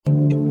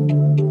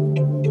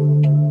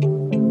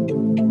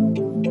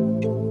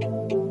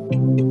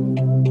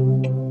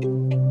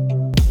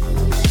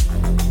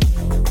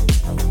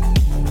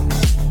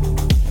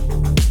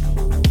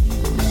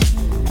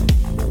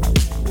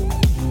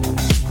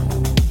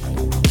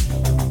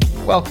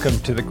Welcome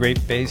to the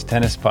Great Bays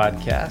Tennis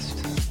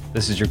Podcast.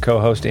 This is your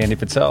co-host, Andy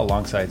Fitzell,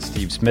 alongside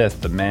Steve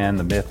Smith, the man,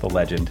 the myth, the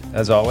legend.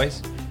 As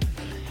always,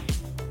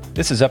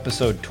 this is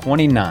episode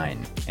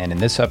 29, and in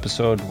this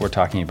episode, we're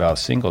talking about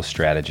singles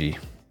strategy.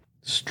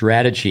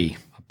 Strategy,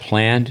 a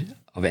plan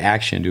of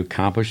action to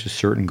accomplish a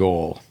certain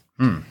goal.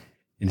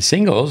 In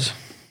singles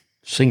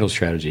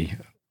strategy,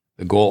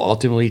 the goal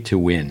ultimately to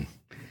win.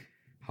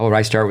 How would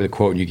I start with a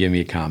quote and you give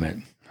me a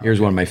comment?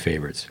 Here's one of my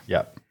favorites.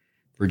 Yep.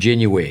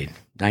 Virginia Wade,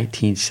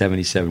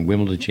 1977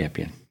 Wimbledon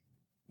champion.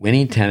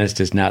 Winning tennis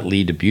does not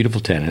lead to beautiful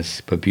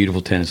tennis, but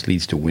beautiful tennis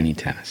leads to winning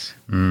tennis.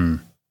 Yeah,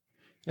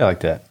 I like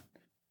that.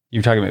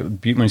 You're talking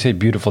about, when you say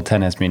beautiful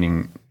tennis,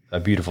 meaning a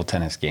beautiful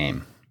tennis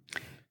game.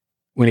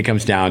 When it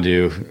comes down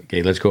to,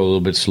 okay, let's go a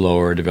little bit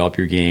slower, develop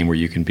your game where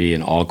you can be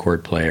an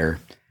all-court player.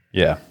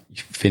 Yeah.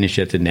 You finish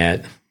at the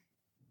net.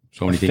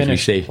 So many things we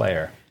say.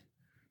 Player.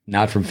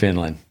 Not from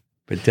Finland.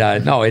 But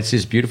no, it's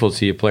just beautiful to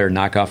see a player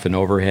knock off an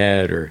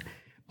overhead or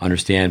play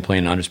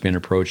an underspin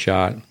approach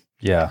shot.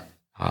 Yeah.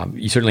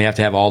 You certainly have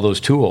to have all those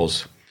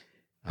tools.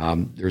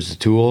 There's a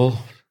tool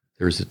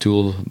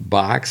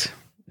box.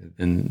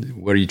 And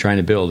what are you trying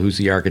to build? Who's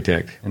the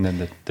architect? And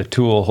then the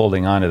tool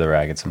holding onto the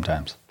racket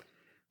sometimes.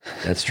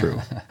 That's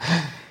true.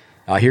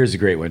 Here's a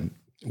great one.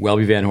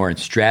 Welby Van Horn.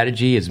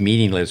 Strategy is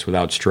meaningless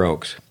without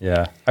strokes.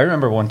 Yeah. I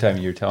remember one time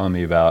you were telling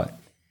me about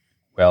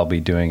Welby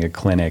doing a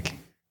clinic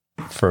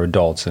for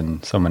adults,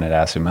 and someone had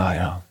asked him,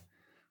 what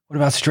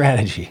about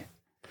strategy?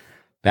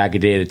 Back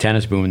in the day of the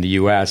tennis boom in the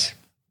U.S.,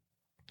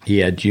 he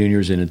had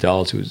juniors and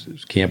adults.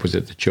 His camp was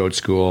at the Choate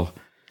School.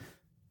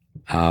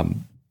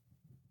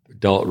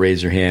 Adult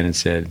raised their hand and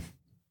said,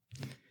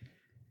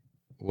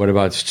 what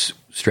about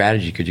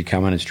strategy? Could you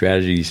comment on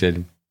strategy? He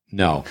said,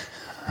 no,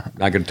 I'm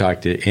not going to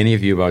talk to any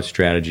of you about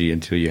strategy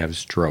until you have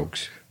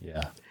strokes.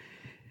 Yeah.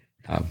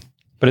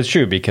 But it's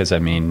true because,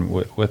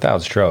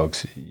 without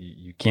strokes,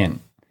 you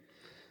can't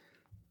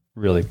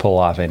really pull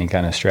off any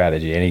kind of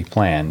strategy, any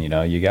plan.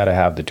 You got to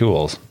have the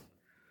tools.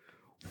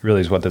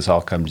 Really is what this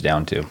all comes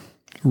down to.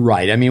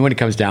 Right. When it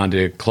comes down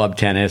to club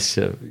tennis,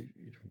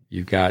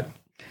 you've got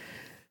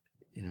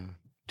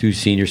two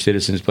senior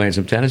citizens playing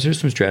some tennis. There's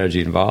some strategy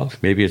involved.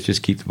 Maybe it's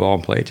just keep the ball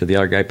in play till the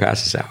other guy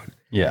passes out.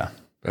 Yeah.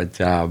 But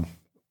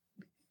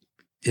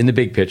in the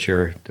big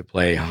picture, to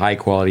play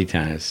high-quality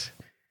tennis,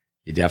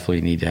 you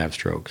definitely need to have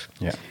strokes.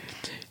 Yeah.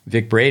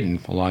 Vic Braden,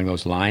 along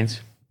those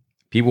lines,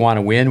 people want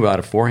to win without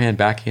a forehand,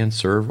 backhand,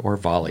 serve, or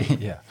volley.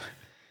 Yeah.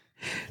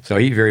 So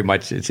he very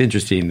much, it's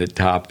interesting that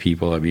top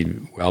people,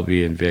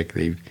 Welby and Vic,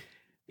 they've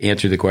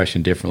answered the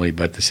question differently,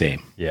 but the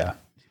same. Yeah.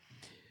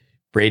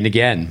 Braden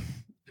again,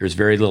 there's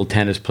very little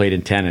tennis played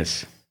in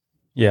tennis.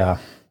 Yeah.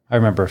 I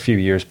remember a few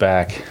years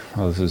back,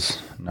 this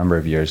is a number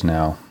of years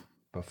now,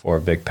 before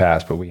Vic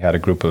passed, but we had a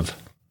group of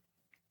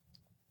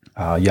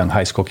young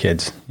high school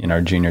kids in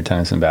our junior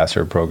tennis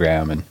ambassador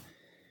program, and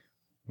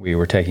we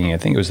were taking, I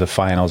think it was the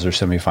finals or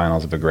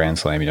semifinals of a Grand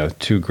Slam,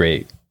 two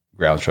great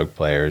ground stroke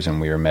players, and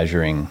we were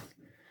measuring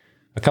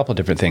a couple of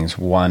different things.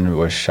 One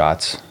was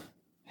shots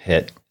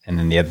hit, and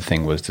then the other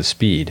thing was the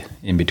speed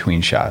in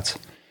between shots.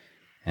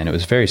 And it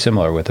was very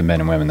similar with the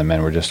men and women. The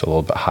men were just a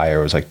little bit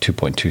higher. It was like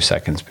 2.2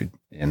 seconds,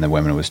 and the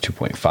women was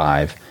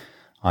 2.5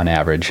 on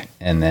average.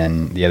 And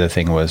then the other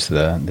thing was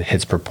the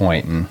hits per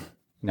point. And,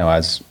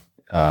 as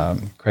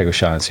Craig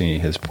O'Shaughnessy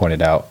has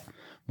pointed out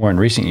more in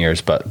recent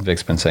years, but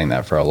Vic's been saying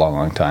that for a long,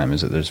 long time,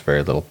 is that there's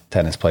very little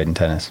tennis played in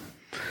tennis.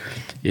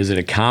 Is it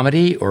a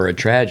comedy or a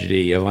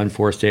tragedy of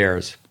unforced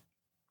errors?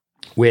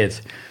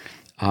 With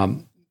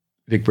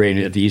Vic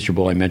Braden at the Easter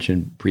Bowl, I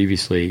mentioned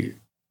previously,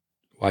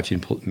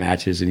 watching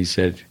matches, and he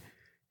said,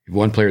 if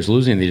one player's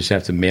losing, they just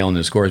have to mail in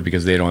the scores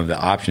because they don't have the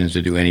options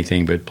to do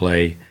anything but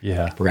play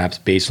perhaps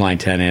baseline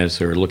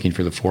tennis or looking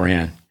for the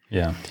forehand.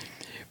 Yeah.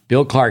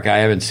 Bill Clark, I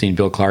haven't seen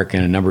Bill Clark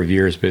in a number of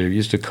years, but he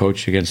used to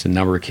coach against a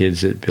number of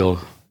kids that Bill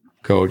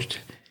coached.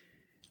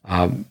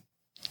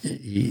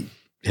 He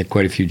had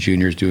quite a few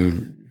juniors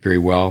doing very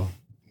well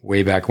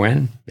way back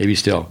when, maybe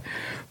still.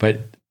 But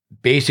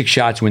basic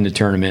shots win the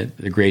tournament.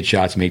 The great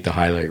shots make the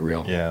highlight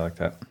reel. Yeah, I like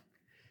that.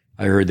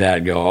 I heard that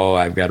and go,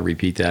 I've got to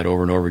repeat that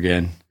over and over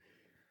again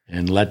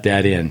and let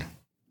that in.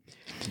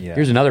 Yeah.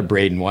 Here's another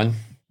Braden one.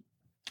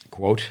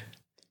 Quote,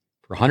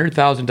 for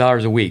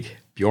 $100,000 a week,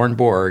 Bjorn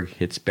Borg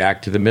hits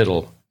back to the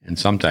middle and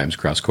sometimes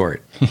cross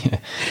court. Yeah,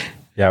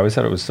 I always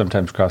thought it was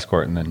sometimes cross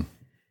court and then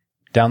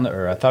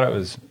I thought it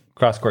was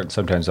cross court and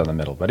sometimes down the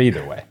middle, but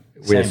either way.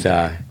 With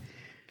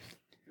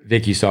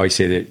Vic used to always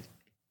say that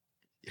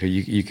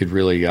you could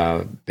really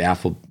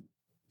baffle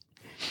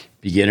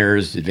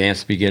beginners,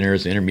 advanced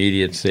beginners,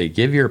 intermediates, say,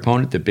 give your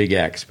opponent the big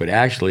X. But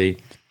actually,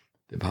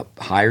 the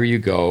higher you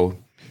go,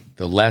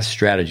 the less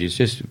strategy. It's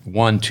just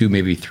one, two,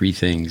 maybe three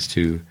things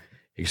to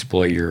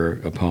exploit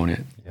your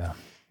opponent. Yeah.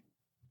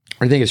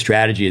 I think of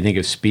strategy, I think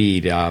of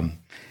speed.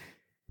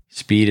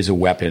 Speed is a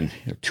weapon,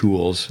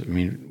 tools.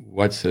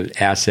 What's an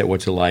asset?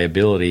 What's a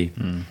liability?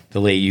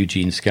 The late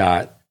Eugene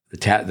Scott,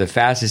 the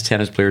fastest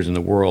tennis players in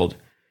the world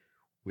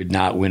would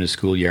not win a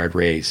schoolyard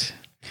race.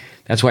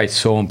 That's why it's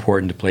so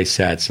important to play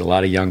sets. A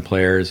lot of young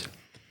players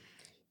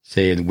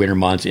say in the winter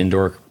months,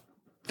 indoor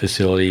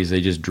facilities, they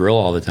just drill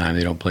all the time.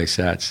 They don't play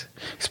sets.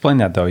 Explain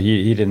that, though.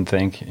 You didn't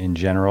think in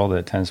general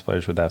that tennis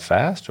players were that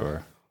fast,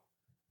 or?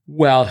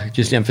 Well,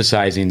 just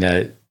emphasizing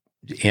that,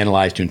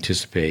 analyze to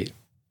anticipate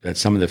that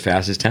some of the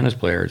fastest tennis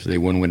players, they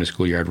wouldn't win a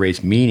schoolyard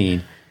race,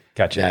 meaning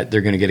that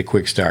they're going to get a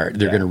quick start.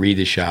 They're going to read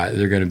the shot.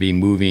 They're going to be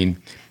moving,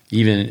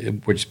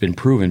 even which has been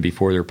proven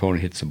before their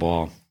opponent hits the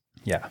ball.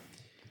 Yeah.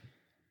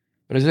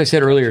 But as I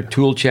said earlier,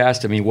 tool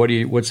chest, I mean,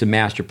 what's the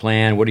master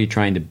plan? What are you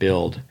trying to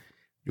build?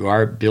 You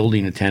are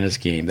building a tennis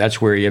game.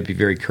 That's where you have to be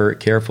very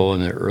careful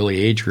in the early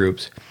age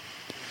groups.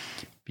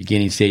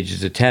 Beginning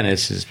stages of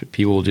tennis is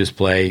people will just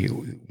play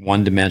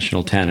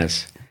one-dimensional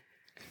tennis.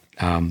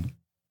 I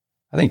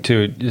think,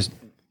 too, just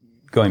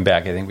going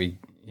back, I think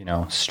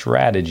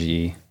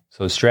strategy.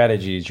 So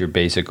strategy is your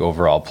basic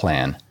overall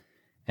plan.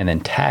 And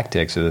then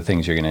tactics are the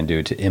things you're going to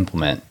do to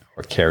implement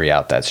or carry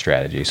out that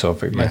strategy. So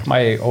if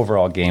my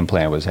overall game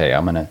plan was, hey,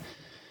 I'm going to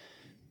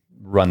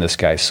run this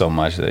guy so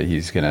much that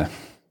he's going to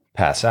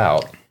pass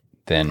out,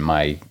 then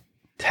my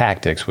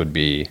tactics would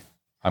be,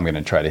 I'm going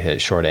to try to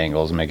hit short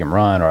angles and make him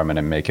run, or I'm going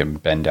to make him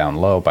bend down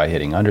low by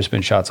hitting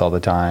underspin shots all the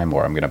time,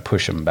 or I'm going to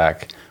push him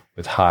back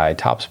with high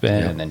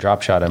topspin and then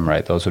drop shot him,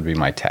 right? Those would be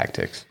my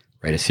tactics.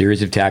 Right, a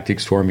series of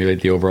tactics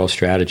formulate the overall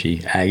strategy.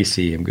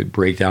 Agassi, I'm going to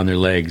break down their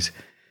legs.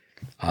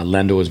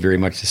 Lendo was very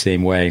much the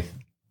same way.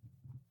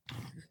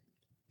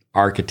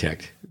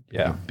 Architect,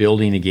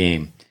 building a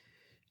game.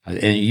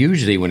 And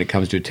usually when it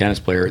comes to a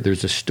tennis player,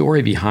 there's a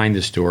story behind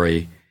the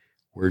story.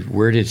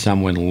 Where did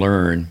someone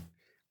learn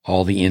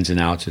all the ins and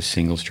outs of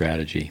single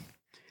strategy?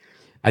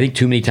 I think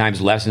too many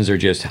times lessons are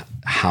just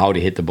how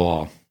to hit the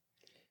ball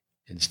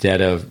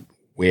instead of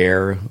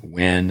where,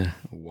 when,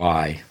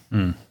 why.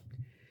 Go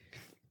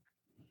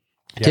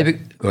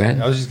ahead.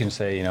 I was just going to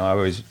say, I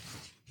always,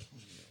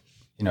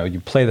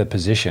 you play the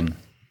position.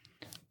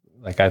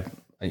 Like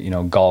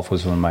golf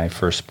was one of my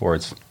first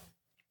sports.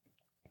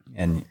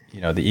 And,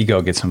 the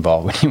ego gets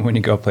involved when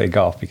you go play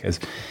golf because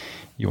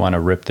you want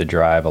to rip the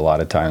drive a lot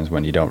of times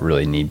when you don't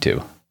really need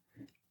to.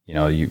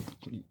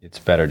 It's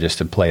better just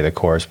to play the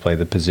course, play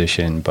the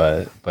position,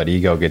 but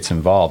ego gets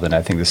involved. And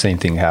I think the same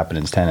thing happened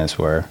in tennis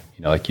where,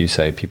 like you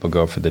say, people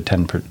go for the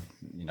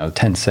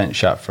 10-cent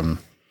shot from,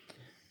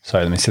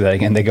 sorry, let me say that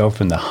again. They go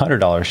from the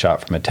 $100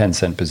 shot from a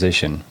 10-cent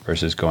position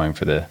versus going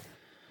for the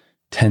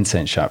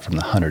 10-cent shot from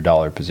the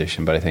 $100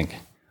 position. But I think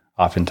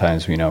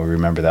oftentimes, we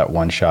remember that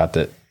one shot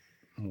that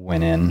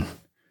went in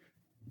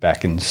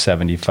back in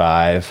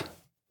 75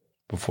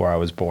 before I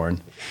was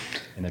born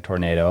in a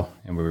tornado,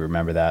 and we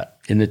remember that.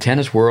 In the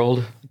tennis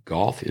world,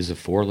 golf is a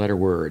 4-letter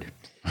word.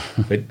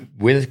 But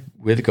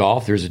with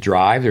golf, there's a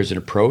drive, there's an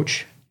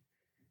approach,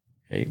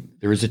 okay?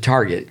 There is a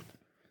target.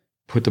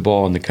 Put the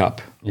ball in the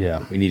cup.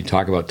 Yeah. We need to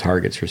talk about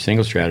targets for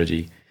single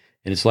strategy.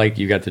 And it's like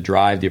you got the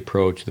drive, the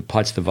approach, the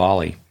putts, the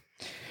volley.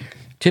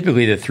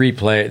 Typically, the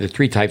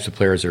three types of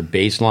players are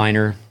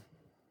baseliner,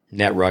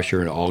 net rusher,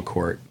 and all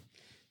court.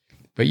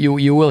 But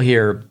you will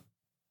hear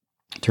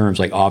terms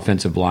like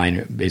offensive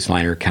line,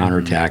 baseliner,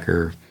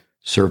 counterattacker,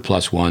 serve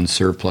plus one,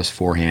 serve plus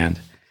forehand.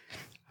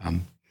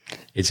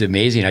 It's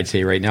amazing, I'd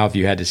say right now, if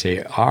you had to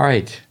say, all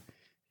right,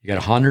 you got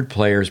 100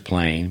 players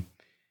playing,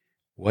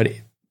 what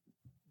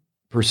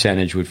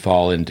percentage would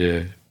fall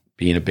into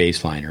being a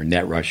baseliner,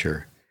 net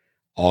rusher,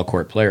 all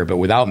court player? But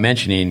without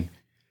mentioning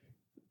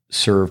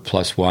serve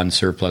plus one,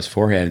 serve plus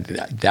forehand,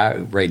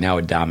 that right now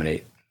would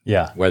dominate.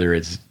 Yeah. Whether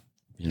it's,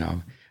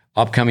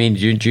 upcoming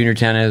junior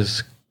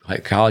tennis,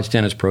 like college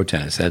tennis, pro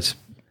tennis, that's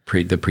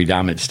the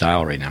predominant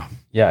style right now.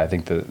 Yeah, I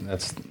think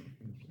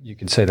you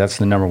could say that's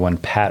the number one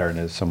pattern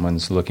is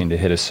someone's looking to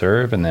hit a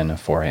serve and then a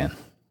forehand.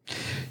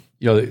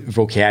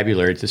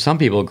 Vocabulary, to some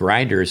people,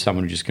 grinder is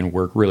someone who's just going to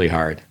work really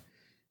hard.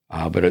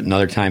 But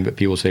another time,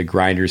 people say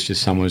grinder is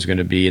just someone who's going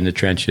to be in the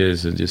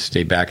trenches and just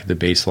stay back at the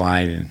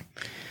baseline, and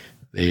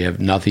they have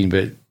nothing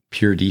but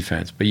pure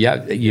defense. But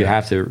you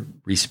have to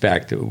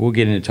respect. We'll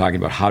get into talking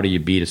about how do you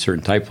beat a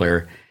certain type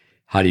player.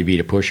 How do you beat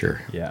a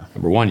pusher? Yeah.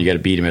 Number one, you got to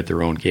beat them at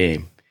their own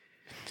game.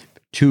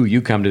 2,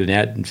 you come to the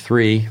net, and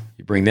 3,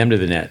 you bring them to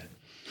the net,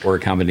 or a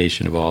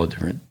combination of all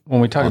different. When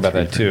we talk about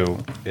that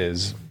too,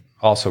 is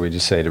also we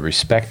just say to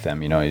respect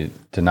them.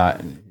 To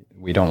not.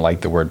 We don't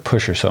like the word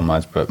pusher so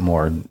much, but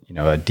more,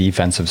 a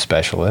defensive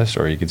specialist,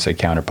 or you could say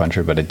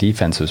counterpuncher, but a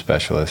defensive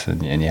specialist,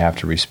 and you have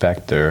to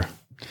respect their.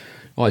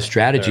 Well, as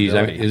strategies,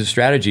 I'm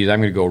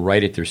going to go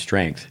right at their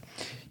strength.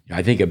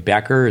 I think of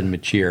Becker and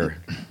Machir.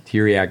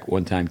 Tiriac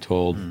one time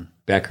told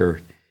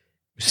Becker,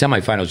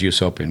 semifinals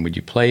U.S. Open, would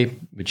you play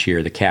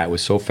Machir? The cat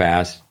was so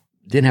fast,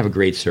 didn't have a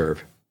great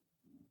serve.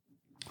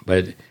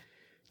 But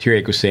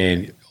Tiriac was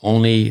saying,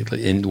 only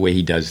in the way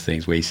he does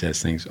things, the way he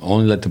says things,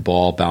 only let the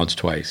ball bounce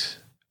twice.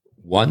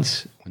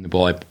 Once, when the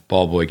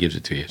ball boy gives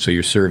it to you. So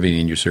you're serving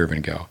and you serve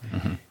and go.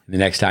 Mm-hmm. The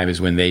next time is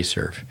when they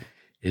serve.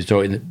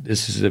 So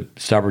this is the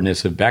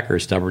stubbornness of Becker,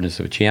 stubbornness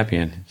of a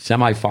champion.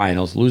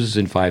 Semifinals, loses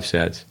in 5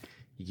 sets.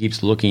 He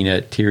keeps looking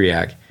at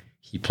Tiriac.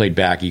 He played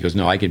back. He goes,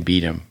 no, I can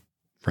beat him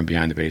from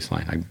behind the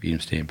baseline. I can beat him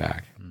staying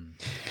back.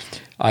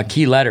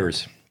 Key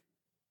letters.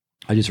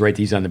 I just write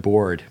these on the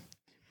board.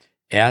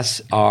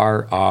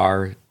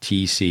 SRRTC.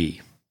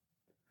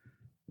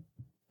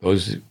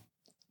 Those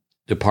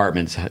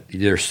departments,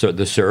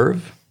 the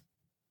serve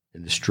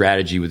and the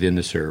strategy within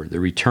the serve, the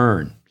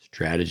return,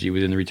 strategy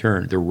within the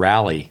return, the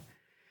rally,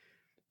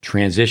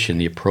 transition,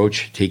 the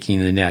approach, taking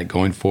the net,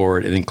 going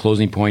forward, and then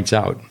closing points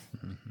out.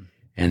 Mm-hmm.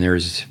 And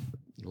there's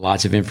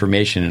lots of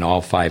information in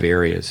all 5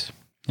 areas.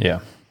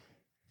 Yeah.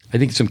 I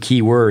think some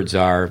key words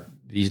are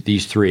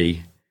these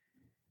 3.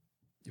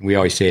 We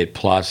always say it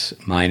plus,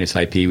 minus,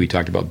 IP. We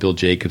talked about Bill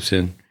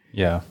Jacobson.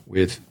 Yeah.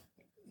 With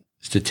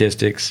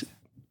statistics,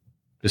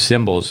 the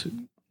symbols.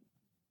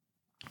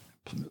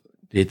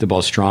 Hit the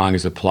ball strong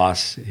is a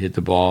plus. Hit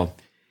the ball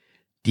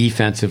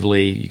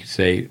defensively, you could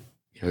say,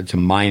 it's a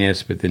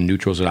minus, but then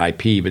neutral's an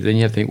IP. But then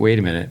you have to think, wait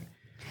a minute.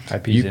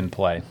 IP's in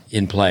play.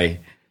 In play.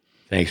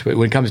 Thanks. But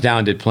when it comes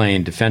down to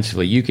playing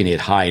defensively, you can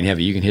hit high and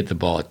heavy. You can hit the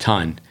ball a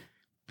ton,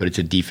 but it's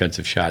a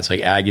defensive shot. It's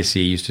like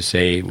Agassi used to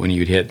say when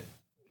you'd hit,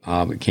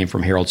 it came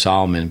from Harold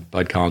Solomon.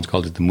 Bud Collins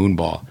called it the moon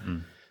ball.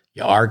 Mm.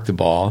 You arc the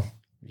ball,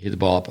 you hit the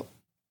ball up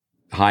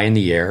high in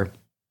the air.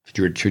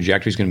 Your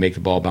trajectory is going to make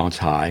the ball bounce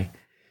high.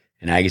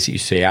 And Agassi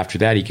used to say after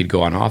that he could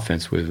go on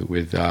offense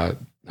with not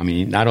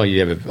only did he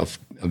have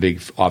a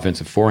big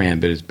offensive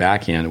forehand, but his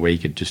backhand, the way he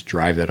could just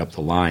drive that up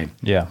the line.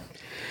 Yeah.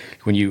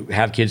 When you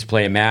have kids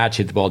play a match,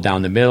 hit the ball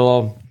down the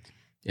middle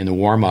in the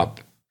warm-up,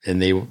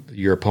 and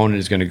your opponent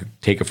is going to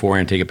take a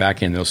forehand, take a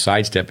backhand, they'll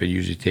sidestep and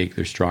usually take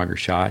their stronger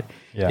shot.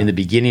 Yeah. In the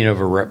beginning of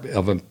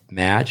a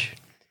match,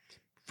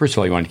 first of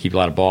all, you want to keep a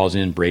lot of balls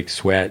in, break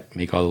sweat,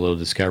 make all the little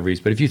discoveries.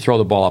 But if you throw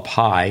the ball up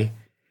high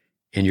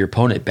and your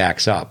opponent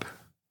backs up,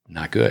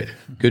 not good.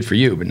 Good for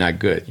you, but not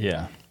good.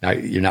 Yeah. Now,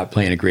 you're not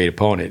playing a great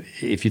opponent.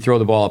 If you throw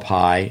the ball up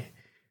high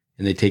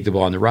and they take the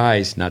ball on the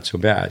rise, not so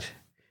bad.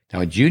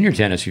 Now, in junior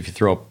tennis, if you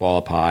throw a ball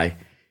up high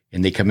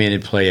and they come in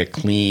and play a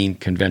clean,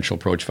 conventional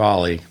approach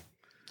volley,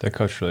 they're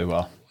coached really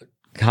well.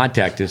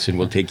 Contact us and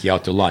we'll take you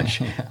out to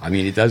lunch. I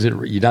mean, it doesn't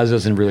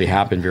really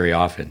happen very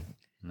often.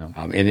 No.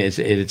 And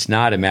it's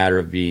not a matter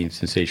of being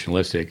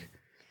sensationalistic.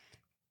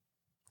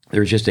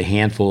 There's just a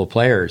handful of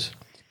players.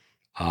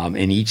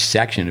 In each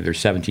section, there's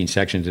 17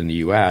 sections in the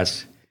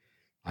U.S.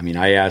 I mean,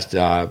 I asked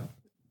a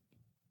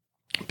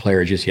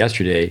player just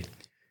yesterday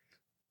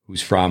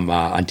who's from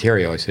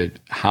Ontario. I said,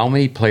 how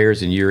many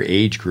players in your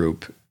age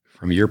group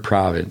from your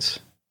province,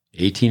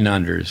 18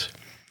 unders,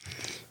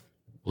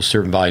 will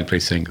serve and volley and play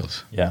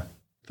singles? Yeah.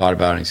 Thought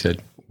about it and he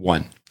said,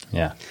 1.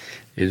 Yeah.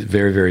 It's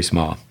very, very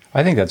small.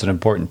 I think that's an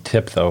important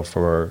tip, though,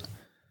 for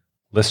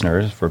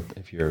listeners,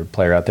 if you're a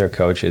player out there,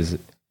 coach, is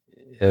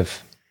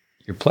if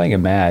you're playing a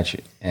match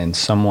and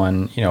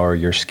someone, or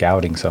you're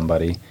scouting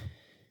somebody,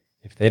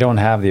 if they don't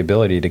have the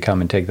ability to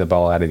come and take the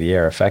ball out of the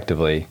air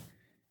effectively,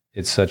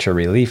 it's such a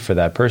relief for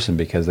that person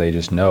because they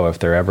just know if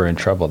they're ever in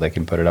trouble, they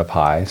can put it up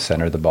high,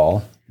 center the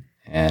ball,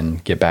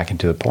 and get back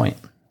into the point.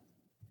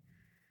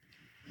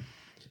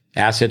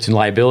 Assets and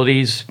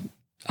liabilities.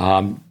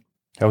 That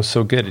was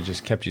so good. It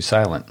just kept you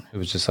silent. It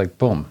was just like,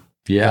 boom.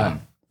 Yeah.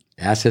 Done.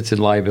 Assets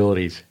and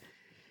liabilities.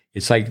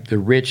 It's like the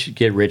rich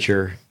get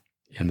richer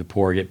and the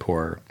poor get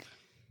poorer.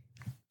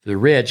 The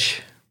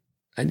rich,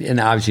 and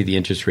obviously the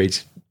interest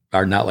rates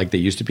are not like they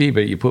used to be,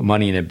 but you put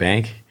money in a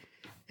bank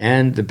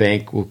and the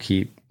bank will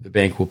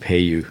pay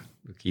you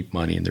to keep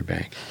money in their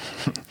bank.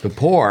 The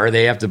poor,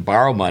 they have to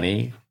borrow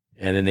money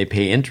and then they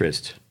pay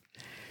interest.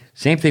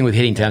 Same thing with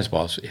hitting tennis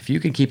balls. If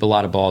you can keep a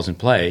lot of balls in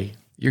play,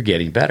 you're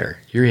getting better.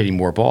 You're hitting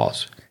more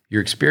balls.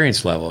 Your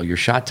experience level, your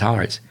shot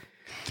tolerance.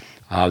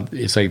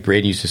 It's like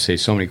Braden used to say,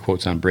 so many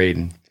quotes on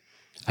Braden.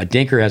 A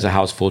dinker has a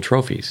house full of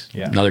trophies.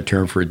 Yeah. Another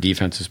term for a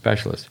defensive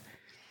specialist.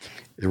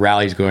 The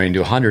rally's going to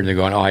 100, and they're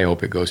going, I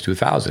hope it goes to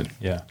 1,000.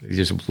 Yeah. They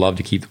just love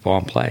to keep the ball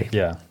in play.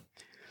 Yeah.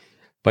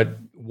 But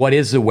what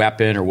is the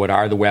weapon or what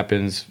are the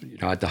weapons?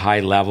 At the high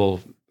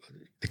level,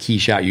 the key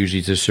shot usually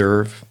is a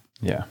serve.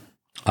 Yeah.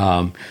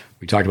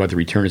 We talked about the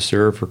return of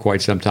serve for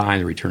quite some time.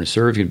 The return of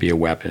serve is going to be a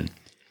weapon.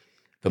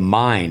 The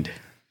mind,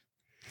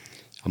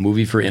 a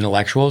movie for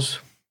intellectuals,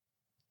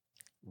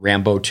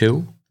 Rambo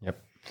 2. Yep.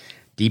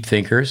 Deep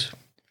thinkers.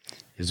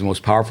 Is the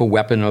most powerful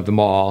weapon of them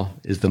all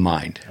is the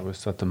mind. I always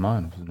thought the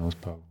mind was the most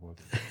powerful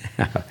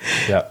weapon.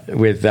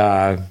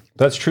 Yeah.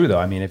 That's true though.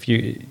 I mean, if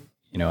you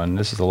and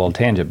this is a little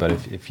tangent, but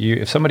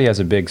if somebody has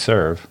a big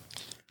serve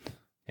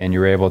and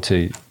you're able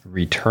to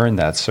return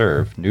that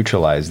serve,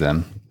 neutralize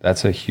them,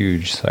 that's a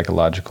huge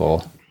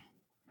psychological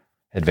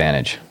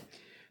advantage.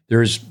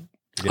 You're going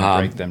to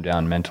break them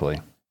down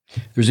mentally.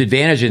 There's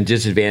advantages and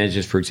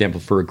disadvantages, for example,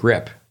 for a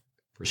grip.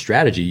 For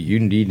strategy, you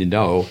need to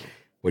know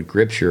what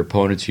grips your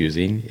opponent's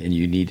using, and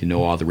you need to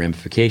know all the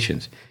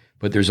ramifications.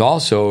 But there's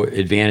also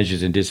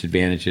advantages and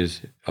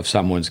disadvantages of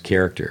someone's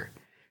character.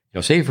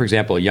 Say, for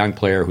example, a young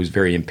player who's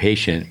very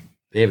impatient,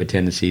 they have a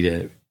tendency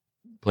to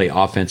play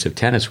offensive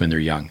tennis when they're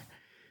young.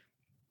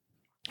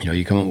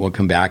 You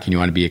come back and you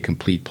want to be a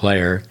complete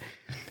player.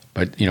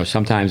 But,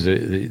 sometimes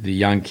the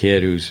young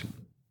kid who's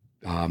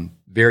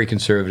very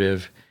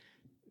conservative,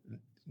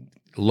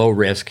 low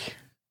risk,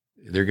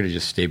 they're going to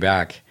just stay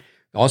back.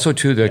 Also,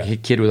 too, the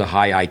kid with a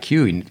high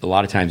IQ, a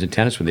lot of times in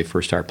tennis when they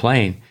first start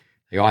playing,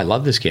 They go, I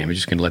love this game. I'm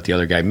just going to let the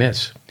other guy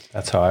miss.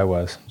 That's how I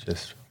was.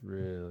 Just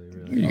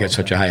really. You got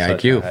such a high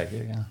IQ.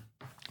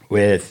 Yeah.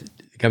 It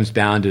comes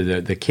down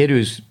to the kid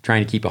who's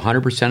trying to keep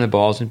 100% of the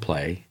balls in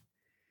play,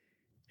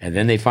 and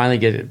then they finally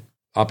get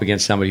up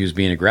against somebody who's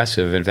being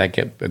aggressive. And if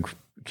that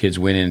kids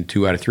win in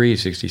 2 out of 3,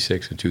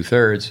 66 and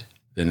 2/3,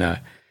 then the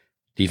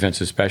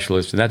defensive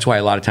specialist. And that's why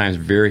a lot of times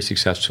very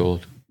successful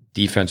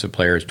defensive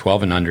players,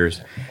 12 and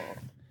unders,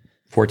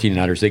 14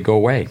 and unders, they go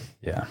away.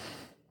 Yeah.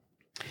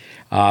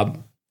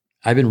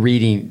 I've been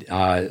reading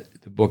the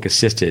book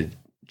Assisted,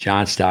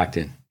 John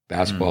Stockton,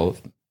 basketball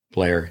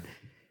player.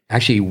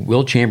 Actually,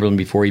 Will Chamberlain,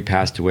 before he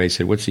passed away,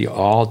 said, what's the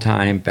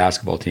all-time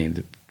basketball team,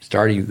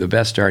 the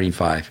best starting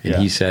five? And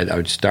he said, I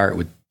would start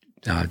with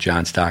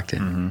John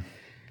Stockton.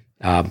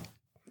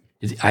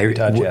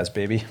 Utah Jazz,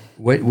 baby.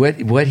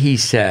 What he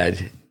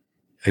said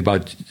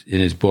about in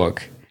his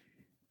book,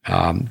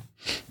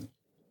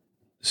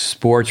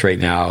 sports right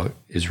now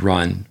is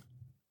run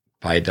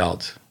by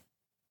adults.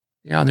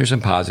 And there's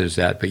some positives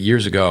to that, but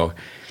years ago,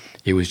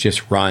 it was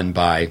just run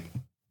by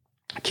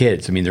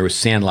kids. I mean, there was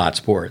sandlot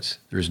sports.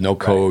 There was no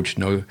coach,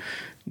 no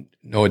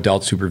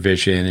adult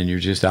supervision, and you're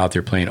just out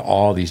there playing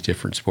all these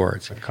different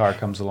sports. A car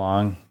comes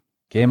along,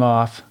 game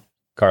off,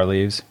 car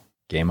leaves,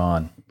 game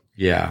on.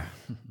 Yeah.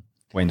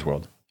 Wayne's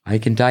World. I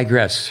can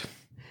digress.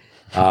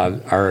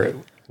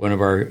 One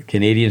of our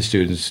Canadian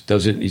students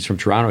doesn't. He's from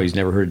Toronto. He's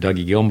never heard of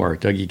Dougie Gilmore.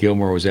 Dougie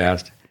Gilmore was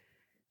asked,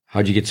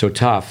 "How'd you get so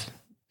tough?"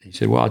 He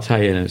said, "Well, I'll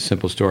tell you in a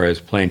simple story. I was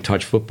playing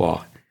touch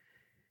football,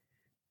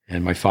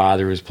 and my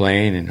father was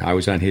playing, and I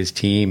was on his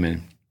team.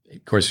 And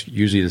of course,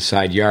 usually the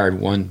side yard,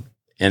 one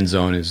end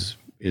zone is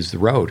the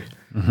road,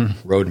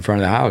 road in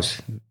front of the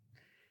house.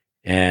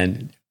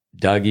 And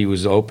Dougie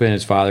was open.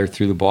 His father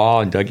threw the ball,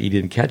 and Dougie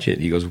didn't catch it.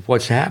 He goes,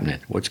 "What's happening?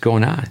 What's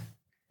going on?"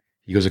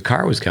 He goes, "A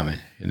car was coming."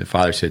 And the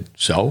father said,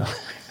 "So,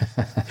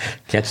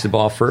 catch the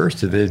ball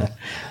first, and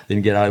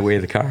then get out of the way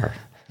of the car."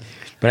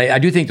 But I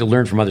do think to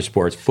learn from other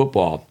sports,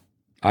 football.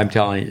 I'm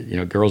telling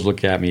you, girls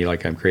look at me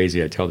like I'm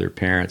crazy. I tell their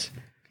parents.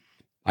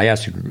 I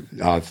asked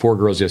 4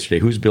 girls yesterday,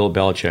 "Who's Bill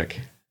Belichick?"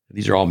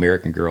 These are all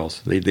American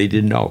girls. They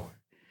didn't know.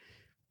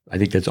 I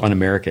think that's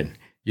un-American.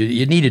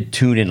 You need to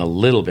tune in a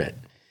little bit.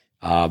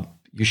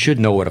 You should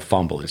know what a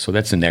fumble is. So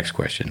that's the next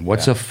question.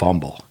 What's a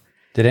fumble?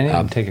 Did any of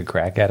them take a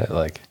crack at it?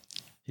 Like,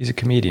 he's a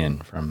comedian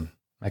from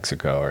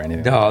Mexico or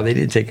anything? No, they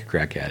didn't take a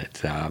crack at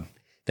it.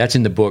 That's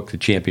in the book, The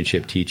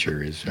Championship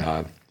Teacher. Is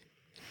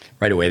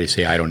right away they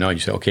say, "I don't know." And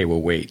you say, "Okay,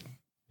 well, wait."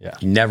 Yeah.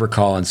 You never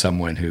call on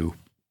someone who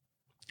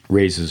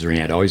raises their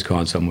hand. Always call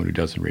on someone who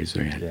doesn't raise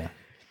their hand.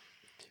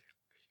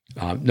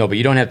 Yeah. No, but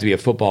you don't have to be a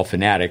football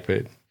fanatic.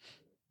 But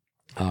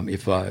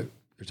if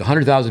there's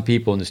 100,000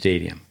 people in the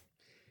stadium,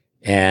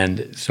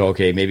 and so,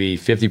 okay, maybe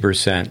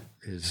 50%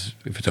 is,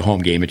 if it's a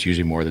home game, it's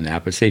usually more than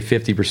that, but say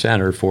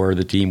 50% are for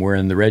the team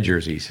wearing the red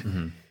jerseys,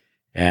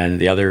 and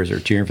the others are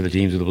cheering for the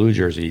teams with the blue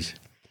jerseys.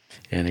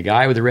 And the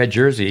guy with the red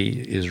jersey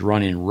is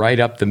running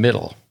right up the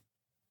middle.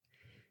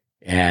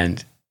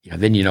 And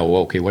then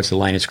okay, what's the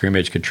line of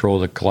scrimmage? Control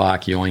the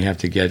clock. You only have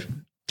to get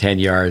 10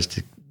 yards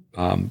to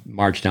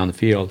march down the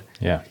field.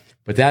 Yeah.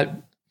 But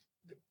that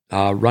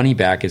running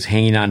back is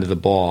hanging onto the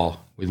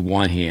ball with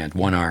one hand,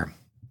 one arm.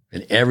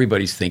 And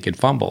everybody's thinking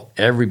fumble.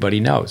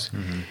 Everybody knows.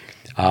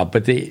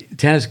 But the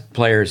tennis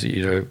players,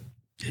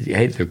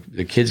 hey,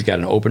 the kid's got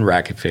an open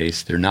racket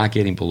face. They're not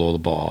getting below the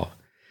ball.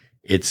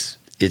 It's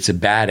a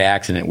bad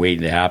accident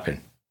waiting to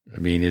happen. I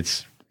mean,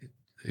 it's,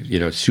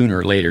 sooner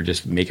or later,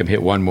 just make them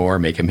hit one more,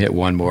 make them hit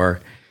one more.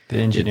 The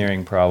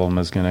engineering problem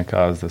is going to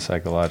cause the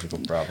psychological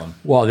problem.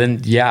 Well, then,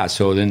 yeah.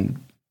 So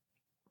then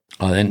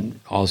all of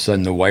a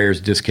sudden the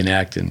wires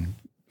disconnect and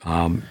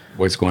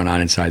what's going on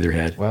inside their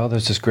head. Well,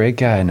 there's this great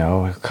guy I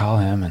know. We'll call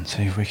him and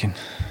see if we can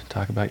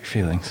talk about your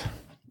feelings.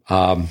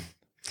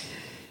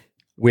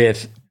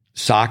 With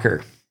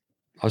soccer,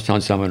 I was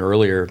telling someone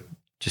earlier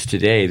just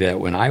today that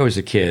when I was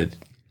a kid,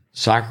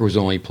 soccer was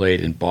only played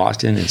in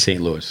Boston and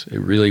St. Louis. It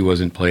really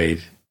wasn't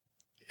played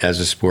as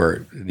a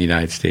sport in the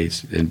United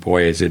States. And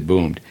boy, has it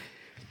boomed.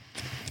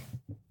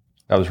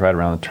 That was right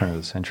around the turn of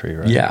the century,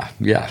 right? Yeah,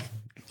 yeah.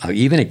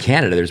 Even in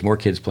Canada, there's more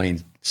kids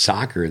playing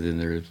soccer than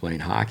there's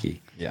playing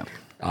hockey. Yeah.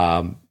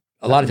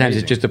 A lot of times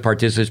it's just a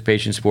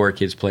participation sport.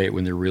 Kids play it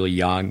when they're really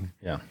young.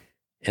 Yeah.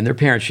 And their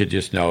parents should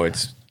just know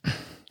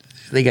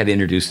they got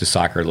introduced to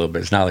soccer a little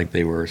bit. It's not like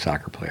they were a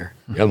soccer player.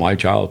 Yeah, my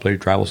child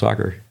played travel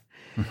soccer.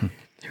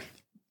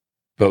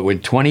 But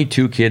when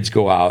 22 kids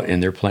go out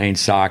and they're playing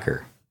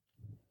soccer,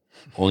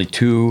 only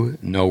 2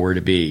 know where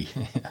to be.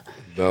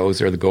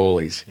 Those are the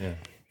goalies. Yeah.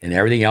 And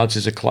everything else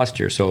is a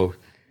cluster. So,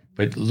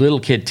 but little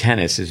kid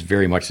tennis is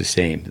very much the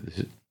same.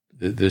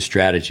 The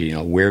strategy,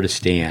 where to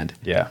stand.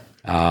 Yeah.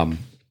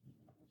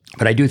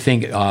 But I do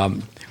think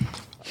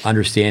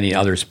understanding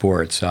other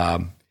sports.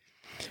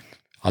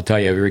 I'll tell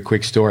you a very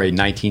quick story,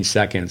 19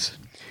 seconds.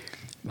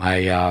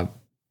 I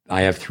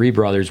have 3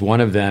 brothers. One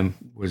of them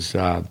was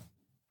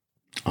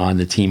on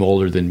the team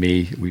older than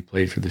me. We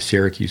played for the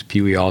Syracuse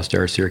Pee Wee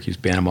All-Stars, Syracuse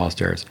Bantam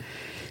All-Stars.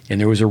 And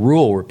there was a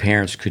rule where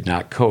parents could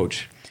not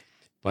coach.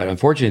 But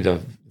unfortunately,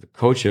 the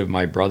coach of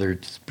my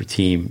brother's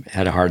team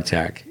had a heart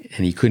attack,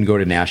 and he couldn't go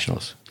to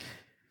nationals.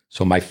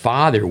 So my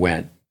father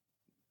went,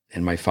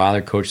 and my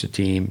father coached the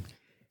team,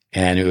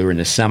 and we were in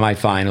the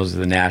semifinals of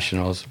the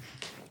nationals,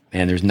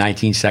 and there's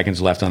 19 seconds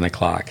left on the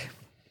clock.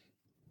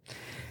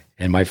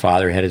 And my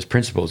father had his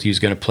principles. He was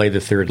going to play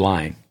the third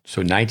line.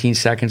 So 19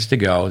 seconds to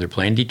go. They're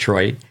playing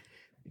Detroit.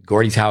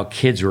 Gordie's Howe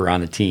kids were on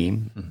the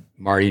team.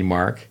 Marty and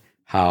Mark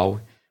Howe.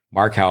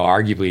 Mark Howe,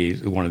 arguably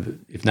is one of the,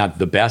 if not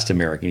the best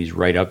American, he's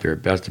right up there,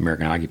 best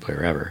American hockey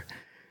player ever.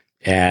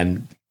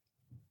 And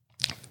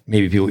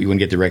maybe you wouldn't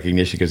get the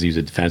recognition because he's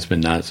a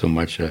defenseman, not so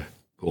much a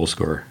goal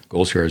scorer.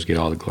 Goal scorers get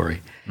all the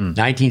glory.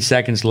 19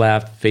 seconds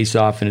left, face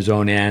off in his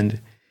own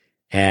end.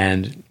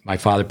 And my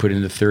father put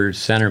in the third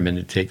centerman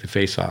to take the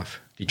face off.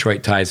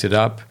 Detroit ties it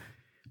up,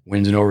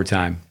 wins in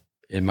overtime.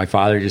 And my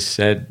father just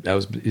said that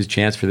was his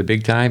chance for the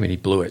big time, and he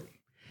blew it.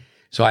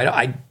 So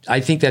I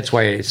think that's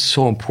why it's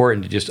so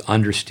important to just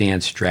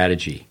understand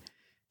strategy.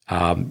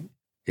 And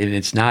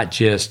it's not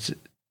just,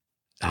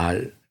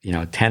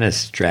 tennis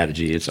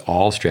strategy. It's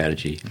all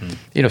strategy.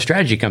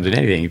 Strategy comes in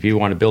anything. If you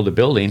want to build a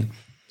building.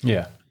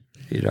 Yeah.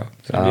 It's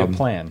going to be a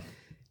plan.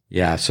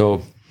 Yeah.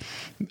 So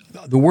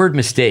the word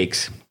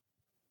mistakes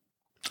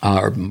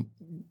are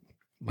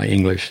my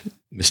English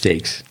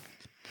mistakes.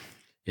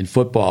 In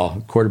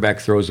football,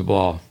 quarterback throws the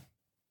ball,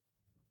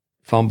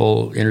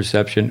 fumble,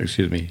 interception,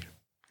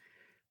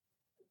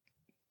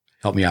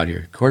 help me out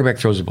here. Quarterback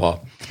throws the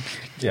ball.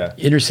 Yeah.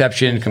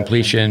 Interception,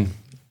 completion.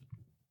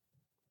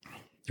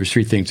 There's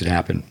three things that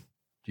happen. Do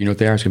you know what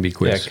they are? It's going to be a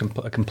quiz. Yeah,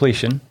 a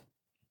completion,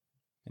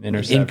 an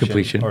interception,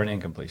 incompletion, or an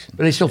incompletion.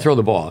 But they still throw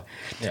the ball.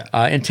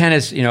 Yeah. In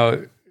tennis,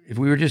 if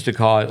we were just to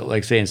call it,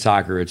 like say in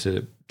soccer, it's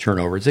a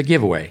turnover. It's a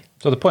giveaway.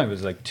 So the point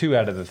was like 2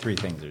 out of the 3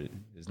 things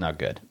is not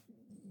good.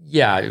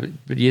 Yeah,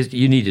 but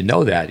you need to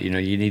know that. You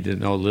need to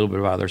know a little bit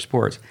about other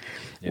sports.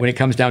 Yeah. When it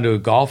comes down to a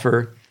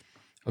golfer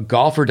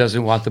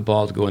doesn't want the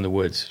ball to go in the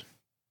woods.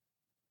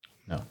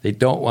 No. They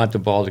don't want the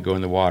ball to go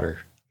in the water.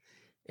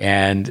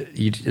 And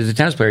as a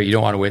tennis player, you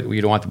don't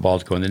want the ball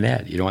to go in the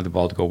net. You don't want the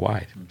ball to go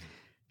wide.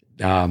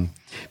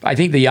 I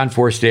think the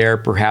unforced error,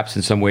 perhaps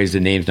in some ways, the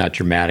name's not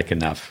dramatic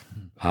enough.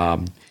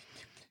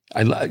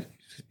 I'd like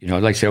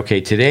to say,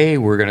 okay, today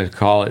we're going to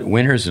call it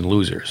winners and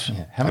losers.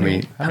 Yeah. How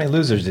many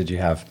losers did you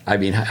have? I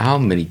mean, how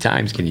many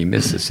times can you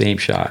miss the same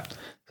shot?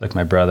 It's like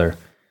my brother.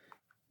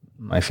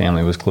 My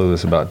family was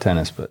clueless about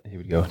tennis, but he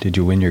would go, "Did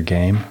you win your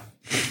game?"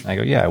 I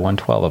go, "Yeah, I won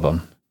 12 of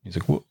them." He's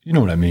like, "Well, you know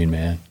what I mean,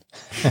 man."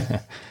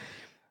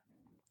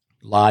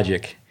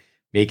 Logic.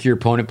 Make your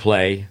opponent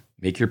play.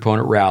 Make your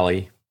opponent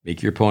rally.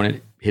 Make your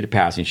opponent hit a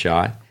passing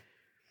shot.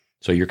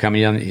 So you're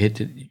coming down,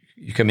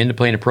 you come in to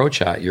play an approach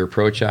shot. Your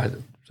approach shot,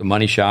 the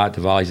money shot,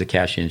 the volley's a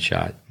cash-in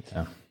shot.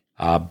 Yeah.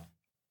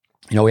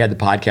 We had the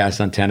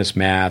podcast on tennis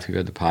math. We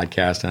had the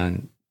podcast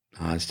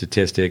on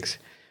statistics.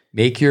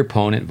 Make your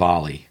opponent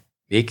volley.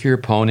 Make your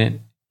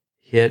opponent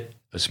hit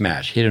a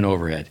smash, hit an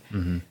overhead.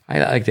 Mm-hmm. I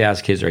like to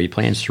ask kids, are you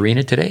playing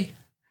Serena today?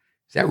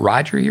 Is that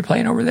Roger you're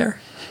playing over there?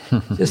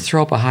 Just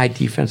throw up a high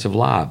defensive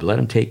lob. Let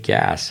him take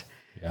gas.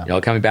 Yeah.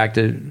 Coming back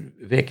to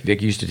Vic.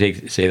 Vic used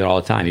to say that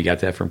all the time. He got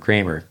that from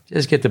Kramer.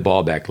 Just get the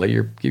ball back. Give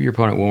your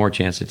opponent one more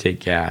chance to take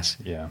gas.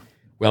 Yeah.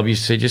 Well, you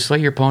say just let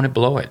your opponent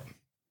blow it.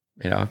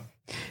 I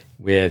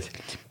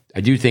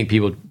do think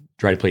people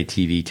try to play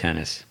TV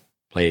tennis,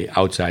 play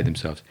outside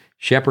themselves.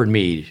 Shepard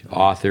Mead,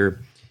 author,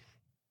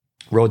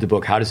 wrote the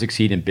book How to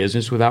Succeed in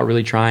Business Without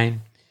Really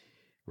Trying.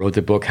 Wrote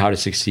the book How to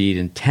Succeed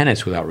in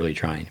Tennis Without Really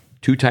Trying.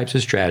 2 types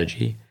of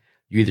strategy.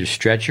 You either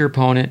stretch your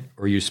opponent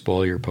or you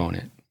spoil your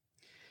opponent.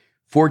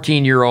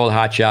 14-year-old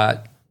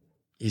hotshot.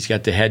 He's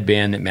got the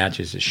headband that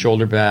matches his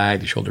shoulder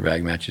bag. The shoulder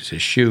bag matches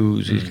his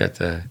shoes. He's got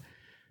the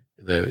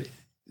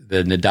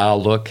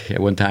Nadal look. At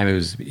one time, it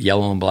was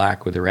yellow and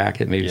black with the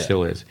racket. Maybe it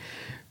still is.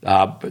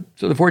 So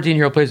the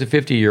 14-year-old plays a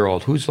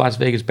 50-year-old. Who's Las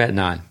Vegas betting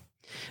on?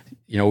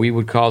 We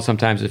would call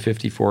sometimes a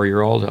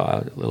 54-year-old,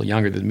 a little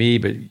younger than me,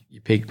 but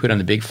you put on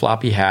the big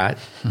floppy hat,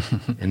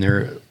 and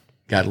they're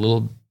got a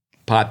little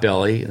pot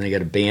belly, and they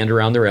got a band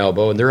around their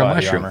elbow, and they're body a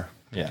mushroom. Armor.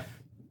 Yeah.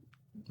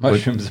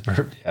 Mushrooms are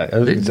perfect. Yeah, I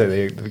was going to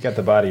say they got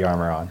the body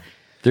armor on.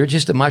 They're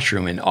just a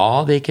mushroom, and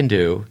all they can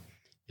do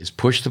is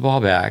push the ball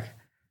back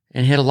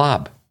and hit a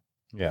lob.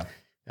 Yeah.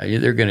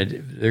 They're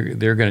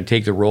gonna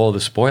take the role of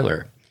the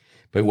spoiler.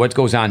 But what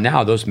goes on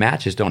now, those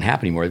matches don't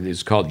happen anymore.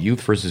 It's called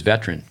youth versus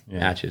veteran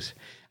matches.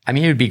 I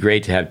mean, it would be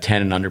great to have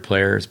 10 and under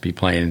players be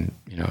playing,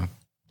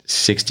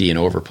 60 and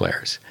over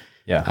players.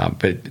 Yeah.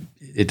 But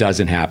it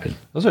doesn't happen.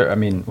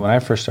 When I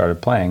first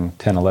started playing,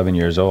 10, 11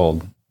 years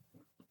old,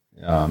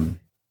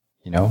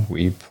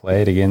 we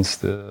played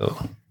against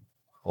the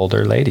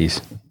older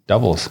ladies,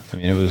 doubles.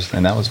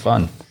 That was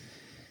fun.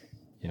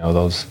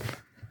 Those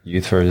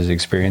youth versus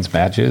experience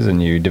matches,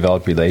 and you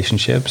develop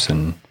relationships,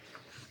 and,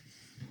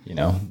 it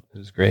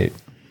was great.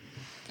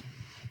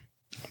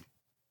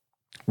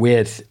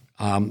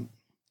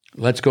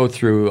 Let's go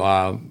through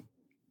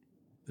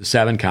the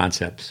 7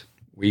 concepts.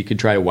 We could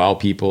try to wow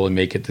people and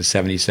make it the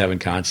 77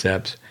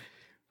 concepts.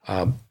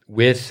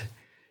 With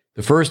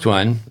the first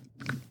one,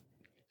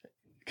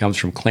 comes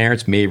from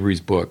Clarence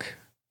Mabry's book.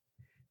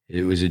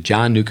 It was a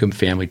John Newcomb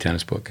family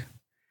tennis book.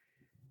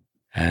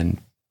 And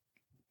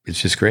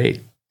it's just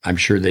great. I'm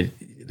sure that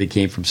they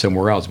came from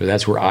somewhere else, but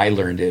that's where I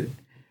learned it.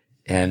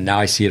 And now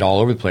I see it all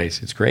over the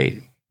place. It's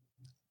great.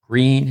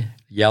 Green,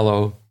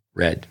 yellow,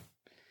 red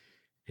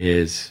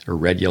or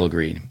red, yellow,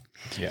 green.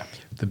 Yeah.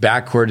 The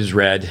backcourt is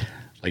red,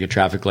 like a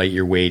traffic light,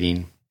 you're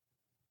waiting.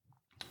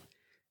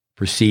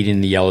 Proceed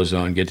in the yellow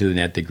zone, get to the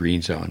net, the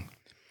green zone.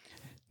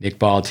 Nick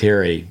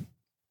Bollettieri,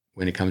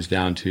 when it comes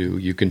down to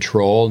you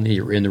control,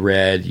 you're in the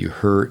red, you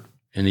hurt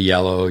in the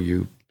yellow,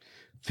 you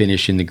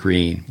finish in the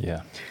green.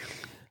 Yeah.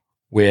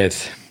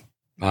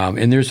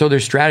 And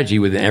there's strategy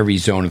within every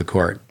zone of the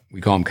court.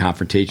 We call them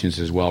confrontations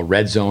as well,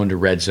 red zone to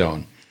red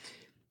zone.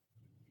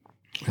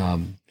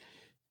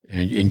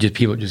 And just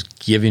people just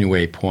giving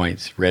away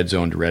points, red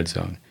zone to red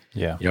zone.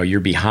 Yeah.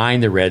 You're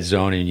behind the red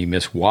zone and you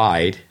miss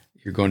wide,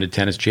 you're going to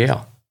tennis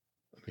jail.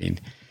 I mean,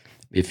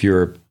 if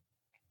you're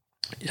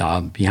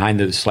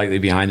slightly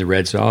behind the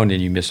red zone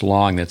and you miss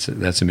long, that's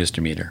a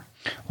misdemeanor.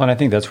 Well, and I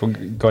think that's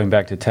going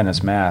back to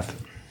tennis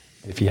math.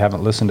 If you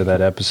haven't listened to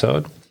that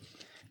episode,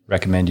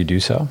 recommend you do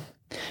so.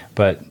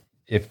 But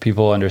if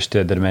people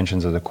understood the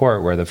dimensions of the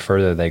court, where the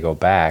further they go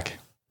back,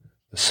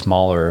 the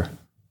smaller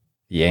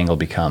the angle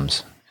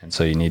becomes. And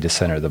so you need to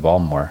center the ball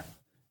more.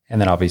 And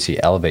then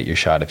obviously elevate your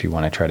shot if you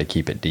want to try to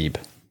keep it deep.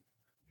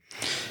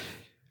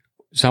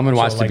 Someone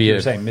wants to be you're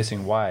saying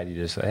missing wide, you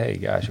just say, hey,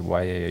 gosh,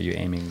 why are you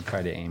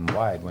try to aim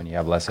wide when you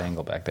have less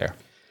angle back there?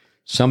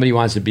 Somebody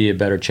wants to be a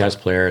better chess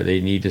player,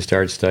 they need to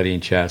start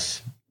studying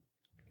chess.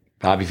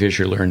 Bobby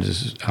Fischer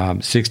learns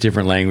 6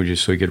 different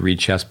languages so he could read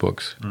chess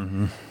books.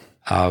 Mm-hmm.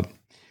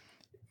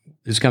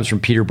 This comes from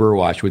Peter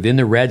Burwash. Within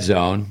the red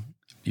zone,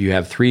 you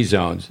have 3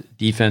 zones,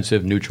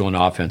 defensive, neutral, and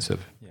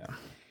offensive. Yeah.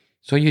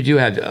 So you do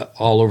have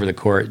all over the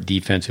court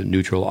defensive,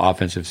 neutral,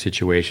 offensive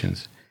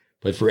situations.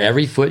 But for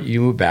every foot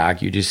you move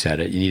back, you just said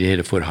it, you need to hit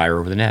a foot higher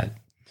over the net.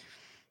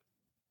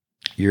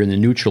 You're in the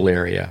neutral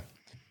area.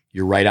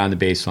 You're right on the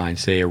baseline,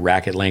 say a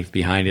racket length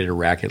behind it, a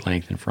racket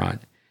length in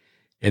front.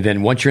 And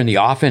then once you're in the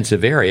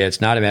offensive area, it's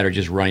not a matter of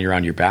just running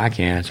around your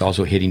backhand. It's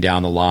also hitting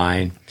down the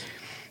line.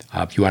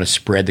 If you want to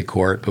spread the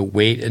court, but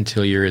wait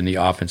until you're in the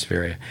offensive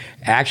area.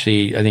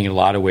 Actually, I think in a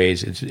lot of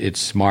ways, it's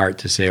smart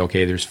to say,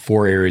 okay, there's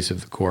 4 areas of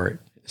the court.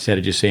 Instead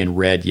of just saying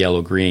red,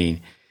 yellow,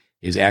 green,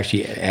 is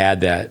actually add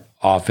that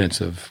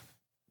offensive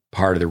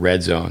part of the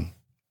red zone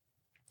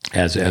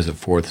as a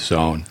 4th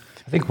zone.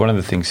 I think one of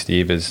the things,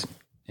 Steve, is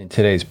in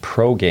today's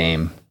pro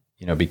game,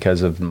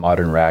 because of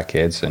modern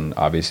rackets and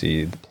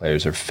obviously the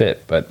players are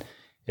fit, but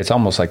it's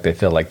almost like they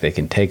feel like they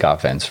can take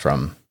offense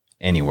from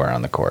anywhere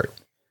on the court.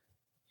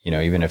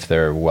 Even if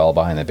they're well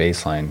behind the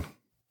baseline,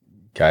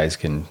 guys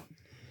can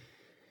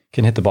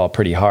hit the ball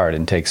pretty hard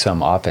and take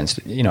some offense,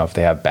 if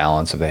they have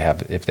balance,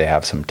 if they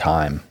have some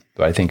time.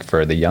 But I think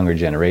for the younger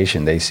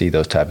generation, they see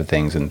those type of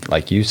things. And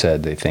like you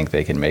said, they think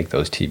they can make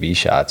those TV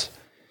shots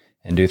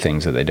and do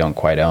things that they don't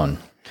quite own.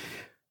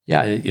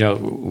 Yeah.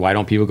 Why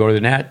don't people go to the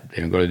net? They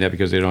don't go to the net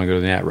because they don't go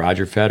to the net.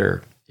 Roger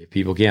Federer, if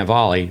people can't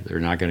volley, they're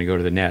not going to go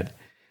to the net.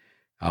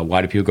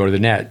 Why do people go to the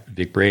net?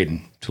 Vic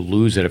Braden, to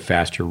lose at a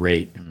faster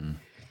rate. Mm-hmm.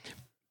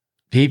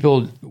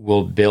 People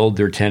will build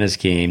their tennis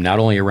game not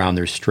only around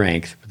their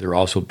strength, but they'll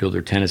also build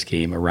their tennis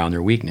game around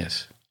their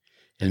weakness.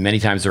 And many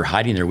times they're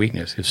hiding their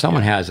weakness. If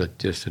someone has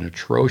just an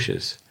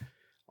atrocious,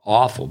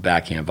 awful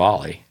backhand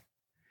volley,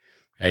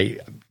 okay,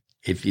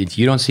 if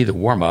you don't see the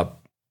warm-up,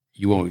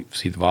 you won't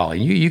see the volley.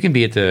 And you can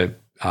be at the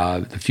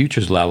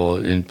futures level,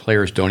 and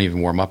players don't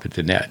even warm up at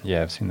the net.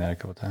 Yeah, I've seen that a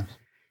couple of times.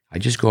 I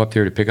just go up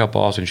there to pick up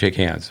balls and shake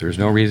hands. There's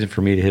no reason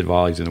for me to hit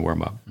volleys in the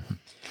warm-up. Mm-hmm.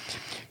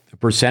 The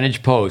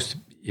percentage post,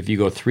 if you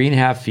go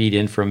 3.5 feet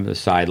in from the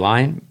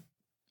sideline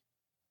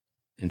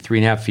and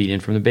 3.5 feet in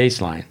from the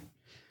baseline,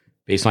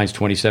 baseline's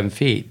 27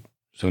 feet.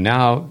 So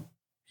now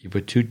you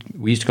put 2,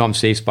 we used to call them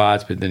safe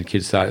spots, but then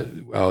kids thought,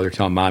 they're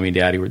telling mommy and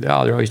daddy,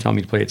 they're always telling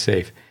me to play it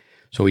safe.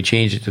 So we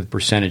changed it to the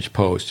percentage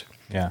post.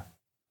 Yeah.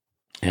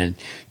 And,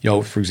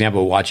 for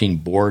example, watching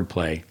board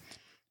play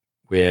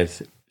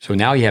so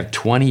now you have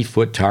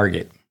 20-foot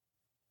target.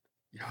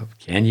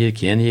 Can you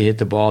hit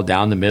the ball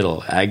down the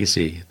middle?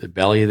 Agassi, the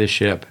belly of the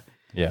ship.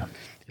 Yeah.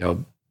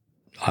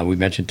 We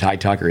mentioned Ty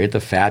Tucker, hit the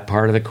fat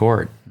part of the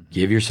court.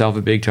 Give yourself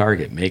a big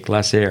target. Make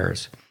less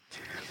errors.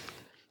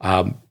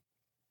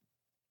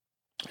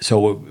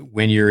 So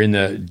when you're in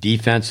the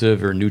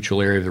defensive or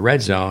neutral area of the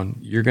red zone,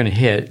 you're going to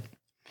hit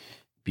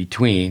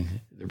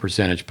between the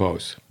percentage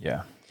posts.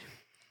 Yeah.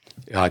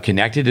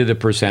 Connected to the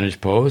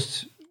percentage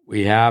posts,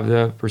 we have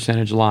the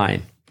percentage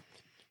line.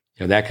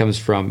 That comes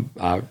from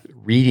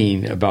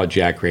reading about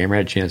Jack Kramer. I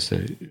had a chance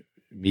to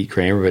meet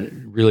Kramer, but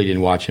really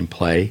didn't watch him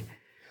play,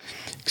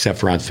 except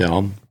for on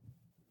film.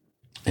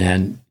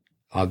 And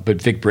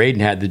but Vic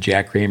Braden had the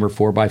Jack Kramer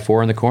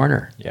 4x4 in the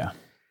corner. Yeah.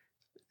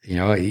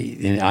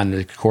 On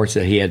the courts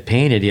that he had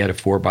painted, he had a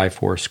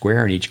 4x4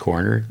 square in each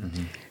corner,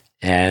 mm-hmm.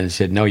 and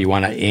said, no, you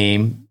want to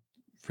aim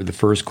for the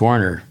first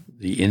corner.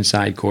 The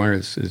inside corner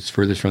is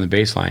furthest from the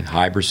baseline.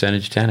 High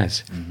percentage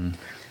tennis.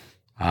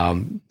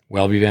 Mm-hmm.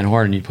 Welby Van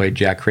Horn, you played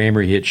Jack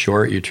Kramer, he hit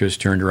short, you just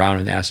turned around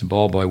and asked the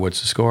ball boy, what's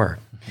the score?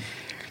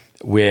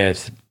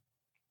 But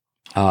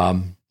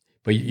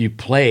you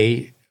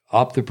play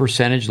up the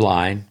percentage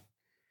line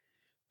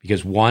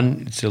because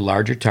one, it's a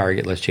larger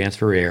target, less chance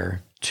for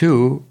error.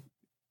 Two,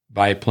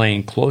 by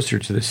playing closer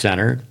to the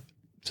center,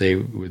 say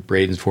with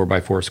Braden's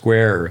 4x4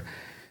 square, or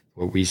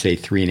what we say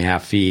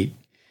 3.5 feet,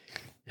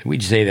 and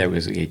we'd say that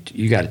was,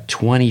 you got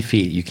 20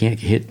 feet. You can't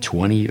hit a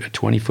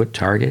 20-foot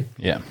target.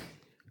 Yeah.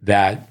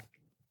 That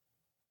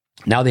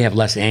now they have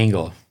less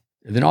angle.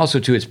 And then also,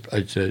 too,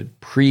 it's a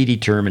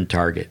predetermined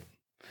target.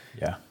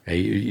 Yeah. Okay?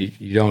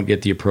 You don't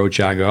get the approach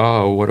on, go,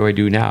 oh, what do I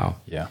do now?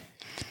 Yeah.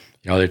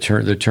 You know,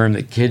 the term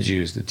that kids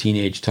use, the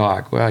teenage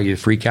talk, well, you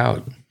freak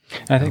out.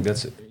 And I think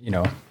that's,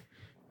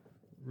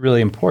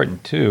 really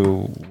important,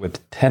 too,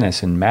 with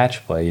tennis and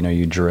match play.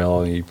 You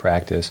drill, you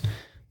practice.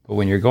 But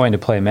when you're going to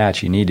play a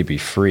match, you need to be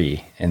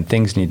free, and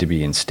things need to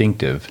be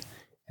instinctive.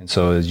 And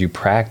so as you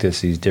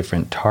practice these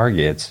different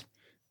targets,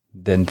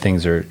 then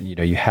things are,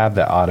 you have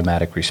that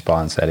automatic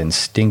response, that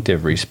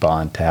instinctive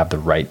response to have the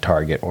right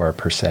target or a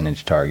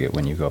percentage target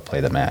when you go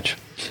play the match.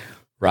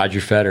 Roger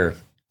Federer,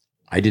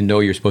 I didn't know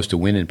you're supposed to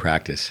win in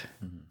practice.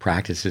 Mm-hmm.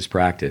 Practice is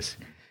practice.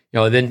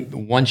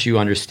 Then once you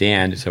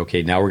understand, it's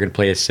okay, now we're going to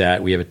play a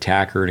set. We have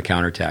attacker and a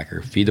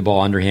counterattacker. Feed the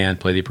ball underhand,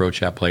 play the approach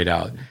shot, play it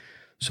out.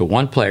 So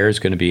one player is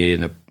going to be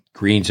in the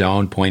green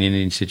zone, pointing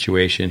in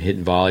situation,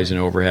 hitting volleys and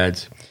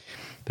overheads.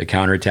 The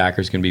counterattacker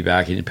is going to be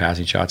back hitting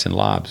passing shots and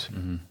lobs.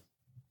 Mm-hmm.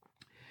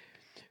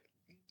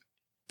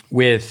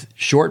 With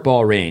short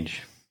ball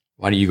range,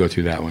 why don't you go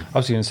through that one? I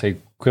was going to say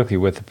quickly,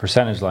 with the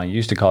percentage line, you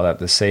used to call that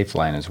the safe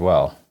line as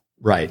well.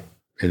 Right.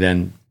 And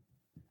then,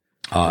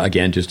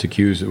 again, just to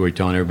cues, we're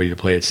telling everybody to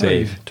play it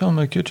safe. Hey, tell them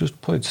my kid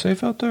just played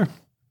safe out there.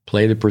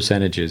 Play the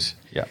percentages.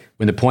 Yeah.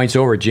 When the point's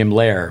over, Jim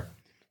Lair,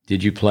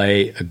 did you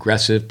play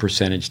aggressive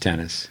percentage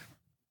tennis?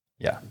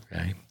 Yeah.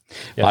 Okay.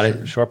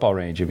 Yeah, short ball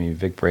range.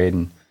 Vic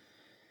Braden,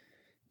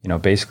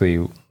 basically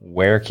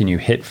where can you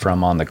hit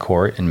from on the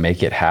court and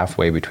make it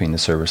halfway between the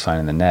service line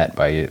and the net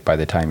by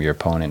the time your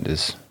opponent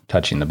is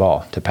touching the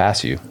ball to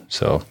pass you.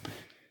 So,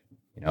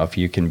 if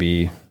you can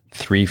be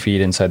 3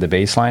 feet inside the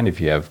baseline, if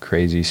you have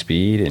crazy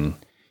speed and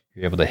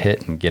you're able to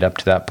hit and get up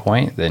to that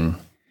point, then,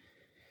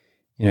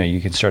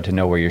 you can start to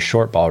know where your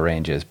short ball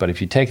range is. But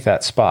if you take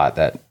that spot,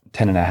 that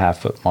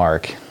 10.5-foot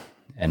mark,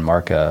 and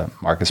mark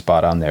a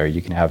spot on there,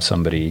 you can have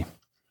somebody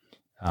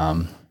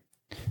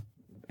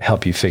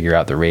help you figure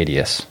out the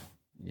radius,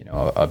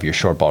 of your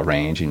short ball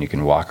range, and you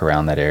can walk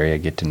around that area,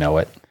 get to know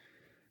it.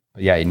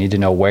 But yeah, you need to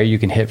know where you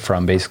can hit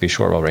from, basically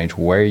short ball range,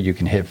 where you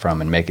can hit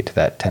from and make it to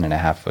that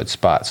 10.5-foot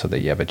spot so that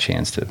you have a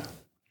chance to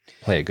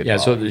play a good ball. Yeah,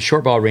 so the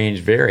short ball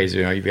range varies.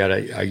 You've got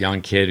a young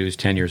kid who's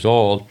 10 years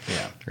old,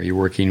 or you're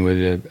working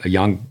with a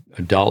young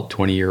adult,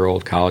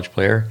 20-year-old college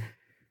player.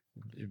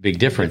 Big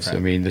difference.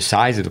 The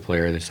size of the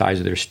player, the size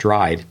of their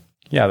stride.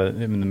 Yeah,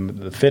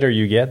 the fitter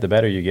you get, the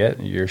better you get,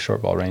 your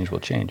short ball range will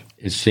change.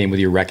 It's the same with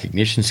your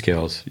recognition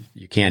skills.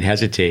 You can't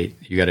hesitate.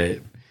 You got to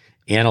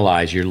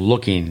analyze. You're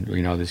looking,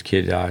 this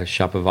kid,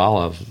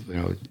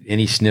 Shapovalov,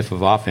 any sniff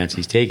of offense,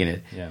 he's taking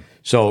it. Yeah.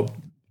 So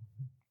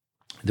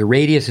the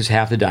radius is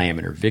half the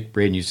diameter. Vic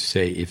Braden used to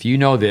say, if you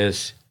know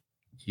this,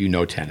 you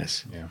know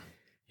tennis. Yeah.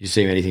 You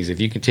say many things.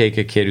 If you can take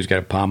a kid who's got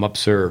a palm-up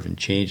serve and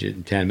change it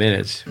in 10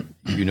 minutes,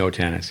 you know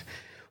tennis.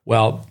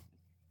 Well,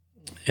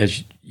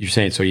 as you're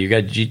saying, so you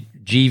got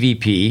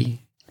GVP,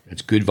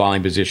 that's good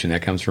volume position.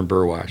 That comes from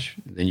Burwash.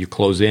 Then you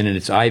close in and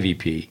it's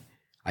IVP,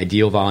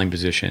 ideal volume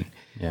position.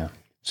 Yeah.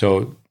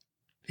 So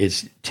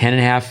it's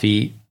 10.5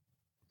 feet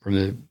from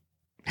the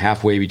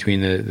halfway between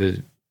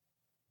the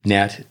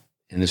net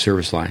and the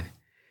service line.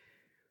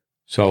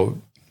 So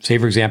say,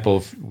 for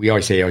example, we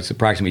always say, it's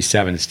approximately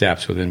 7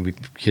 steps. So then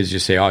kids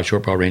just say,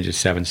 short ball range is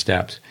 7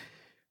 steps.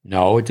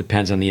 No, it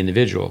depends on the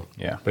individual.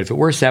 Yeah. But if it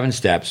were 7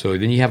 steps, so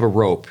then you have a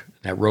rope.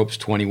 That rope's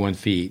 21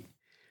 feet.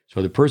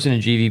 So the person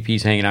in GVP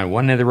is hanging on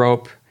one end of the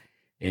rope,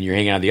 and you're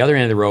hanging on the other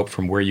end of the rope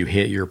from where you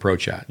hit your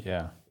approach shot.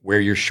 Yeah. Where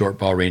your short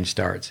ball range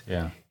starts.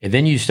 Yeah. And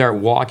then you start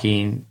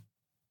walking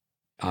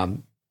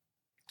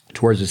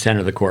towards the center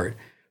of the court.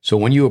 So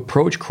when you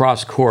approach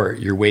cross court,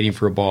 you're waiting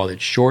for a ball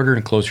that's shorter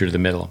and closer to the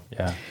middle.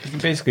 Yeah. You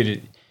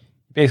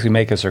basically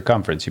make a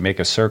circumference. You make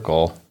a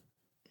circle,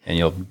 and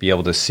you'll be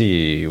able to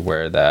see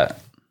where that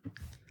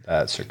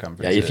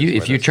circumference is.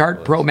 If you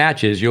chart pro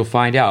matches, you'll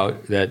find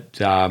out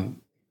that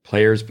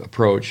players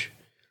approach.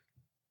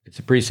 It's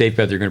a pretty safe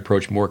bet they're going to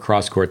approach more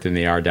cross court than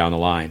they are down the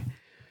line.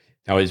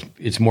 Now,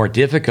 it's more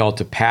difficult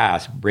to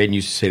pass. Braden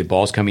used to say the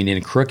ball's coming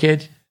in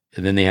crooked,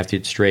 and then they have to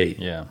hit straight.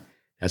 Yeah.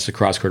 That's the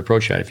cross court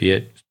approach shot. If you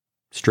hit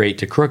straight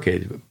to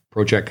crooked,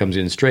 approach shot comes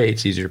in straight,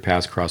 it's easier to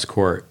pass cross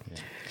court. Yeah.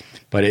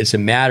 But it's a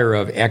matter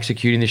of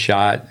executing the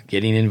shot,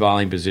 getting in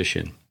volume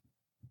position.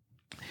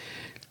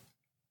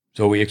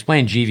 So we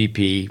explained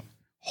GVP.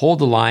 Hold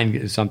the line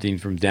is something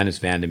from Dennis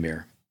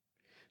Vandermeer.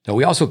 Now,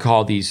 we also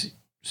call these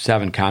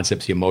 7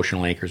 concepts the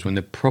emotional anchors. When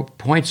the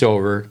point's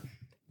over,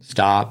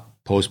 stop,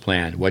 post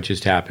plan, what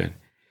just happened?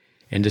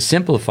 And to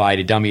simplify,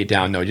 to dummy it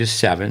down, no, just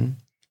 7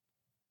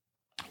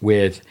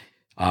 with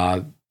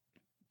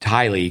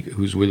Tiley,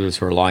 who's with us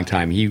for a long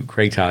time,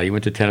 Craig Tiley, he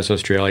went to Tennis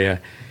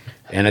Australia,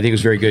 and I think it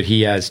was very good.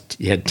 He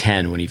had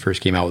 10 when he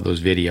first came out with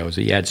those videos.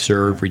 He had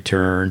serve,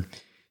 return,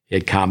 he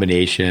had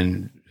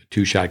combination,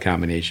 2-shot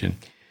combination,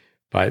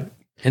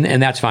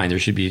 and that's fine. There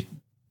should be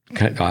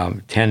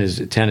 10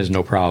 is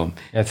no problem.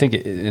 I think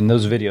in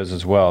those videos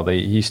as well,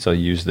 he still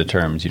used the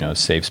terms,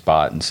 safe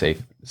spot and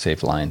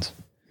safe lines.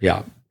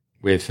 Yeah,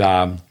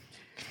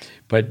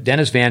 but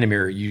Dennis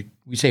Vandermeer,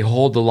 we say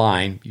hold the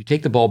line. You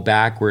take the ball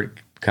back where it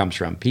comes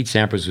from. Pete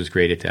Sampras was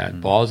great at that.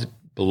 Mm-hmm. Ball's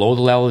below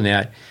the level of the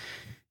net.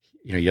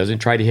 He doesn't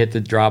try to hit the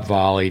drop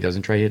volley. He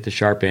doesn't try to hit the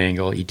sharp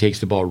angle. He takes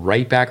the ball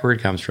right back where it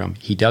comes from.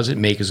 He doesn't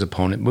make his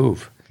opponent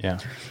move. Yeah.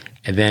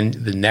 And then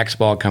the next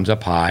ball comes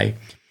up high.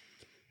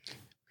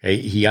 Okay?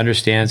 He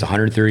understands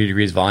 130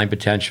 degrees volume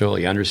potential.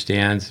 He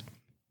understands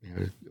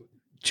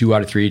 2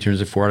 out of 3 turns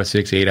to 4 out of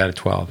 6, 8 out of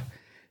 12.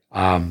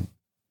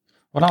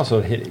 Well,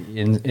 also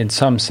in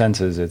some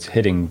senses, it's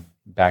hitting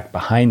back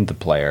behind the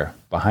player,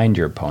 behind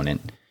your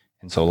opponent.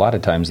 And so a lot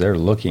of times they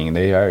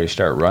already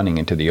start running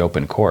into the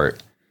open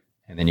court,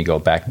 and then you go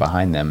back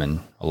behind them,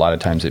 and a lot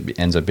of times it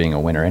ends up being a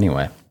winner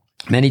anyway.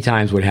 Many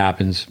times what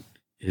happens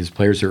is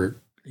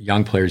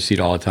young players see it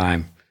all the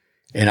time.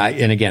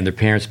 And again, their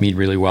parents mean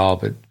really well,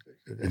 but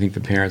I think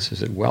the parents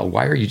said, well,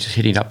 why are you just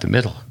hitting up the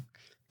middle?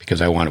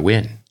 Because I want to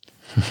win.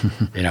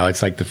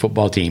 It's like the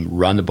football team,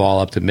 run the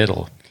ball up the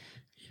middle.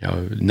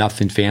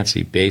 Nothing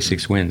fancy,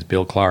 basics wins,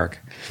 Bill Clark.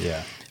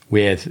 Yeah.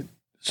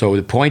 So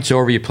the point's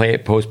over, you play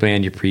it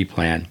post-plan, you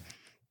pre-plan.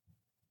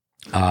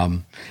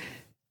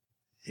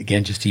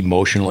 Again, just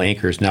emotional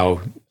anchors. Now,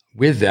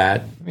 with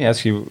that... Let me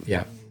ask you,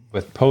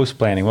 with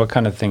post-planning, what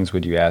kind of things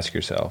would you ask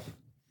yourself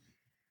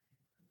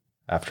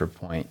after a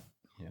point,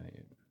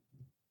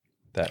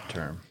 that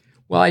term?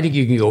 Well, I think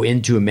you can go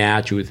into a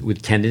match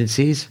with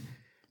tendencies.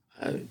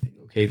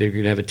 They're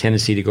going to have a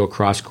tendency to go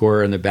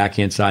cross-court on the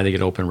backhand side, they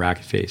get open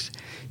racket face.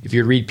 If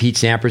you read Pete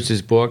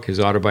Sampras' book, his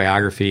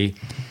autobiography,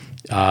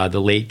 the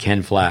late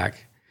Ken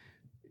Flack,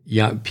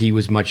 Pete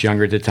was much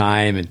younger at the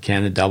time, and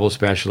Ken, the double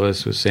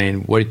specialist, was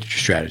saying, what is your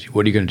strategy?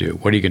 What are you going to do?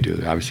 What are you going to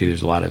do? Obviously,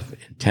 there's a lot of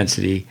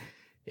intensity,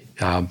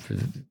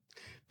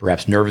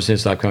 perhaps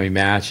nervousness, the upcoming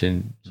match,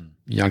 and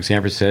young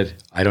Sampras said,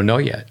 I don't know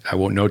yet. I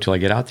won't know till I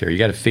get out there. You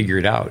got to figure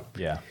it out.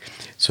 Yeah.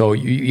 So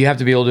you have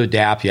to be able to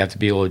adapt. You have to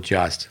be able to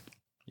adjust.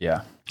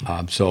 Yeah.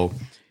 So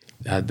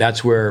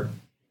that's where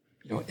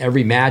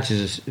every match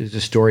is a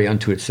story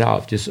unto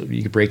itself. Just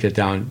you could break that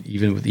down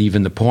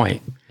even the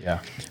point. Yeah.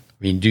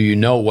 I mean, do you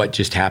know what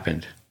just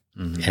happened,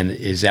 and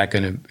is it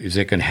going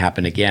to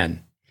happen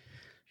again?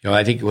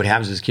 I think what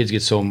happens is kids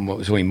get so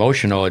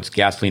emotional. It's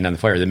gasoline on the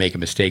fire. They make a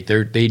mistake.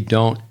 They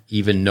don't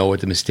even know what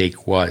the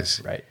mistake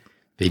was. Right.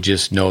 They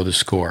just know the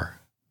score.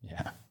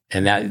 Yeah.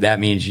 And that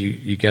means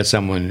you get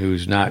someone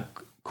who's not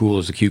cool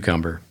as a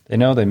cucumber. They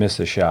know they missed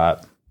a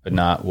shot, but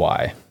not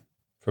why.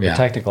 From a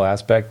technical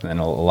aspect, and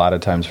a lot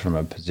of times from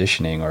a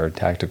positioning or a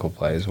tactical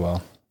play as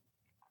well.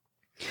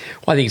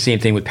 Well, I think the same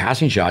thing with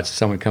passing shots. If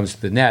someone comes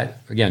to the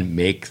net, again,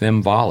 make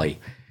them volley.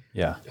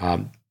 Yeah.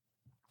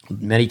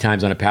 Many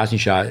times on a passing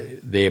shot,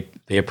 they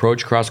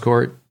approach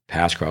cross-court,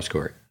 pass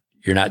cross-court.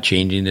 You're not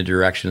changing the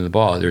direction of the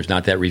ball. There's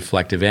not that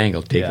reflective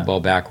angle. Take the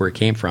ball back where it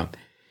came from.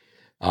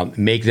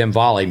 Make them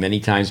volley. Many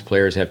times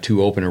players have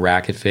too open a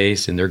racket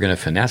face, and they're going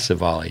to finesse the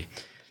volley.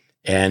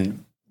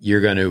 And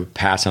you're going to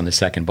pass on the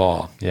second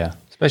ball. Yeah.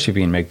 Especially if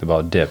you can make the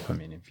ball dip. I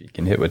mean, if you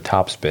can hit with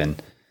topspin,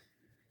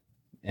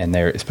 and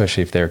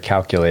especially if they're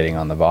calculating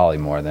on the volley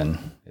more, then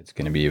it's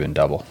going to be even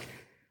double.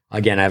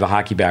 Again, I have a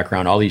hockey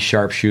background. All these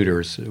sharp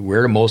shooters,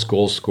 where do most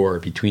goals score?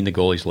 Between the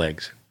goalie's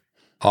legs,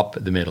 up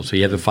the middle. So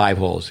you have the 5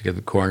 holes, you have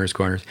the corners.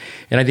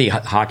 And I think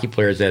hockey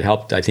players that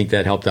helped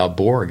out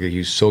Borg. He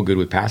was so good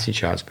with passing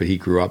shots, but he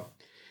grew up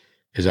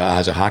as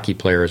a hockey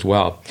player as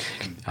well.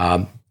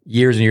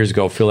 Years and years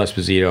ago, Phil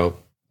Esposito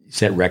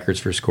set records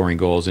for scoring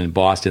goals. In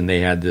Boston, they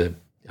had the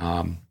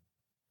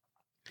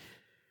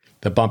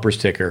bumper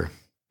sticker,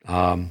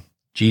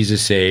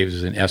 Jesus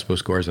saves and Espo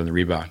scores on the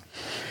rebound,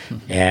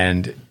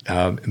 and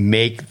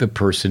make the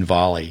person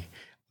volley.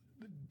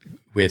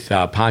 With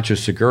Pancho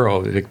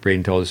Seguro, Vic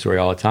Braden told the story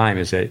all the time,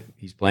 is that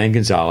he's playing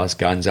Gonzalez.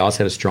 Gonzalez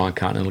had a strong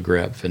continental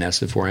grip, finesse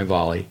the forehand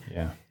volley.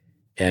 Yeah.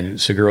 And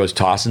Seguro's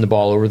tossing the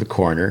ball over the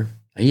corner.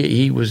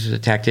 He was a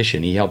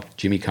tactician. He helped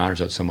Jimmy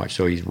Connors out so much.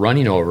 So he's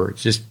running over.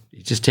 He's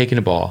just taking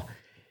the ball.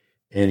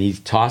 And he's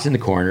tossing the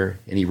corner,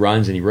 and he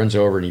runs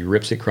over, and he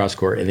rips it cross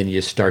court, and then he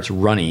just starts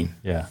running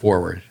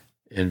forward.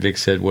 And Vic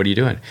said, what are you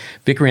doing?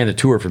 Vic ran the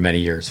tour for many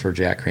years for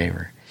Jack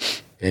Kramer.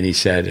 And he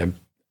said,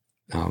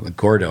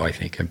 Gordo, I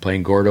think. I'm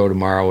playing Gordo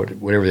tomorrow,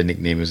 whatever the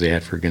nickname was they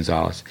had for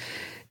Gonzalez.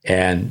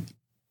 And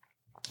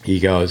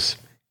he goes,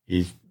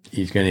 he's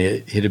going to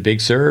hit a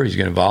big serve. He's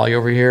going to volley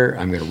over here.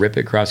 I'm going to rip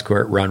it cross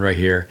court, run right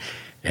here.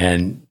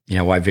 And,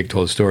 why Vic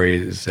told the story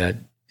is that,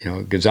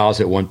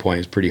 Gonzalez at one point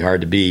is pretty hard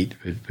to beat,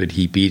 but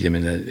he beat him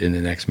in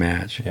the next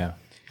match. Yeah.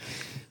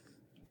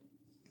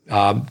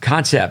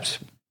 Concepts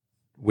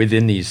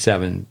within these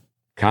 7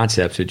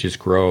 concepts, it just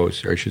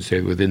grows, or I should say,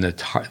 within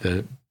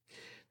the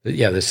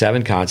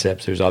 7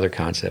 concepts. There's other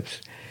concepts.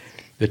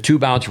 The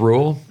 2-bounce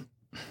rule.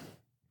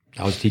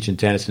 I was teaching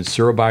tennis in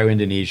Surabaya,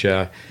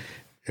 Indonesia.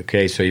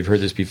 Okay, so you've heard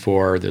this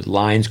before. The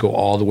lines go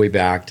all the way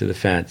back to the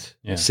fence,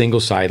 single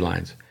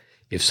sidelines.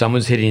 If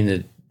someone's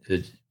hitting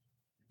the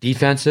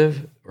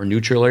defensive or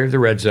neutral area of the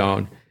red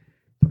zone,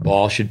 the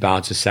ball should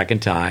bounce a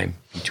second time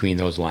between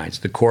those lines.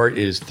 The court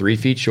is 3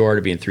 feet short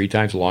of being 3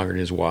 times longer than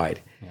it is wide.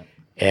 Yep.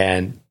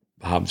 And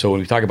so when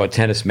we talk about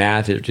tennis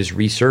math, it just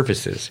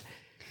resurfaces.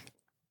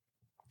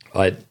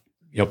 But,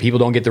 people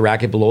don't get the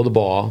racket below the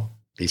ball.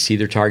 They see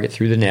their target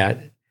through the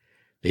net.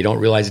 They don't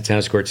realize the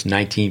tennis court's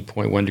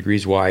 19.1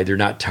 degrees wide. They're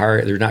not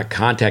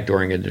contact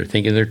oriented. They're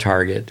thinking their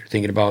target. They're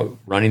thinking about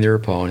running their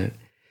opponent.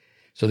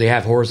 So they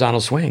have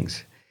horizontal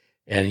swings.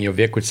 And,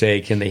 Vic would say,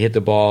 can they hit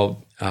the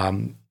ball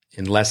in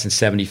less than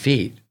 70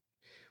 feet?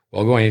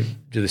 Well, going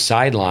to the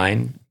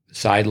sideline,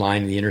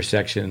 the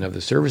intersection of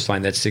the service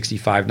line, that's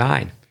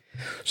 65.9.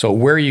 So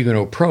where are you going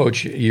to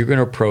approach? You're going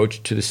to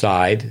approach to the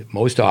side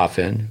most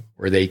often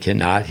where they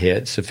cannot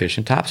hit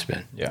sufficient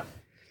topspin. Yeah.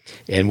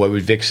 And what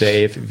would Vic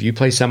say? If you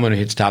play someone who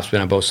hits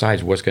topspin on both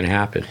sides, what's going to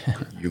happen?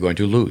 You're going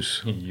to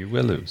lose. You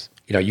will lose.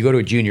 You go to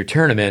a junior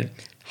tournament,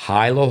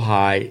 high, low,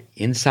 high,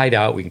 inside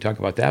out. We can talk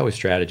about that with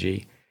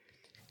strategy.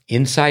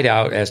 Inside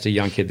out, asked a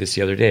young kid this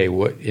the other day,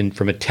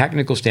 from a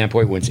technical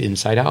standpoint, what's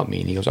inside out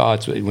mean? He goes,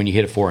 it's when you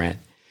hit a forehand.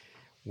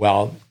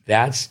 Well,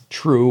 that's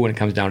true when it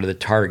comes down to the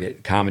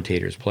target,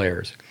 commentators,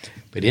 players.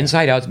 But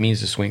inside out means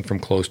to swing from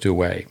close to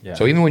away. Yeah.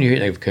 So even when you're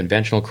hitting a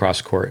conventional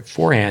cross-court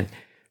forehand,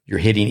 you're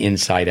hitting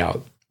inside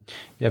out.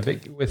 Yeah,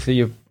 but with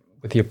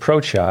the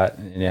approach shot,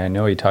 and I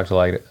know he talked a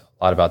lot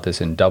about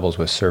this in doubles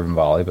with serve and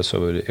volley, but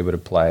so it would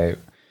apply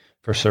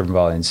for serve and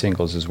volley in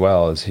singles as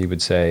well, as he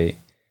would say,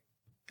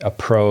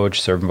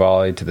 approach, serve and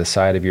volley to the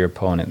side of your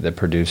opponent that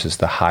produces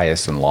the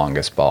highest and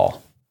longest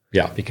ball.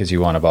 Yeah. Because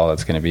you want a ball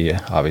that's going to be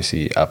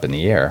obviously up in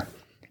the air.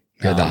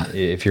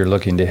 If you're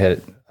looking to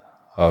hit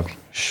a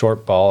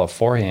short ball, a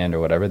forehand or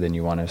whatever, then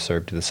you want to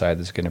serve to the side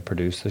that's going to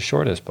produce the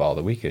shortest ball,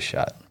 the weakest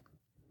shot.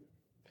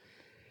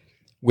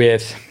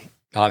 With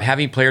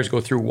having players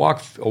go through a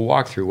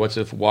walkthrough, what's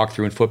a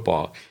walkthrough in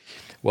football?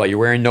 Well, you're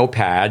wearing no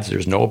pads,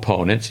 there's no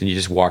opponents, and you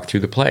just walk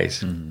through the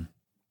place. Mm-hmm.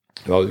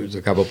 Well, there's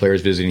a couple of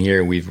players visiting here,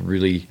 and we've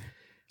really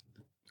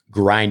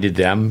grinded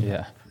them.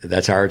 Yeah.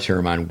 That's our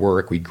term on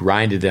work. We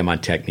grinded them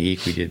on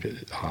technique. We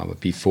did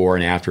before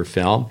and after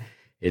film.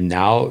 And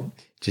now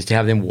just to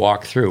have them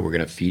walk through, we're going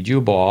to feed you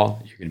a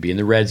ball. You're going to be in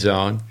the red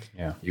zone.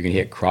 Yeah. You're going to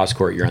hit cross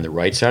court. You're on the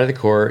right side of the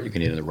court. You're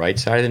going to hit on the right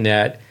side of the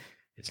net.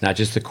 It's not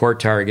just the court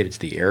target. It's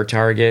the air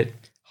target.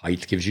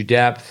 Height gives you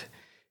depth.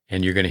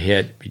 And you're going to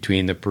hit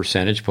between the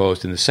percentage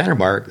post and the center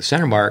mark. The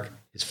center mark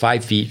is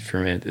 5 feet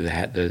from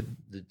the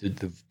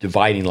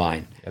dividing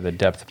line. Yeah, the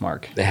depth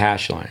mark. The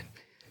hash line.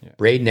 Yeah.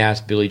 Braden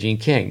asked Billie Jean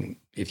King,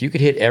 if you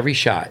could hit every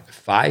shot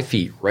 5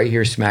 feet right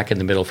here smack in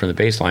the middle from the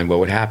baseline, what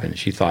would happen?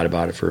 She thought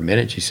about it for a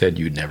minute. She said,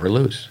 you'd never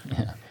lose.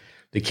 Yeah.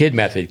 The KID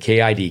method,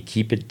 KID,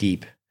 keep it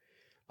deep.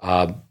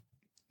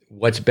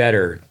 What's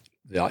better,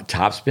 the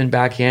topspin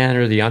backhand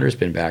or the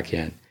underspin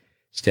backhand?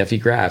 Steffi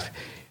Graf,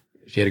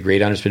 she had a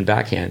great underspin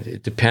backhand.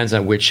 It depends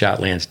on which shot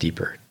lands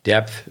deeper.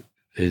 Depth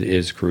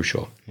is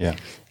crucial. Yeah.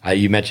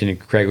 You mentioned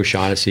Craig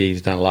O'Shaughnessy.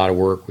 He's done a lot of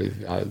work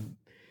with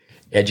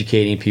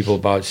educating people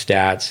about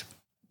stats.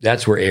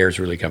 That's where errors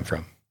really come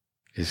from,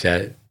 is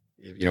that,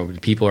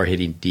 people are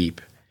hitting deep.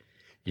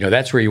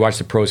 That's where you watch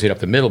the pros hit up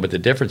the middle, but the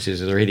difference is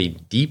they're hitting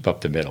deep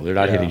up the middle. They're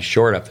not hitting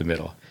short up the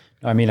middle.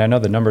 I mean, I know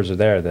the numbers are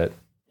there that,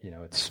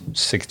 it's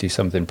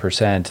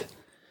 60-something%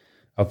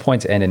 of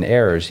points end in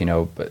errors,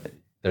 but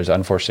there's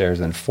unforced errors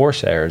and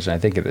forced errors. And I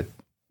think at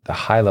the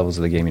high levels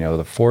of the game,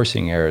 the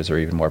forcing errors are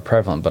even more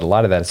prevalent, but a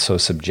lot of that is so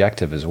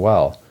subjective as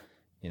well.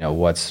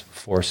 What's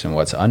forced and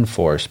what's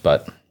unforced,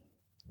 but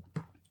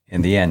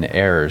in the end,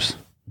 errors.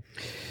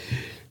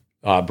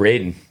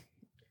 Braden,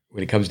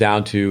 when it comes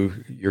down to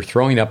you're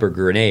throwing up a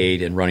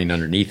grenade and running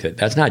underneath it,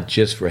 that's not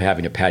just for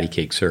having a patty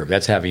cake serve.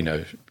 That's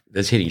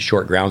hitting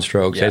short ground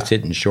strokes. Yeah. That's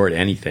hitting short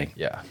anything.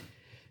 Yeah.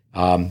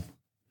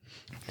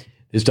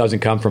 This doesn't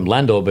come from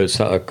Lendl, but it's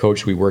a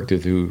coach we worked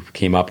with who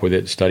came up with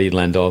it, studied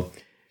Lendl.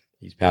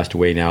 He's passed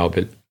away now,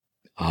 but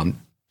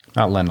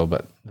not Lendl,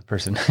 but the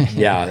person.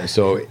 Yeah.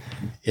 So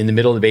in the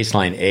middle of the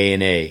baseline, A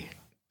and A,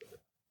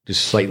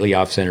 just slightly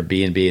off center,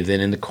 B and B, and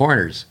then in the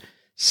corners,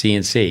 C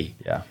and C.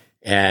 Yeah.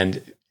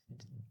 And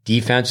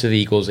defensive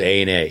equals A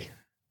and A,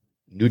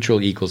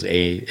 neutral equals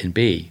A and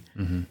B.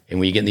 Mm-hmm. And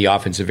when you get in the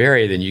offensive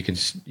area, then you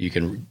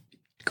can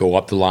go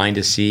up the line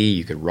to C.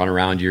 You can run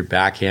around your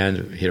backhand,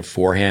 hit a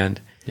forehand.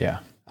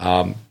 Yeah.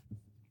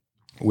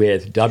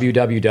 With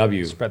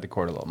WWW, spread the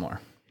court a little more.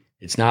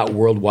 It's not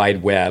World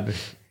Wide Web.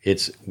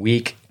 It's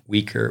weak,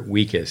 weaker,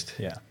 weakest.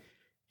 Yeah.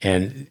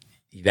 And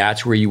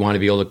that's where you want to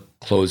be able to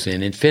close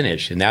in and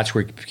finish. And that's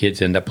where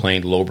kids end up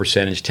playing low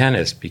percentage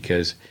tennis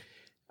because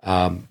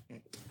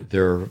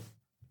they're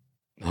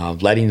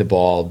letting the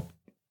ball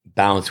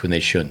bounce when they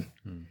shouldn't.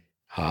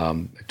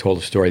 I told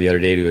a story the other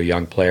day to a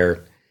young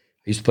player.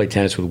 I used to play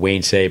tennis with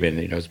Wayne Sabin.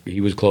 He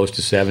was close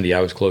to 70.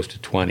 I was close to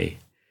 20.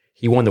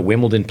 He won the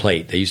Wimbledon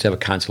plate. They used to have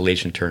a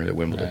consolation tournament at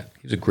Wimbledon. Right.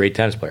 He was a great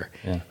tennis player.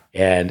 Yeah.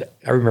 And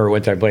I remember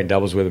one time playing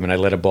doubles with him, and I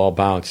let a ball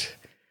bounce.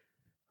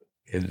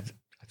 And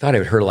I thought I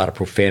would heard a lot of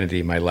profanity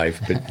in my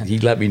life, but he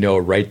let me know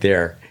right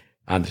there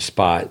on the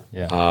spot.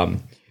 Yeah.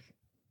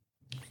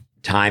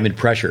 Time and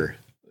pressure,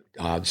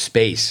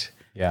 space.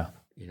 Yeah.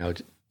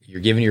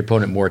 You're giving your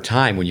opponent more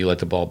time when you let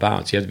the ball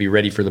bounce. You have to be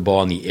ready for the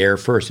ball in the air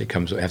first. It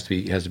has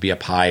to be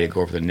up high to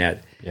go over the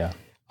net. Yeah.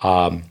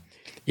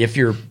 If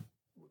you're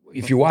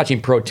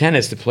watching pro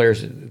tennis, the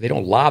players, they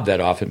don't lob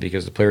that often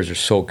because the players are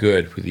so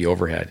good with the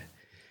overhead.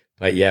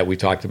 But yeah, we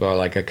talked about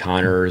like a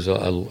Connors,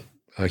 a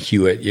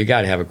Hewitt. You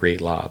got to have a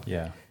great lob.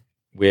 Yeah.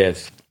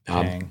 With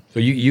so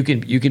you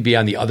can be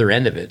on the other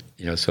end of it.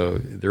 So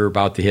they're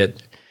about to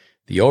hit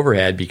the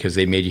overhead because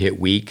they made you hit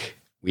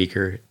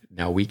weaker,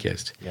 now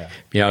weakest.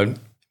 Yeah.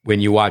 When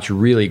you watch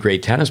really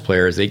great tennis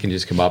players, they can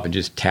just come up and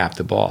just tap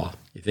the ball.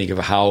 You think of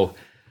how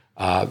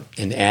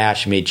and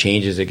Ash made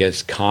changes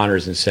against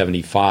Connors in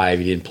 75.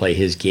 He didn't play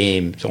his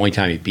game. It's the only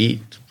time he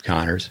beat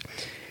Connors.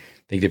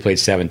 I think they played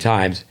 7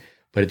 times.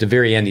 But at the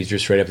very end, he's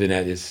just right up the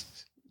net. Of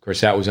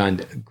course, that was on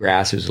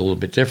grass. It was a little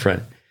bit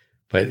different.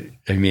 But,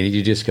 I mean,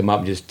 you just come up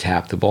and just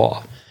tap the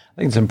ball. I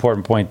think it's an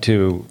important point,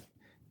 too.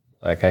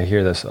 Like, I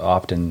hear this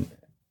often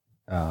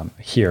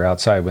here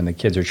outside when the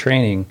kids are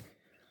training,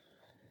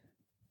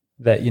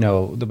 that,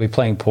 they'll be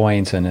playing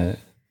points and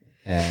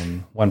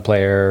one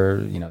player,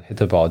 hit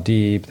the ball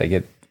deep, they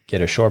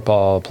get a short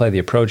ball, play the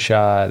approach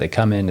shot, they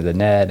come into the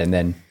net, and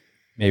then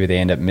maybe they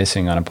end up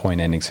missing on a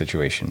point-ending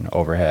situation,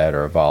 overhead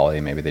or a volley.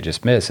 Maybe they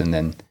just miss, and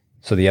then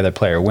so the other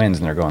player wins,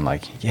 and they're going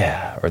like,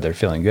 yeah, or they're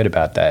feeling good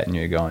about that, and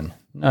you're going,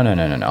 no.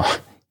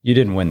 You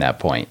didn't win that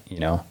point,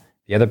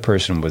 The other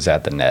person was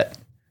at the net,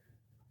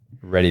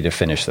 ready to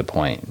finish the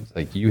point. It's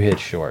like you hit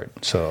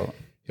short. So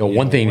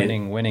one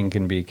thing winning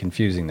can be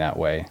confusing that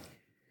way.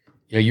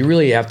 You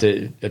really have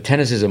to,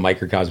 tennis is a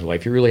microcosm of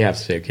life. You really have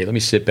to say, okay, let me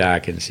sit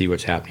back and see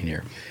what's happening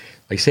here.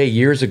 Like, say,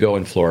 years ago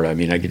in Florida, I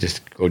mean, I could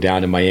just go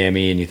down to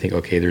Miami and you think,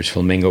 okay, there's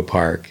Flamingo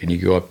Park, and you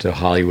go up to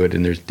Hollywood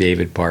and there's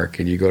David Park,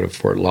 and you go to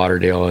Fort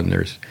Lauderdale and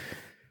there's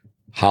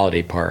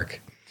Holiday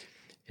Park.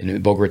 And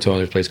in Boca Raton,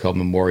 there's a place called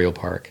Memorial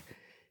Park.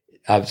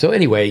 So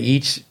anyway,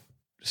 each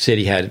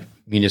city had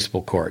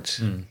municipal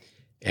courts.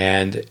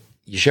 And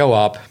you show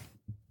up,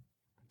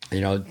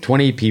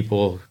 20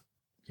 people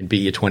can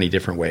beat you 20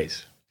 different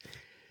ways.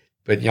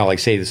 But, like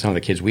say some of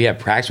the kids, we have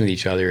practice with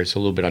each other. It's a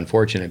little bit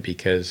unfortunate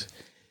because,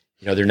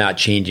 they're not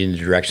changing the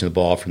direction of the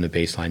ball from the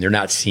baseline. They're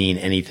not seeing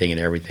anything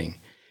and everything.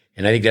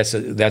 And I think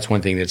that's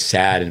one thing that's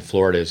sad in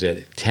Florida is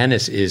that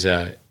tennis is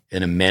an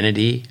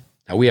amenity.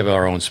 Now, we have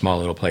our own small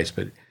little place,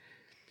 but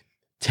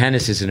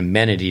tennis is an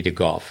amenity to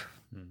golf.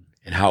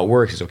 And how it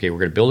works is, okay, we're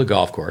going to build a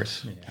golf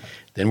course. Yeah.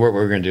 Then what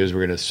we're going to do is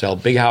we're going to sell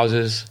big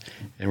houses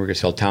and we're going to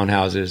sell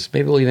townhouses.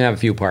 Maybe we'll even have a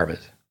few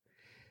apartments.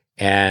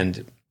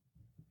 And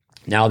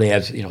now they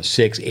have,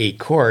 6, 8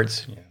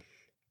 courts. Yeah.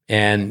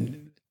 And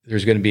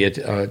there's going to be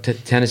a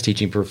tennis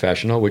teaching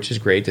professional, which is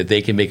great, that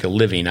they can make a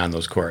living on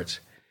those courts.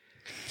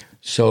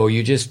 So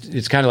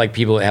it's kind of like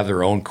people that have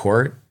their own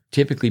court.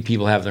 Typically,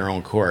 people have their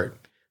own court.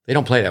 They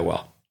don't play that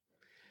well.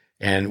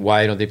 And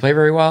why don't they play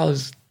very well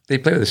is they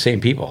play with the same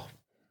people.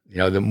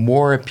 The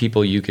more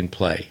people you can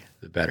play,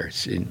 the better.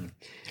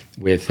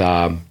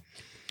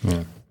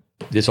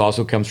 This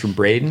also comes from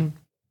Braden,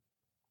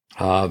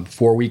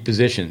 4-week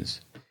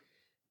positions.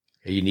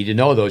 You need to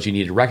know those. You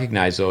need to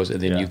recognize those,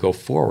 and then you go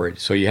forward.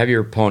 So you have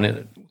your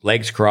opponent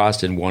legs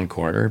crossed in one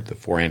corner, the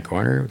forehand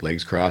corner,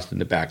 legs crossed in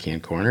the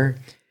backhand corner.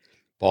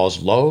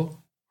 Ball's low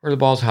or the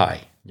ball's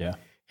high. Yeah.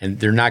 And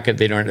they're not going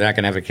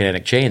to have a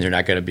kinetic chain. They're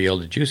not going to be able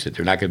to juice it.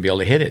 They're not going to be able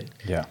to hit it.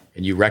 Yeah.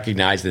 And you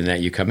recognize the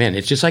net you come in.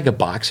 It's just like a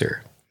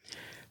boxer.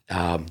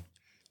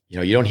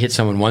 You don't hit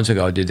someone once and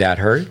go, did that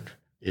hurt?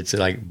 It's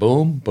like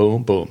boom,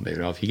 boom, boom.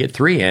 If you get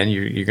 3 in,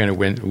 you're going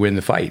to win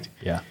the fight.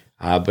 Yeah.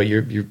 But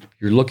you're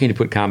looking to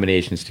put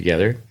combinations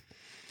together.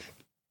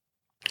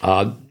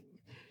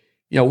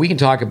 We can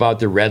talk about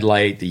the red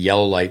light, the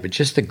yellow light, but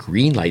just the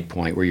green light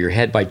point where you're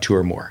ahead by 2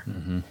 or more.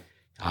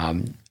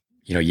 Mm-hmm.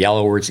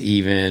 Yellow where it's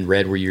even,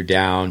 red where you're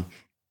down.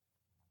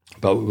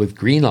 But with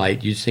green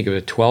light, you just think of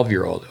a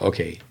 12-year-old.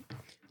 Okay,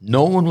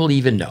 no one will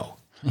even know.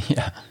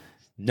 Yeah.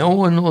 No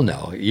one will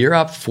know. You're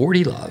up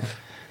 40 love.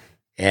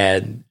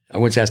 And I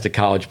once asked a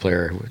college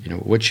player,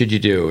 what should you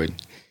do?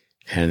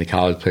 And the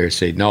college players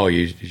say, no,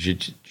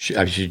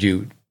 should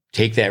you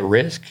take that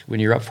risk when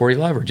you're up 40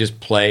 love or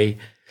just play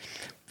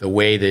the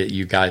way that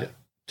you got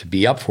to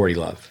be up 40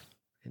 love?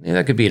 And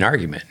that could be an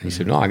argument. And he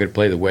said, no, I'm going to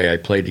play the way I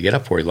played to get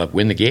up 40 love,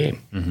 win the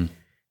game. Mm-hmm.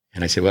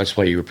 And I said, well, that's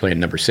why you were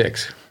playing number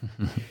 6,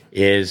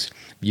 is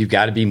you've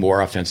got to be more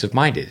offensive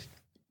minded.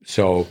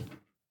 So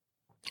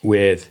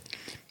with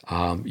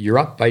you're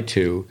up by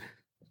 2,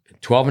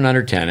 12 and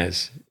under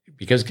tennis,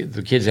 because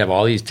the kids have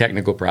all these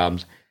technical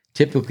problems.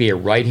 Typically, a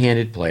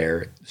right-handed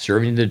player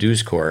serving the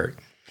deuce court,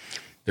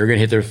 they're going to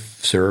hit their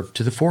serve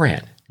to the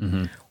forehand.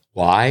 Mm-hmm.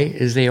 Why?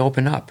 Is they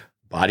open up.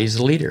 Body's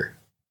the leader.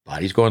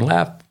 Body's going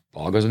left.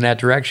 Ball goes in that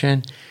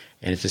direction.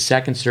 And it's a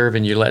second serve,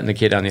 and you're letting the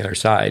kid on the other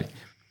side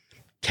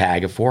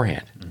tag a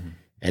forehand. Mm-hmm.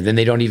 And then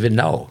they don't even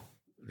know.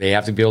 they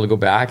have to be able to go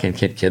back and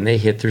can they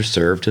hit their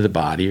serve to the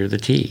body or the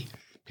tee?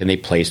 Can they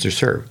place their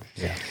serve?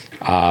 Yeah.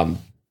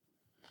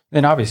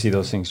 And obviously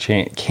those things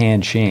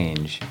can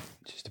change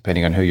just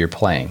depending on who you're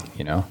playing,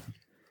 you know.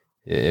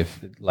 If,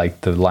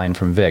 like the line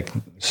from Vic,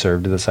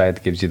 serve to the side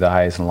that gives you the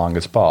highest and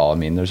longest ball. I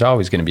mean, there's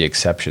always going to be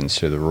exceptions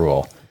to the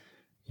rule,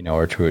 you know,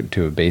 or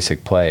to a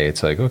basic play.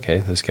 It's like, okay,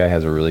 this guy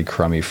has a really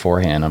crummy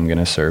forehand. I'm going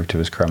to serve to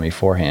his crummy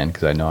forehand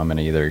because I know I'm going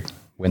to either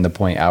win the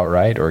point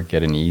outright or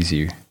get an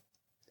easy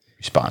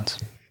response.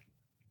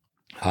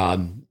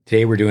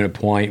 Today we're doing a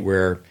point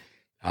where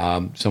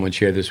someone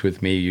shared this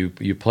with me.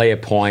 You play a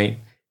point,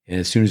 and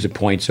as soon as the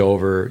point's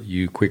over,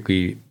 you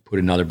quickly put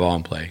another ball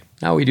in play.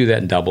 Now we do that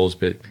in doubles,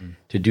 but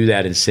to do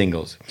that in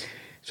singles.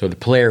 So the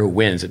player who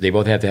wins, they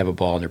both have to have a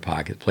ball in their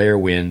pocket. Player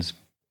wins,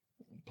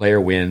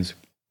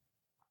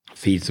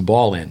 feeds the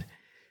ball in.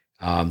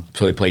 So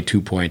they play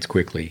 2 points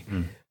quickly.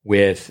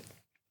 With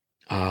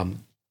when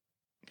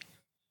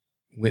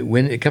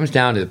it comes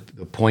down to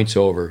the points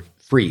over,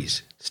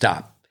 freeze,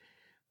 stop.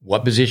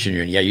 What position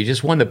you're in? Yeah, you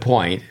just won the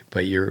point,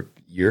 but you're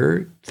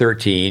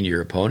 13,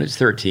 your opponent's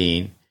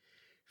 13.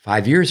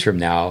 5 years from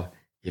now,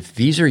 if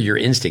these are your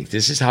instincts,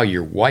 this is how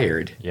you're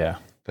wired. Yeah.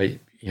 But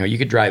you know, you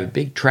could drive a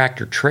big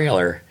tractor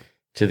trailer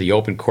to the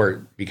open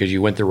court because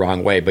you went the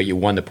wrong way, but you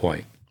won the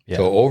point. Yeah.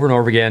 So over and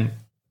over again,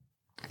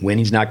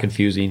 winning's not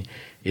confusing,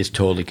 it's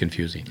totally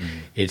confusing.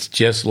 It's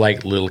just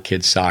like little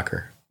kids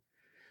soccer.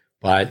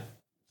 But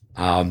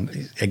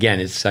again,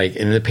 it's like,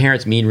 and the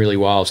parents mean really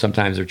well.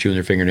 Sometimes they're chewing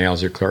their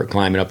fingernails, they're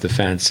climbing up the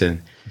fence,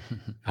 and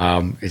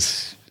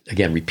it's,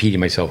 again,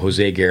 repeating myself,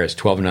 Jose Garris,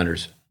 12 and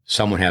unders,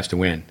 someone has to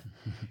win.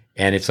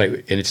 And it's like,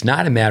 and it's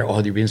not a matter,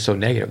 oh, you're being so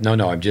negative.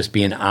 No, I'm just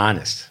being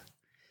honest.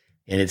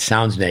 And it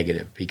sounds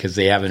negative because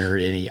they haven't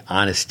heard any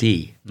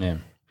honesty. Yeah.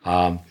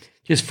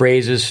 Just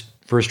phrases,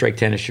 first strike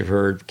tennis you've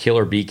heard, kill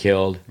or be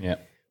killed. Yeah.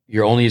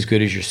 You're only as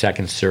good as your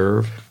second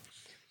serve.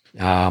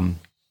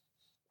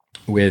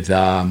 With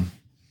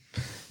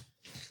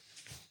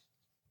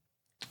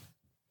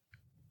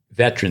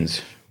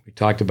veterans, we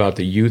talked about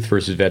the youth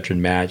versus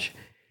veteran match.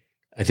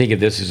 I think of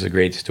this as a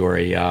great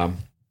story.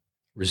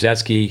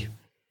 Rosetsky,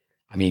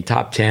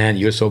 top 10,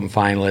 U.S. Open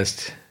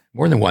finalist,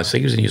 more than once. I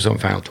think he was in the U.S. Open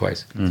final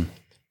twice.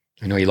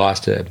 I know he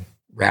lost to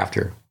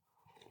Rafter.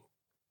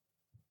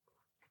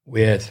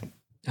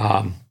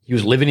 He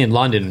was living in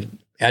London.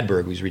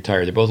 Edberg, who's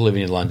retired. They're both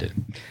living in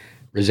London.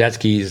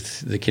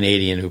 Rosetsky's the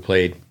Canadian who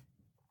played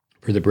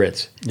for the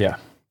Brits. Yeah.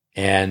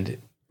 And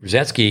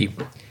Rosetsky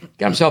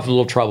got himself in a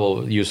little trouble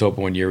at the U.S.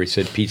 Open one year. He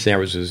said Pete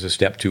Sampras was a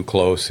step too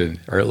close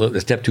or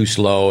a step too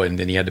slow, and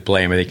then he had to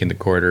play him, I think, in the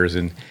quarters,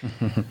 and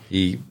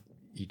he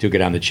took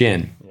it on the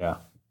chin. Yeah.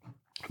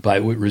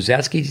 But what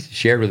Rosetsky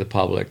shared with the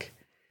public,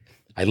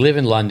 I live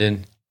in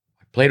London,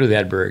 I played with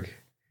Edberg,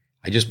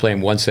 I just play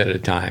him one set at a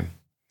time,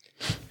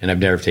 and I've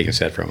never taken a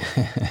set from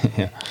him.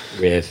 Yeah.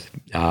 With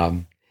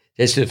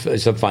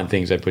some fun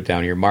things I put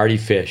down here. Marty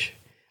Fish.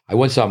 I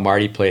once saw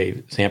Marty play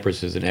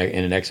Sampras in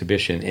an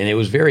exhibition, and it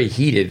was very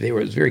heated. It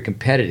was very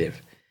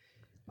competitive.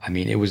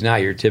 It was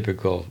not your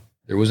typical,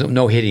 there was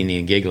no hitting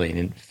and giggling.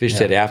 And Fish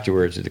said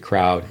afterwards to the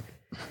crowd,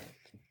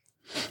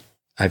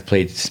 I've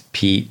played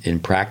Pete in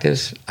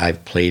practice.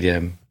 I've played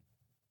him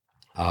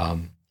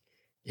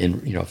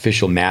in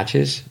official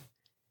matches,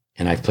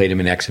 and I've played him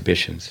in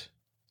exhibitions,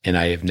 and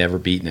I have never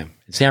beaten him.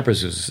 And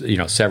Sampras was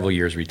several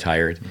years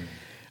retired.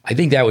 I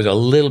think that was a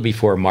little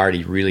before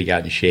Marty really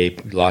got in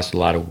shape. He lost a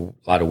lot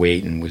of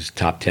weight and was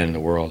top 10 in the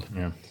world.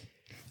 Yeah.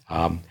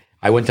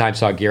 I one time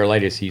saw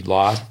Gerolaitis. He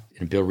lost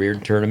in a Bill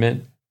Reardon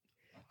tournament.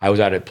 I was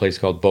out at a place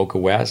called Boca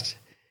West,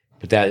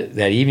 but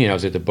that evening I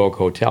was at the Boca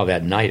Hotel,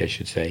 that night I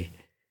should say,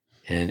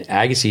 and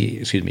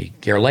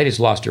Gerolaitis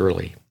lost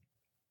early.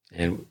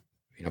 And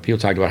people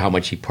talked about how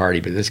much he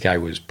partied, but this guy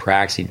was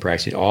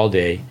practicing all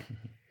day.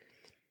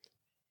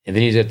 And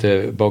then he's at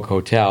the Boca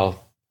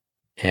Hotel,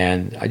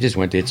 and I just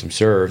went to hit some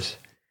serves.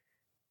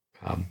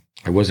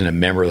 I wasn't a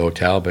member of the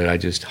hotel, but I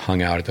just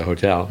hung out at the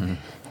hotel.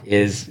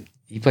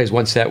 He plays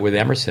one set with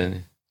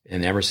Emerson,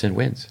 and Emerson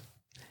wins.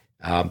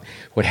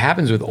 What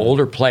happens with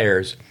older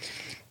players,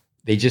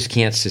 they just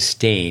can't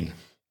sustain.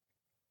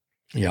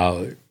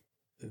 They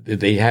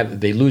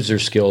lose their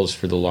skills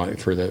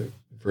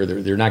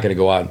they're not going to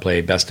go out and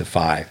play best of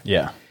five.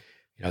 Yeah.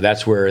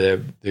 That's where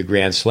the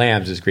Grand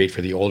Slams is great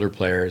for the older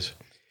players,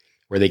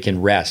 where they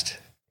can rest.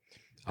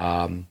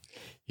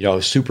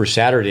 Super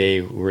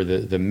Saturday, where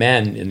the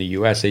men in the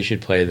U.S., they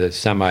should play the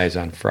semis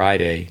on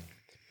Friday,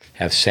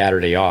 have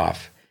Saturday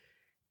off.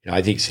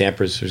 I think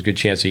Sampras, there's a good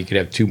chance that he could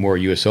have two more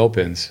U.S.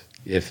 Opens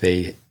if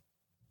they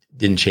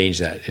didn't change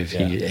that. If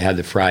he had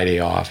the Friday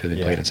off and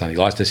then played on Sunday. He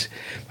lost this.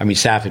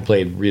 Saf had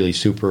played really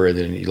super, and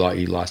then he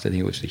lost, I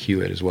think it was to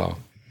Hewitt as well.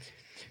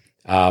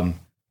 All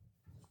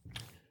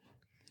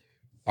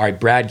right,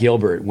 Brad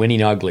Gilbert,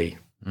 Winning Ugly.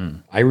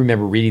 I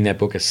remember reading that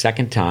book a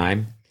second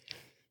time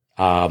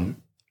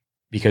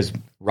because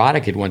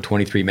Roddick had won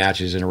 23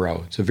 matches in a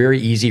row. It's a very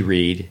easy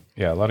read.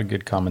 Yeah, a lot of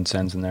good common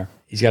sense in there.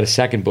 He's got a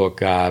second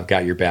book, I've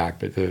Got Your Back,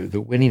 but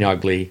the Winning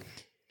Ugly,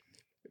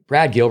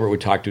 Brad Gilbert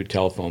would talk to a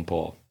telephone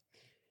pole.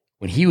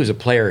 when he was a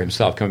player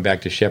himself, coming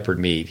back to Shepherd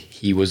Mead,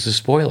 he was the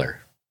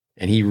spoiler,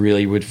 and he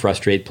really would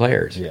frustrate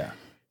players. Yeah.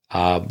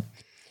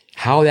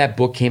 How that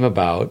book came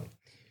about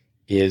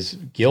is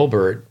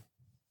Gilbert,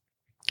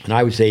 and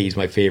I would say he's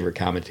my favorite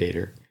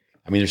commentator.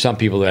 I mean, there's some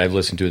people that I've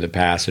listened to in the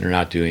past that are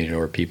not doing it,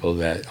 or people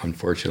that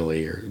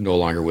unfortunately are no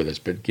longer with us.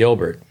 But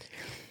Gilbert,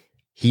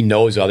 he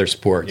knows other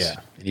sports,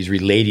 and he's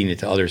relating it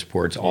to other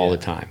sports all the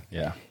time.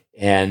 Yeah.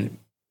 And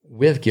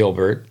with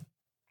Gilbert,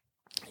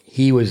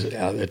 he was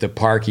at the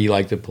park he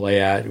liked to play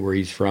at, where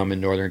he's from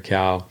in Northern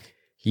Cal.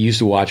 He used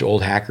to watch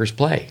old hackers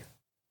play.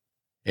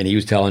 And he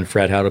was telling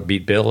Fred how to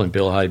beat Bill and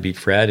Bill how to beat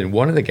Fred. And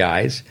one of the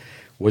guys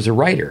was a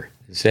writer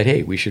and said,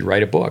 hey, we should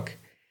write a book.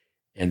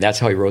 And that's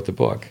how he wrote the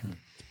book.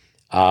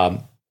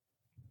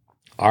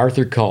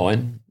 Arthur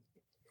Cohen,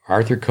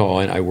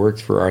 I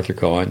worked for Arthur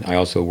Cohen. I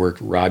also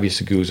worked with Robbie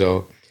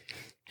Seguzo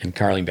and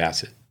Carling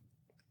Bassett.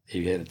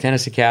 He had a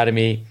tennis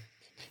academy.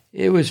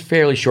 It was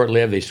fairly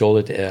short-lived. They sold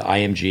it to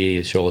IMG.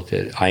 They sold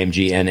it to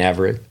IMG and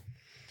Everett.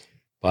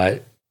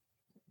 But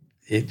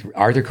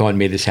Arthur Cohen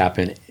made this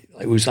happen.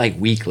 It was like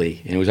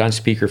weekly, and it was on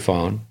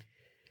speakerphone.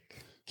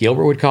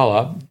 Gilbert would call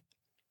up,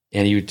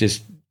 and he would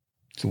just,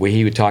 the way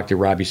he would talk to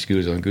Robbie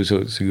Seguzo, and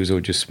Seguzo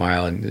would just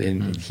smile,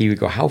 and he would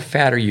go, how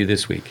fat are you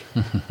this week?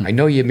 I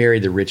know you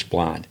married the rich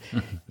blonde.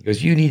 He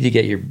goes, you need to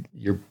get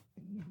your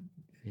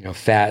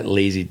fat,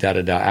 lazy,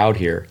 da-da-da out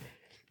here.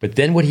 But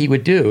then what he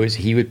would do is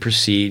he would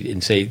proceed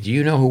and say, do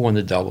you know who won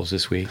the doubles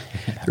this week?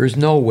 There's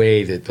no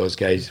way that those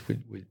guys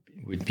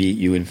would beat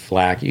you in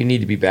flack. You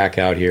need to be back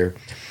out here.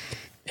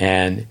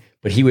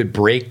 But he would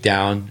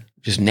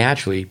just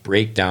naturally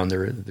break down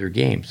their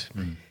games.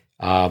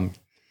 I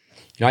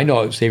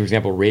know, say, for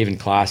example, Raven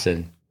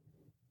Klaassen,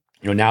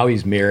 now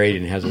he's married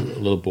and has a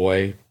little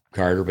boy,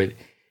 Carter, but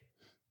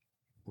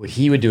what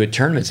he would do at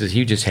tournaments is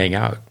he would just hang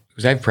out.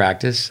 Because I have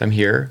practice, I'm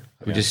here.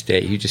 I would just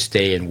stay. You just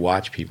stay and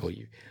watch people.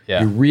 You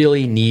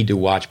really need to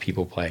watch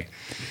people play.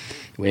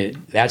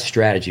 That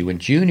strategy, when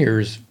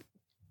juniors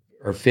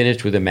are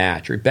finished with a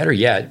match, or better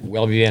yet,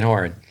 Welby Van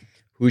Horn,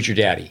 who's your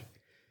daddy?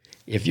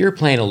 If you're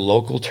playing a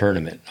local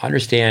tournament,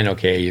 understand,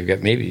 okay, you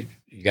got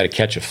to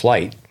catch a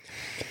flight.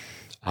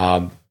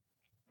 I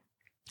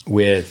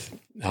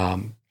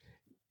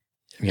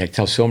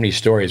tell so many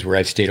stories where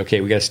I've stayed,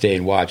 okay, we got to stay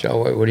and watch.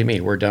 Oh, what do you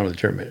mean? We're done with the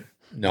tournament.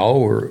 No,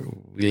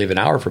 we live an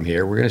hour from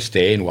here. We're going to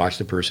stay and watch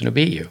the person who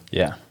beat you.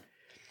 Yeah.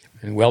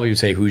 And Welby would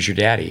say, who's your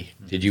daddy?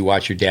 Did you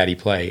watch your daddy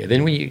play? And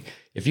then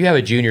if you have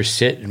a junior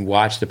sit and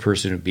watch the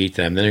person who beat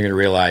them, then they're going to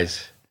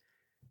realize,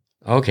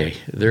 okay,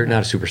 they're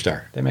not a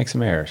superstar. They make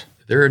some errors.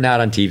 They're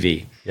not on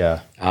TV.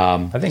 Yeah.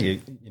 I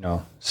think,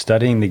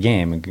 studying the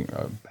game,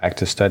 back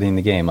to studying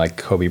the game, like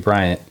Kobe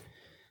Bryant,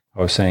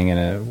 I was saying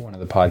in one of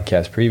the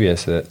podcasts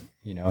previous that,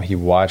 he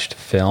watched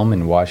film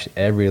and watched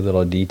every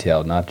little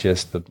detail, not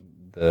just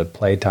the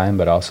play time,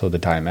 but also the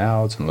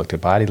timeouts, and looked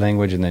at body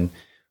language. And then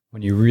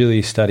when you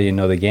really study and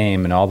know the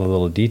game and all the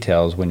little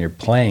details, when you're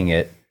playing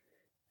it,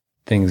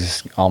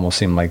 things almost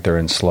seem like they're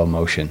in slow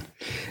motion.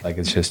 Like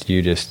it's just,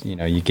 you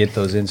get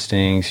those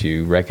instincts,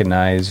 you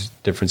recognize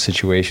different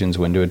situations,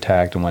 when to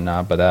attack and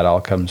whatnot, but that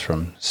all comes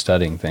from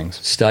studying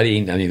things.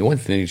 The one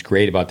thing that's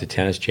great about the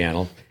Tennis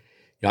Channel,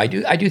 I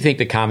do think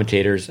the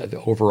commentators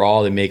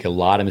overall, they make a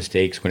lot of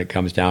mistakes when it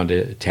comes down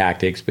to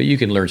tactics, but you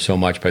can learn so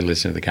much by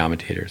listening to the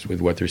commentators with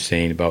what they're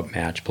saying about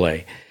match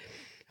play.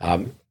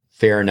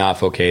 Fair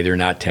enough, okay, they're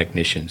not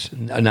technicians,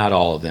 not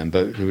all of them,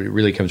 but it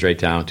really comes right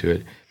down to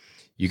it.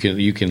 You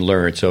can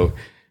learn. So,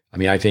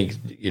 I think,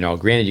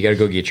 granted, you got to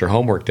go get your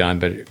homework done,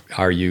 but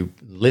are you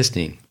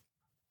listening?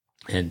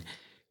 And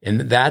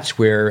that's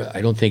where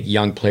I don't think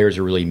young players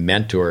are really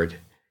mentored.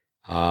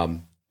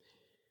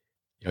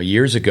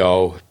 Years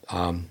ago,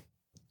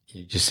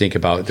 you just think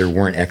about, there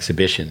weren't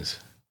exhibitions.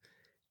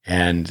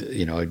 And,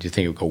 you think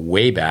it would go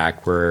way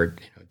back where it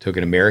took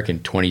an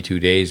American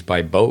 22 days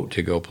by boat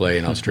to go play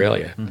in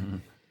Australia.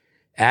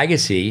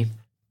 Agassi,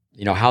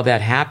 how that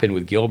happened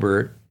with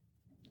Gilbert,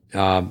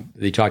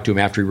 they talked to him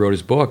after he wrote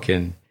his book,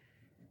 and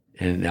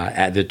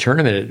at the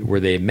tournament where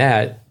they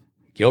met,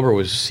 Gilbert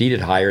was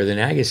seated higher than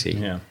Agassi.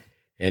 Yeah.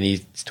 And he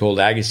told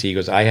Agassi, he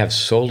goes, I have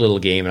so little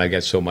game and I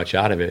got so much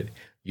out of it.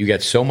 You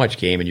got so much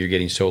game and you're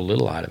getting so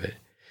little out of it.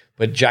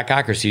 But Jack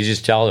Ockersey, you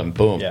just tell them,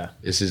 boom,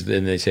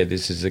 and they said,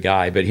 this is the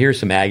guy. But here's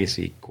some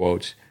Agassi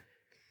quotes.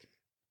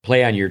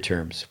 Play on your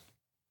terms.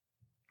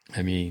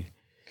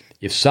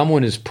 If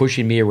someone is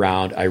pushing me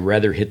around, I'd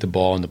rather hit the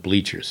ball in the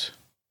bleachers.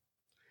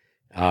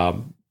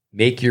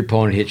 Make your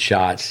opponent hit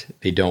shots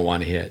they don't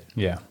want to hit.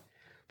 Yeah.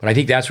 But I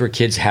think that's where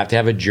kids have to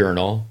have a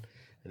journal.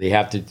 They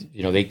have to,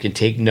 they can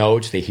take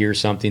notes. They hear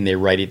something, they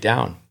write it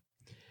down.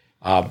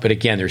 But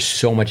again, there's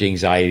so much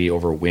anxiety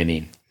over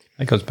winning.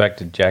 That goes back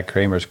to Jack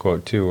Kramer's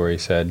quote too, where he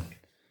said,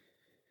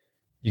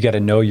 you got to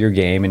know your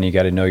game and you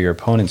got to know your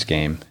opponent's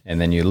game. And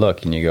then you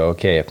look and you go,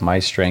 okay, if my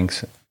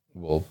strengths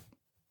will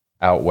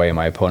outweigh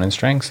my opponent's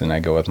strengths, then I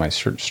go with my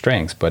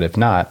strengths. But if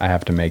not, I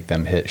have to make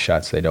them hit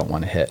shots they don't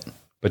want to hit.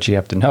 But you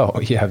have to know,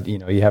 you have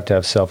to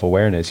have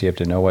self-awareness. You have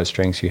to know what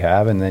strengths you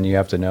have, and then you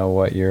have to know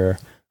what your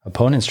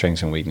opponent's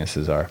strengths and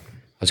weaknesses are.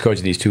 was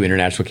coaching these 2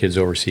 international kids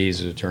overseas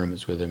at the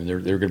tournaments with them, and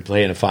they're going to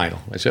play in a final.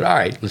 I said, all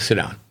right, let's sit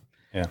down.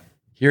 Yeah.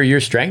 Here are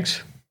your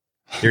strengths.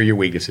 Here are your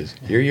weaknesses.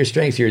 Here are your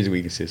strengths. Here's your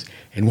weaknesses.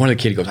 And one of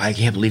the kids goes, I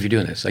can't believe you're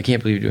doing this. I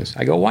can't believe you're doing this.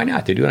 I go, why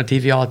not? They do it on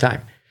TV all the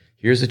time.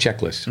 Here's the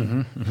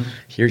checklist.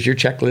 Here's your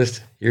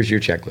checklist. Here's your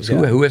checklist.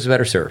 Yeah. Who has a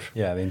better serve?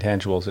 Yeah, the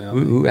intangibles. You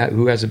know.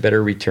 Who has a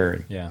better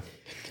return? Yeah.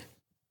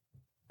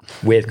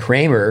 With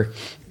Kramer,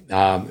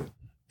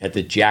 at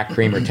the Jack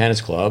Kramer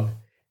Tennis Club,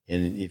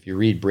 and if you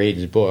read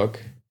Braden's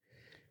book,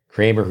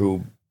 Kramer,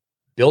 who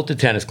built a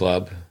tennis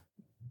club,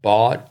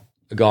 bought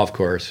a golf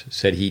course,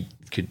 said he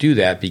could do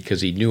that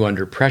because he knew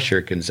under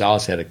pressure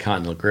Gonzalez had a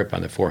continental grip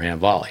on the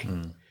forehand volley.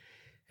 And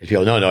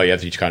people, no, you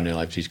have to teach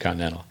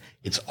continental.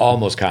 It's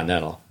almost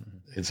continental.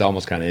 It's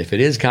almost continental. If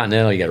it is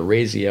continental, you got to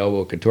raise the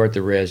elbow, contort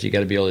the wrist. You got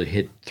to be able to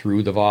hit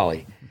through the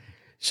volley.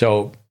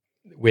 So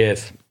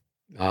with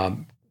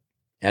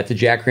at the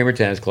Jack Kramer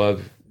Tennis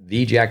Club,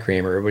 the Jack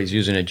Kramer, everybody's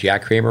using a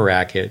Jack Kramer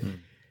racket.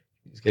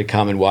 He's going to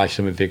come and watch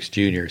some of Vic's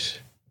juniors.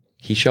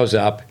 He shows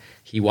up.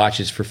 He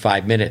watches for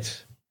 5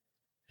 minutes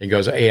and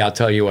goes, hey, I'll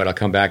tell you what, I'll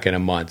come back in a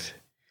month.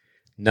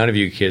 None of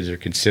you kids are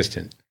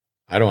consistent.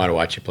 I don't want to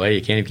watch you play.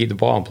 You can't even keep the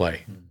ball in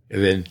play.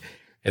 And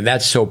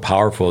that's so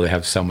powerful to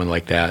have someone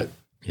like that,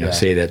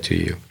 say that to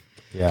you.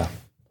 Yeah.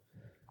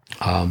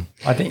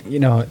 I think,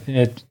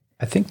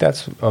 I think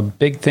that's a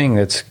big thing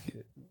that's,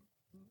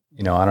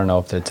 I don't know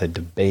if it's a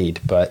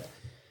debate, but,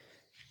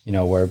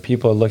 where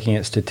people are looking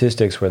at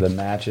statistics where the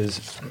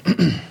matches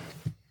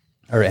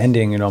are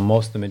ending,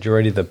 the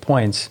majority of the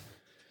points,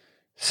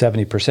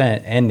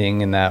 70%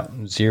 ending in that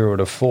 0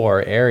 to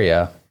 4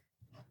 area.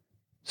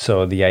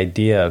 So the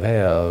idea of,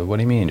 hey, what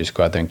do you mean? Just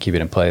go out there and keep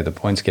it in play. The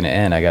point's going to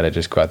end. I got to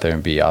just go out there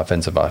and be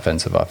offensive all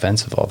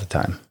the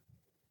time.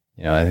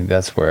 I think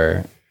that's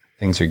where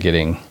things are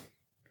getting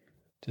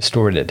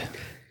distorted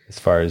as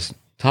far as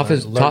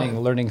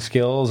learning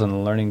skills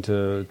and learning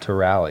to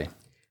rally.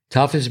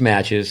 Toughest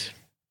matches,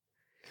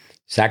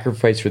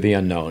 sacrifice for the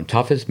unknown.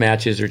 Toughest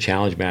matches or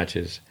challenge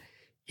matches.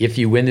 If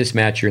you win this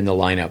match, you're in the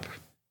lineup.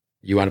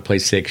 You want to play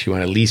 6. You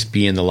want to at least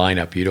be in the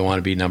lineup. You don't want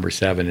to be number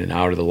 7 and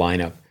out of the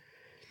lineup.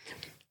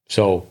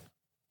 So,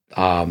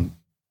 a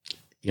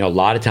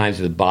lot of times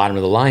at the bottom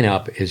of the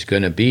lineup is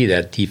going to be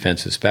that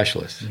defensive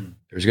specialist.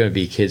 There's going to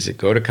be kids that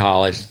go to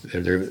college.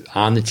 They're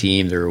on the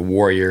team. They're a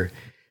warrior.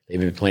 They've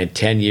been playing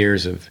 10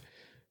 years of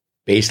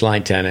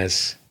baseline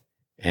tennis.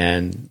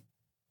 And,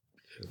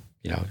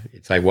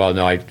 it's like, well,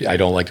 no, I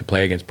don't like to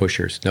play against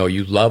pushers. No,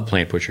 you love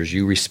playing pushers.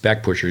 You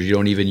respect pushers. You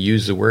don't even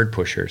use the word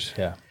pushers.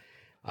 Yeah.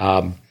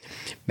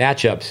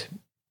 Matchups.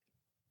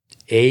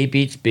 A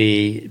beats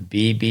B,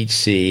 B beats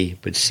C,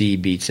 but C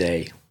beats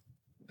A.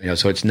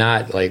 So it's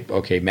not like,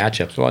 okay,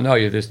 matchups. Well,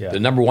 no, the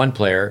number 1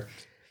 player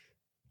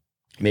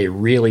may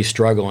really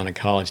struggle on a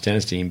college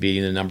tennis team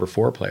beating the number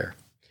 4 player.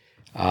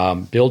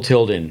 Bill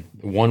Tilden,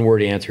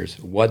 1-word answers.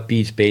 What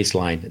beats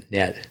baseline?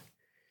 Net.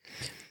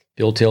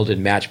 Bill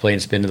Tilden, Match Play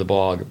and Spin to the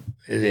Ball.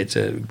 It's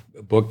a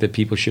book that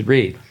people should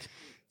read.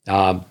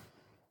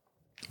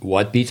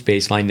 What beats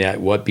baseline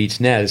net? What beats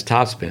net is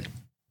topspin.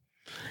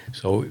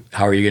 So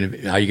how are you going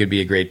to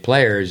be a great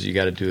player? Is you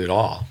got to do it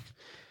all.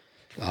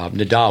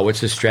 Nadal,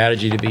 what's the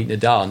strategy to beat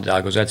Nadal?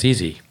 Nadal goes, that's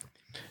easy.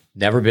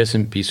 Never miss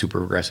and be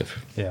super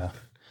aggressive. Yeah.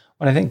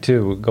 Well, I think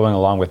too, going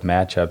along with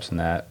matchups and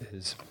that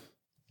is,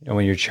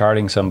 when you're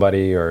charting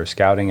somebody or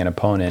scouting an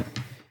opponent,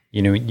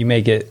 you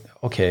may get,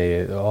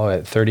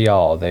 at 30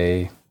 all,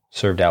 they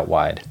served out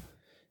wide,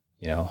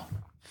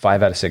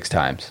 5 out of 6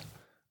 times.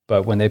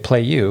 But when they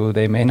play you,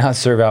 they may not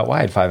serve out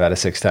wide 5 out of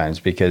 6 times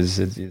because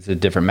it's a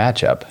different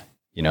matchup.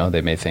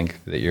 They may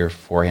think that your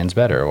forehand's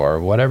better or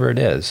whatever it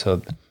is.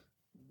 So,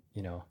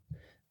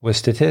 with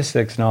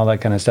statistics and all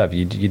that kind of stuff,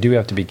 you do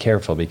have to be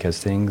careful because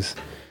things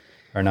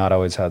are not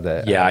always how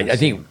that. Yeah, I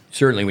think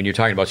certainly when you're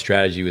talking about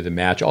strategy with a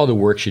match, all the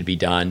work should be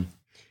done.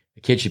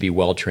 The kid should be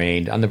well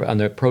trained on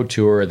the pro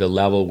tour, the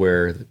level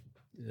where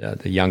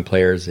the young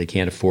players, they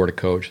can't afford a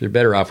coach. They're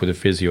better off with a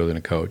physio than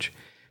a coach.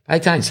 By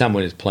the time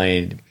someone is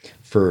playing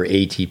for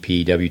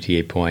ATP,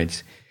 WTA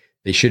points,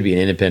 they should be an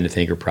independent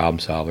thinker, problem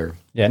solver.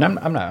 Yeah, and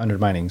I'm not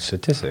undermining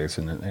statistics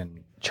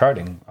and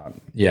charting.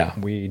 Yeah.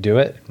 We do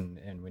it,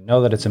 and we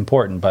know that it's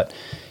important, but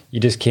you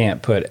just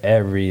can't put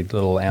every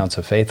little ounce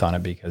of faith on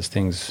it because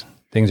things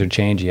are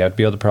changing. You have to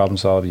be able to problem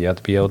solve. You have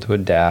to be able to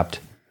adapt.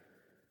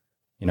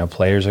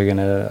 Players are going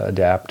to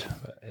adapt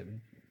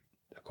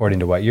according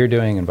to what you're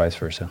doing and vice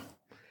versa.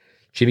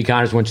 Jimmy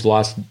Connors once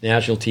lost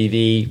national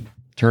TV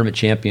tournament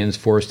champions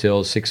Forest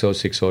Hills 6-0,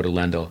 6-0 to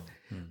Lendl.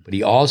 But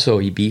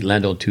he beat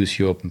Lendl in 2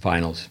 US Open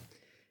finals.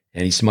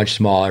 And he's much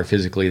smaller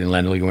physically than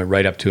Lendl. He went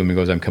right up to him and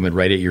goes, I'm coming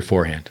right at your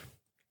forehand.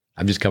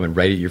 I'm just coming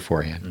right at your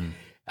forehand.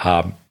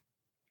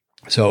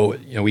 So,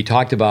 we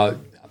talked about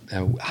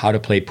how to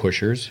play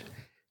pushers,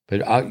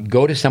 but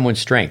go to someone's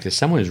strength. If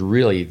someone is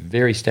really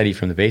very steady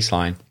from the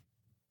baseline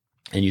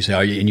and you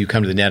say, and you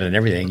come to the net and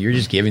everything, you're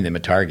just giving them a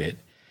target.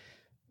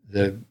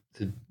 The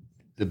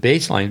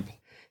baseline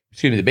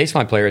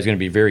player is going to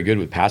be very good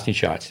with passing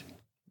shots.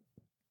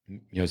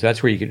 So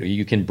that's where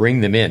you can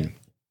bring them in.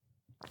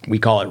 We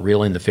call it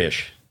reeling the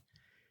fish.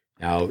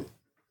 Now,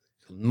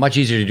 much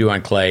easier to do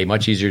on clay,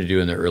 much easier to do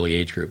in the early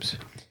age groups.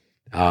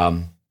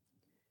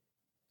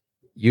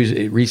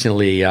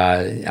 Recently,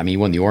 he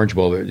won the Orange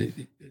Bowl.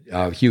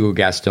 Hugo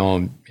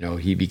Gaston,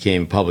 he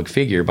became a public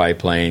figure by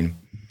playing,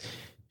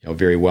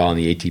 very well on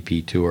the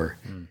ATP tour.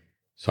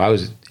 So I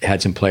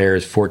had some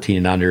players,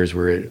 14 and unders,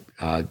 were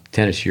at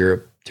Tennis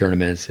Europe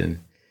tournaments, and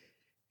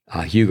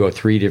Hugo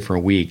 3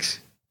 different weeks.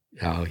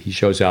 He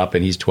shows up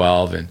and he's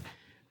 12, and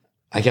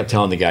I kept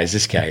telling the guys,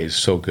 this guy is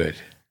so good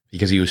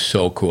because he was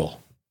so cool.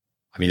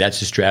 I mean, that's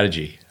the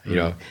strategy,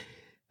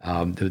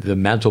 the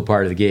mental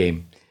part of the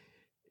game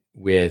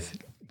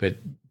but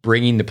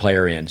bringing the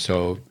player in.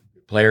 So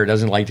player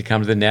doesn't like to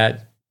come to the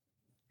net.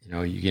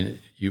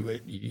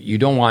 You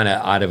don't want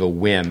to, out of a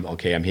whim,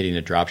 okay, I'm hitting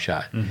a drop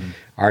shot.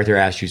 Arthur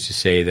Ashe used to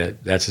say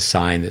that that's a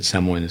sign that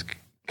someone is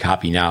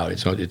copying out.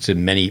 It's a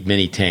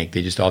mini tank.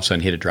 They just all of a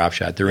sudden hit a drop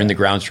shot. They're in the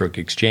ground stroke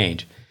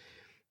exchange.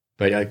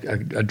 But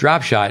a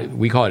drop shot,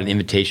 we call it an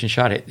invitation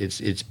shot.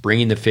 It's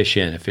bringing the fish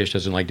in. A fish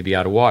doesn't like to be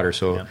out of water.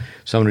 So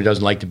someone who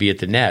doesn't like to be at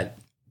the net,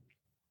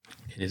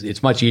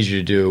 it's much easier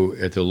to do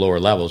at the lower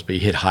levels, but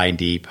you hit high and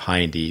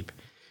deep.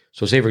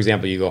 So say, for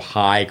example, you go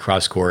high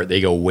cross court,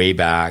 they go way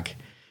back,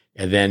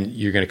 and then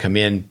you're going to come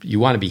in. You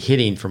want to be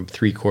hitting from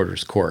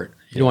 3/4 court.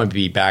 You don't want to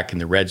be back in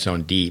the red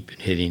zone deep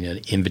and hitting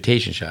an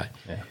invitation shot.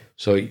 Yeah.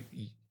 So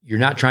you're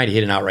not trying to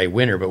hit an outright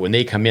winner, but when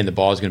they come in, the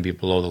ball is going to be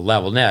below the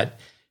level net,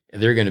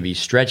 and they're going to be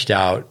stretched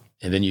out,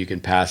 and then you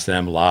can pass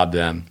them, lob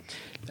them.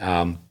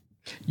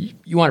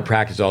 You want to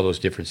practice all those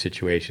different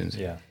situations.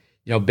 Yeah.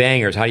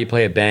 Bangers, how do you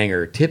play a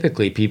banger?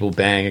 Typically, people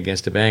bang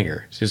against a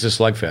banger. It's just a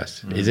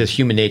slugfest. It's just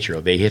human nature.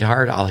 If they hit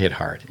hard, I'll hit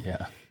hard.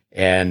 Yeah.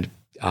 And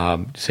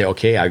say,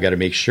 okay, I've got to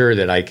make sure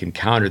that I can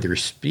counter their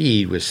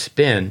speed with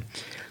spin.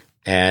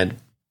 And,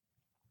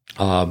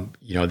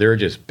 they're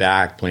just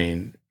back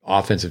playing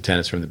offensive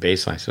tennis from the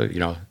baseline. So,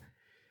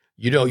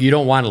 you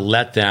don't want to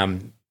let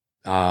them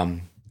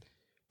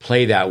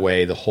play that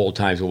way the whole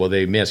time. So, well,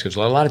 they miss. Because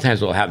a lot of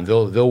times what will happen,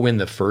 they'll win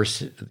the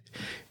first.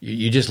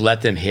 You just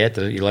let them hit.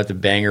 You let the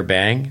banger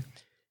bang,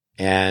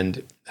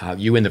 and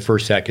you win the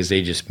first set because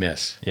they just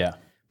miss. Yeah.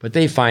 But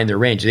they find their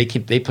range. They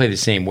play the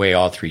same way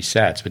all 3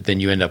 sets, but then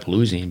you end up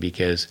losing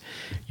because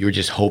you're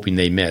just hoping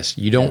they miss.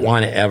 You don't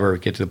want to ever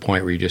get to the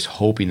point where you're just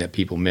hoping that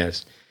people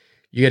miss.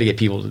 You got to get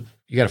people.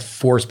 You got to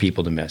force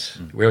people to miss.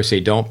 We always say,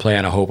 don't play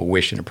on a hope, a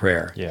wish, and a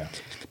prayer. Yeah.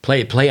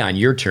 Play on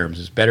your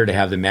terms. It's better to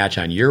have the match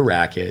on your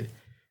racket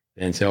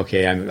than say,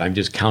 okay, I'm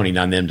just counting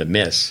on them to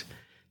miss.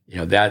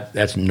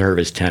 That's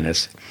nervous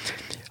tennis.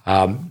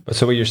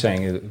 So what you're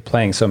saying is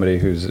playing somebody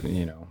who's,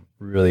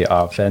 really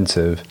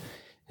offensive,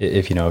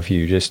 if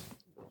you just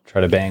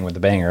try to bang with the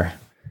banger,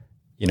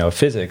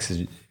 physics,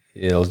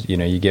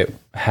 you get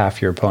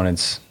half your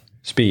opponent's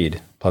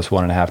speed plus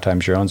 1.5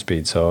 times your own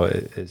speed. So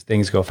as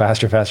things go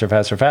faster,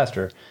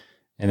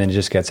 and then it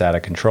just gets out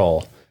of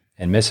control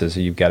and misses. So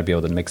you've got to be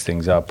able to mix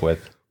things up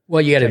with.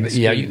 Well, you got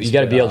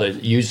to be able to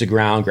use the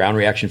ground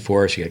reaction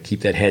force. You got to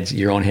keep that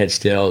your own head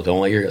still.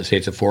 Don't let say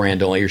it's a forehand.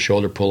 Don't let your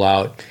shoulder pull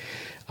out.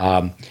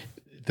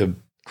 The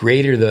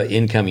greater the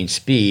incoming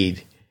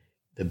speed,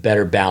 the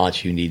better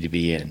balance you need to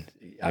be in.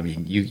 I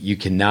mean, you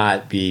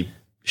cannot be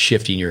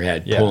shifting your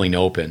head, pulling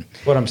open.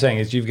 What I'm saying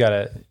is you've got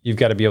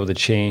to be able to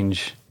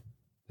change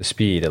the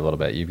speed a little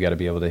bit. You've got to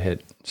be able to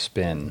hit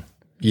spin.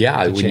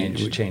 Yeah,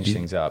 change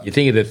things up. You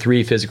think of the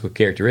 3 physical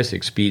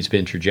characteristics: speed,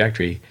 spin,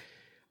 trajectory.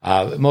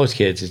 Most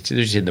kids,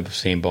 they're just hitting the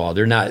same ball.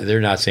 They're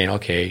not saying,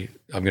 okay,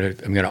 I'm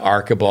gonna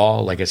arc a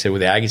ball. Like I said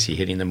with Agassi,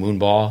 hitting the moon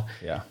ball.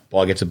 Yeah.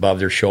 Ball gets above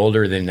their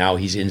shoulder, then now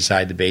he's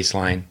inside the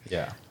baseline.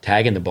 Yeah.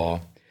 Tagging the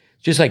ball.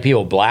 Just like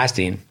people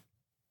blasting,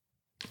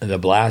 the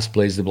blast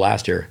plays the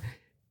blaster.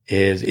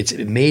 It's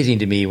amazing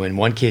to me when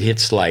one kid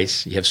hits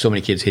slice. You have so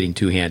many kids hitting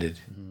two-handed.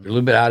 They're a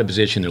little bit out of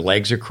position. Their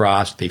legs are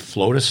crossed. They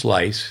float a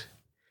slice.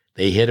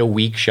 They hit a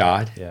weak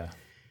shot. Yeah.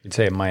 You'd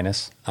say a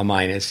minus.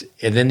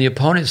 And then the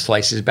opponent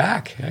slices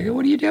back. I go,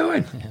 what are you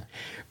doing? Yeah.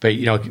 But,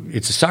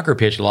 it's a sucker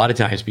pitch a lot of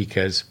times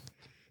because,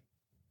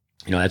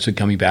 that's what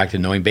coming back to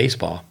knowing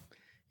baseball.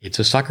 It's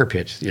a sucker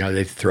pitch.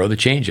 They throw the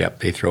changeup.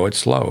 They throw it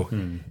slow.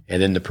 And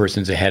then the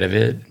person's ahead of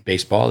it.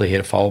 Baseball, they hit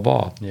a foul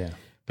ball. Yeah.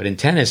 But in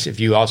tennis, if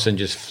you all of a sudden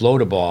just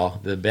float a ball,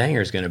 the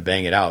banger is going to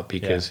bang it out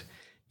because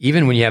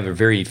even when you have a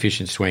very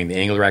efficient swing, the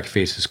angle of the racket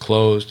face is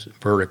closed,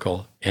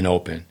 vertical, and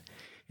open.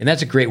 And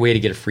that's a great way to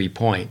get a free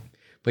point.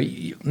 But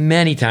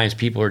many times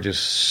people are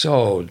just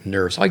so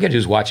nervous. All you got to do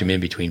is watch them in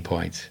between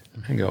points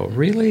and go,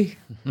 really?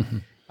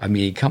 I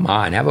mean, come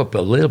on, have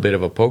a little bit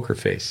of a poker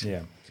face.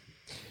 Yeah.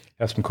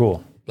 That's some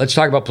cool. Let's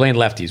talk about playing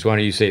lefties. Why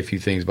don't you say a few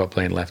things about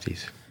playing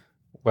lefties?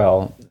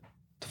 Well,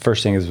 the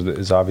first thing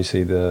is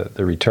obviously the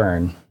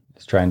return.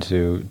 It's trying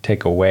to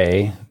take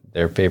away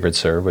their favorite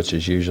serve, which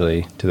is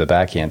usually to the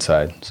backhand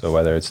side. So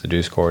whether it's the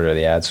deuce court or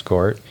the adze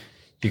court,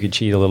 you could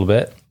cheat a little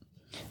bit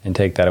and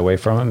take that away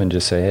from them and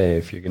just say, hey,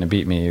 if you're going to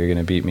beat me, you're going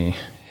to beat me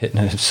hitting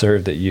a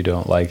serve that you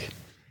don't like,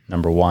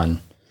 number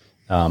one.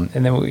 And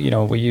then,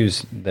 we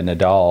use the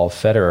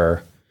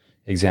Nadal-Federer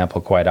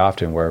example quite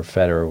often where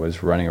Federer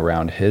was running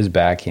around his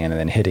backhand and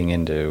then hitting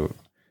into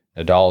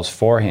Nadal's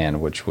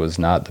forehand, which was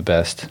not the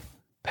best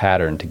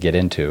pattern to get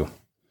into.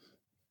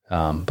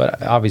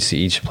 But obviously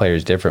each player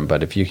is different,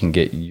 but if you can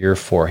get your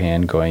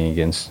forehand going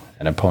against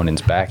an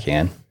opponent's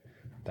backhand,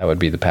 that would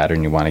be the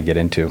pattern you want to get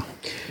into.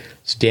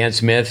 Stan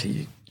Smith,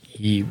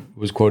 he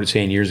was quoted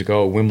saying years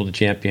ago, Wimbledon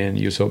champion,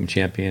 US Open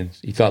champion,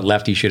 he thought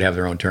lefties should have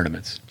their own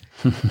tournaments.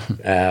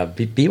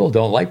 People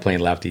don't like playing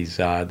lefties.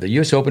 The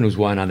US Open was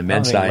won on the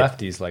men's side.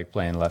 Lefties like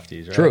playing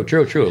lefties, right?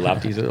 True.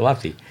 Lefties are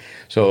lefty.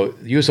 So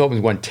the US Open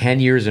was won 10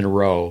 years in a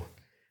row.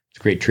 It's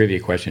a great trivia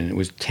question. It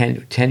was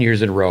 10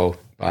 years in a row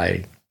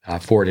by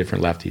 4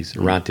 different lefties,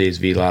 Arantes,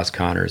 Vilas,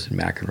 Connors, and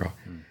McEnroe.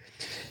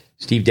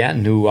 Steve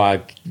Denton, who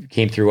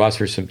came through us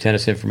for some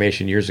tennis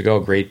information years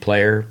ago, great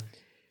player.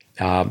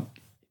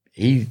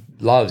 He's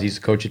the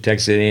coach at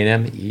Texas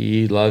A&M.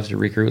 He loves to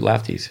recruit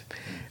lefties.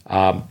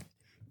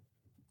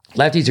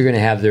 Lefties are going to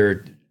have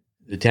the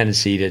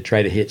tendency to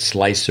try to hit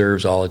slice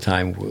serves all the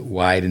time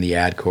wide in the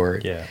ad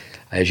court. Yeah.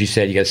 As you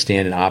said, you got to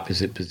stand in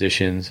opposite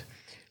positions.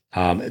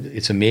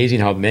 It's amazing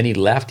how many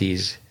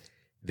lefties,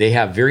 they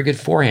have very good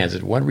forehands.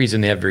 And one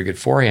reason they have very good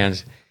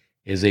forehands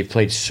is they've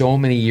played so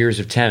many years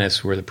of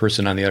tennis where the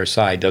person on the other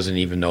side doesn't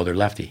even know they're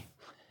lefty.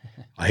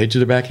 I hit to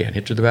the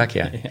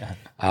backhand. Yeah.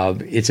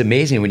 It's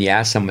amazing when you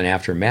ask someone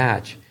after a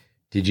match,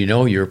 did you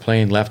know you were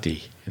playing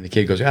lefty? And the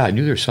kid goes, I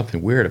knew there was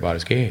something weird about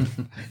his game.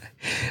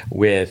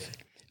 It's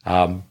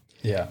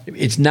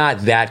not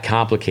that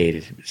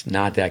complicated.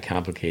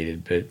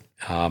 But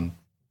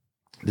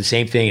the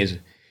same thing is,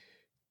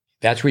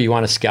 that's where you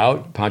want to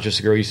scout. Pancho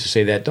Segura used to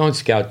say that. Don't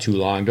scout too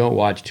long. Don't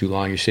watch too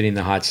long. You're sitting in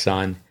the hot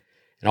sun.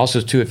 And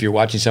also, too, if you're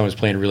watching someone who's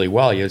playing really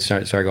well, you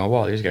start going,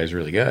 well, this guy's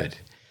really good.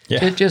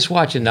 Yeah. Just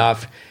watch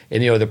enough.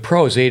 And, the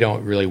pros, they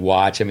don't really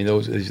watch. I mean,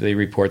 they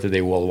report that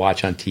they will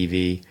watch on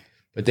TV,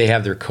 but they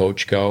have their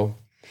coach go.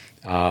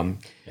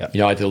 At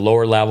the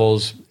lower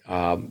levels,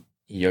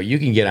 you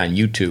can get on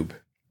YouTube.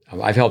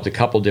 I've helped a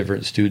couple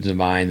different students of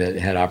mine that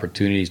had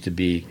opportunities to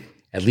be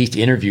at least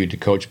interviewed to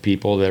coach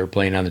people that are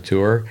playing on the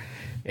tour.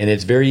 And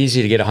it's very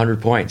easy to get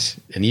 100 points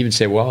and even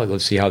say, well,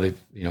 let's see how they,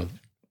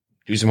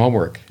 do some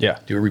homework. Yeah.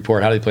 Do a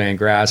report, how they play on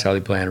grass, how they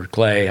play on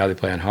clay, how they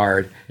play on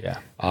hard. Yeah.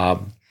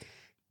 How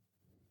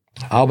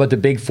about the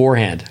big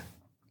forehand?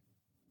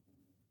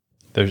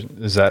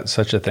 Is that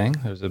such a thing?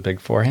 There's a big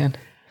forehand?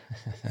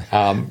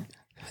 I'd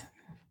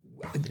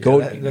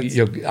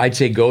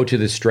say go to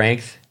the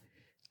strength.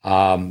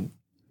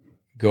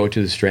 Go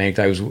to the strength.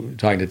 I was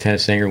talking to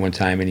Tennis Sanger one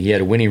time, and he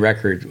had a winning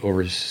record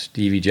over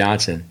Stevie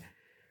Johnson.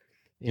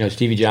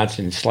 Stevie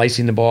Johnson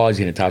slicing the ball, he's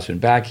going to toss it in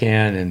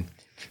backhand. And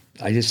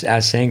I just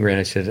asked Sangren,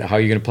 I said, how are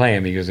you going to play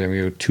him? He goes, I'm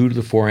going to go 2 to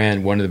the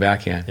forehand, 1 to the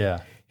backhand.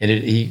 Yeah. And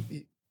it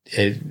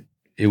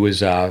was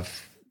to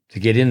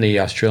get in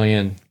the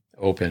Australian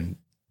Open.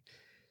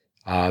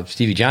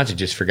 Stevie Johnson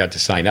just forgot to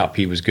sign up.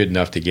 He was good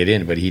enough to get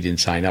in, but he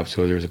didn't sign up.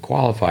 So there was a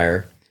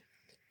qualifier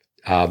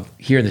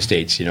here in the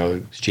States,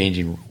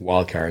 exchanging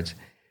wild cards.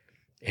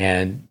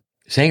 And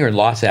Sangren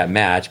lost that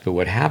match, but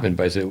what happened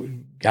was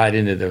it got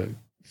into the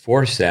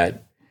 4th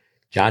set.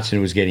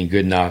 Johnson was getting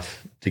good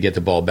enough to get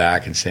the ball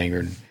back, and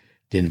Sangren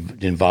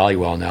didn't volley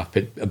well enough.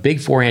 But a big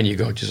forehand, you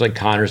go, just like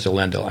Connors to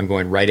Lendl, I'm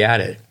going right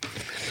at it.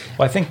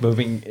 Well, I think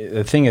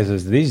the thing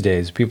is these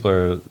days people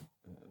are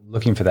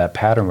looking for that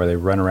pattern where they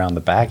run around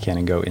the backhand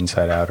and go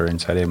inside out or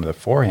inside in with a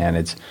forehand.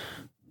 It's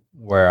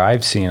where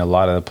I've seen a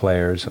lot of the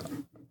players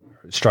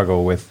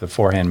struggle with the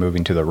forehand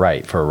moving to the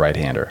right for a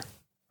right-hander,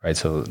 right?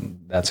 So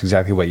that's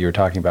exactly what you were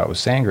talking about with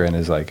Sangren,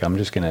 is like, I'm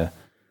just going to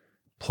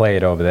play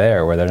it over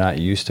there where they're not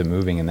used to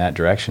moving in that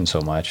direction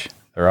so much.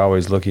 They're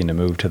always looking to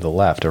move to the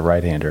left, a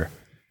right-hander,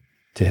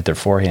 to hit their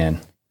forehand,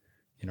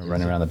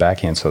 running around the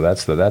backhand. So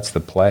that's the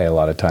play a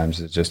lot of times,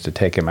 is just to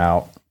take him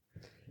out.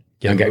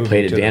 Young guy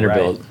played at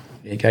Vanderbilt.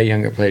 A guy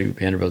younger played at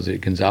Vanderbilt,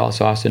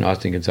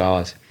 Austin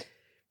Gonzalez.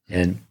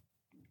 And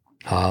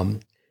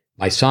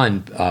my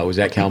son was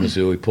at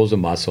Kalamazoo. He pulls a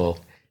muscle,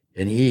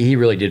 and he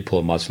really did pull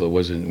a muscle. It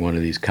wasn't one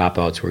of these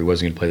cop-outs where he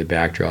wasn't going to play the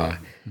back draw,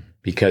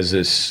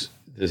 because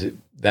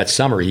that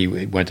summer he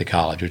went to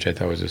college, which I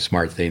thought was a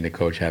smart thing, the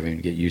coach having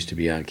to get used to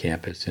be on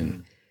campus,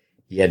 and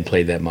he hadn't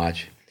played that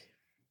much.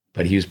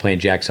 But he was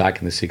playing Jack Sock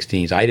in the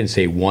 16s. I didn't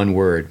say one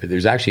word, but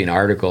there's actually an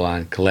article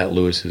on Colette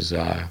Lewis's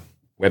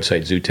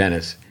website, Zoo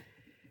Tennis,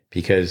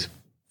 because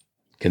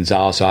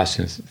Gonzalez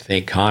Austin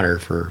thanked Connor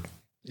for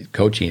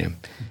coaching him.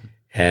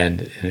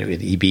 And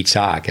he beat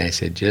Sock. And I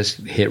said, just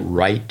hit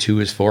right to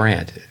his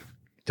forehand.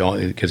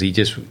 Because he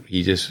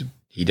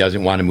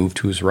doesn't want to move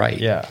to his right.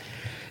 Yeah.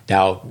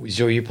 Now,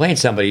 so you're playing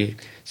somebody,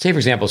 say, for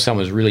example,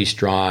 someone's really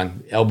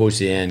strong,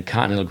 elbows in,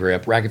 continental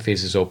grip, racket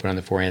faces open on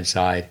the forehand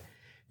side.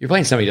 You're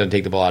playing somebody who doesn't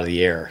take the ball out of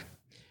the air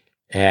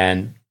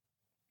and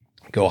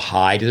go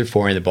high to their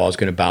forehand. The ball's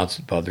going to bounce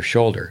above their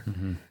shoulder.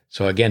 Mm-hmm.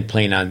 So, again,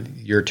 playing on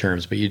your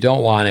terms, but you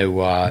don't want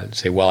to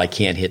say, well, I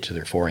can't hit to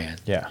their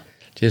forehand. Yeah.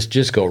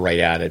 Just go right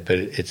at it. But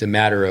it's a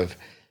matter of,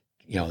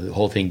 the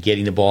whole thing,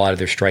 getting the ball out of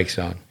their strike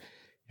zone.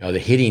 The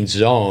hitting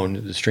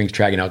zone, the string's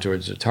tracking out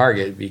towards the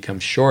target,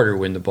 becomes shorter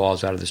when the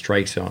ball's out of the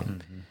strike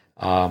zone.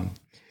 Mm-hmm.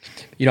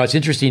 It's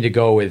interesting to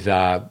go with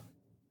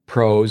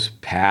pros,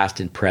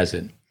 past and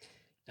present.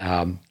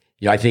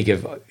 I think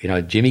of,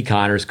 Jimmy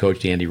Connors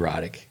coached Andy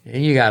Roddick,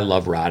 and you got to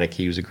love Roddick.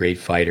 He was a great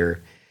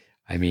fighter.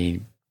 I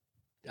mean,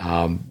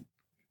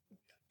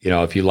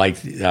 if you like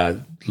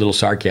little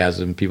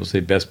sarcasm, people say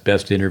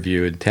best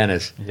interview in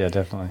tennis. Yeah,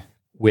 definitely.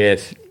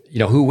 With,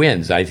 who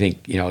wins? I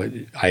think,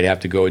 I'd have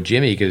to go with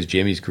Jimmy because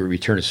Jimmy's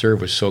return to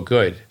serve was so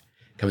good.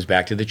 Comes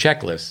back to the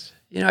checklist.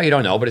 You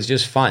don't know, but it's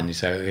just fun. You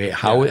say, hey,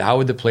 how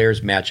would the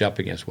players match up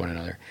against one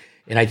another?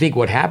 And I think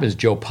what happens,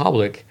 Joe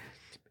Public,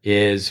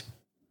 is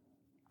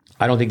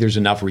I don't think there's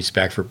enough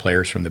respect for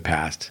players from the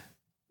past.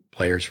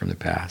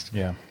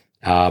 Yeah.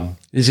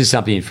 This is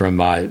something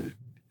from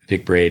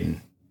Vic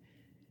Braden.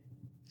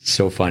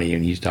 So funny,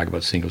 and he's talking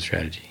about single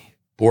strategy.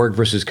 Borg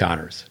versus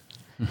Connors.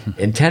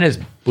 And tennis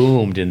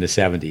boomed in the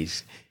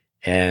 70s.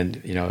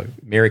 And,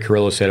 Mary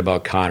Carrillo said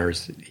about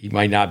Connors, he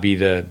might not be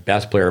the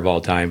best player of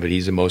all time, but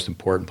he's the most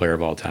important player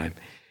of all time.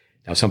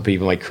 Now, some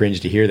people might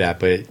cringe to hear that,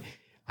 but,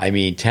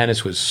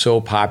 tennis was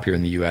so popular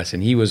in the U.S.,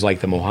 and he was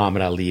like the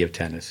Muhammad Ali of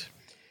tennis.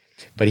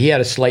 But he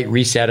had a slight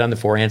reset on the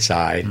forehand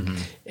side,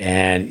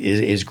 and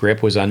his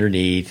grip was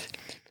underneath,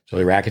 so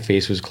the racket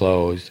face was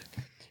closed.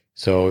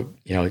 So,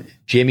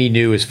 Jimmy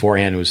knew his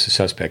forehand was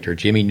suspect, or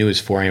Jimmy knew his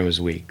forehand was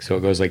weak. So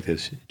it goes like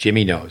this.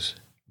 Jimmy knows.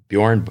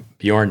 Bjorn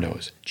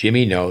knows.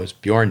 Jimmy knows.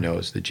 Bjorn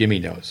knows that Jimmy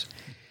knows.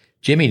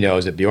 Jimmy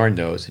knows that Bjorn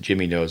knows that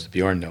Jimmy knows that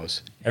Bjorn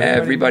knows.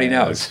 Everybody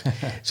knows.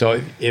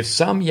 So if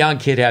some young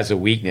kid has a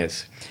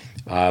weakness,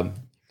 I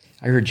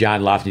heard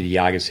John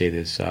Lofty-Diaga say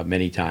this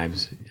many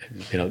times,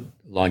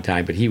 long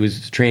time, but he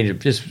was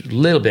trained just a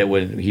little bit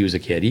when he was a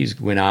kid. He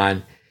went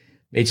on,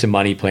 made some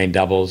money playing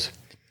doubles.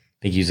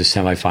 I think he was the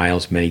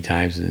semifinals many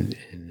times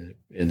in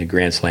the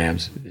Grand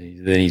Slams.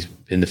 Then he's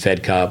in the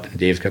Fed Cup, the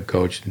Davis Cup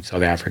coach in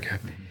South Africa.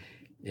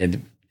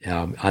 And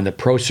on the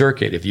pro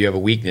circuit, if you have a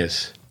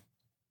weakness,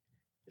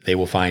 they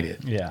will find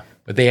it. Yeah.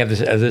 But they have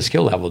the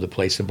skill level to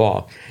place the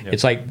ball. Yep.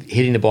 It's like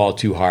hitting the ball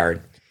too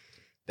hard.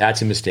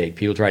 That's a mistake.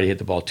 People try to hit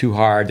the ball too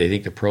hard. They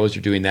think the pros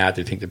are doing that.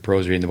 They think the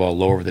pros are hitting the ball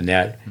low over the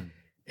net.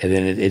 And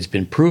then it's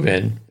been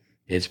proven,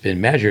 it's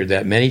been measured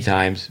that many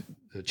times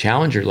the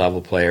challenger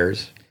level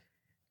players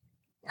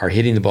are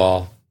hitting the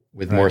ball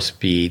with more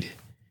speed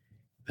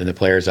than the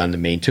players on the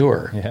main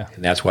tour. Yeah.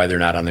 And that's why they're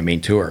not on the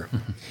main tour.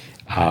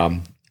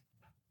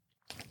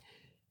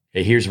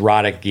 Here's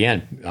Roddick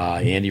again,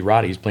 Andy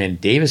Roddick. He's playing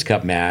Davis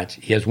Cup match.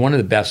 He has one of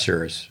the best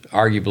serves,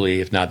 arguably,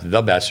 if not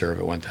the best serve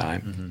at one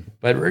time.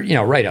 But,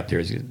 right up there.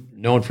 He's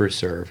known for his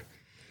serve.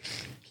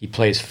 He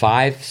plays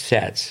 5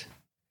 sets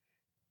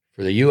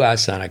for the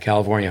U.S. on a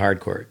California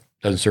hard court.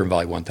 Doesn't serve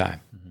volley one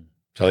time.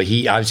 So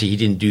he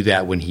didn't do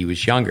that when he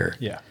was younger.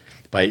 Yeah.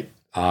 But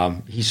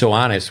he's so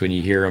honest when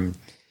you hear him,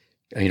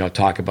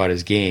 talk about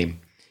his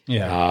game.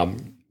 Yeah.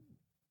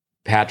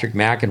 Patrick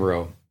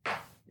McEnroe.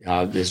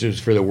 This was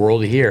for the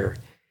world to hear.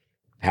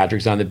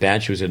 Patrick's on the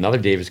bench. It was another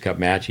Davis Cup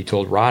match. He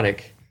told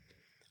Roddick,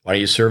 why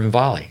don't you serve and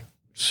volley?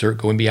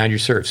 Go in behind your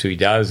serve. So he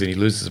does, and he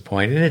loses a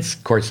point. And it's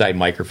courtside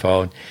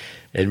microphone.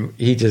 And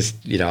he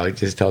just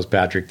tells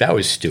Patrick, that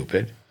was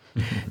stupid.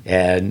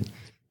 And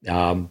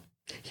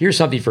here's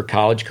something for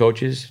college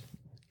coaches.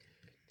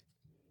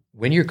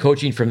 When you're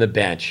coaching from the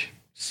bench,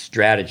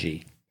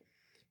 strategy,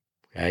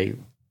 okay,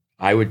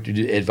 I would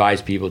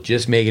advise people,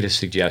 just make it a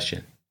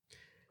suggestion.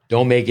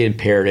 Don't make it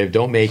imperative.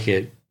 Don't make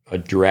it a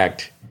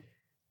direct,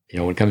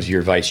 when it comes to your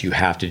advice, you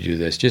have to do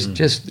this.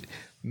 Just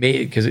make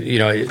it,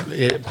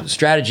 because,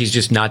 strategy is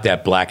just not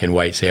that black and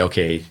white. Say,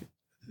 okay,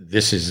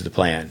 this is the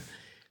plan.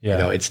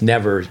 Yeah. It's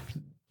never,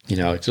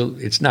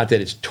 it's not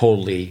that it's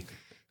totally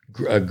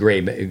a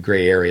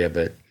gray area,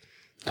 but.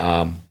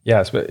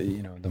 Yes, but,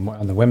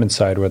 on the women's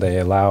side where they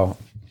allow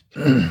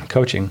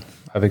coaching,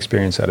 I've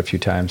experienced that a few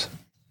times.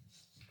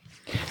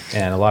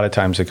 And a lot of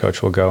times the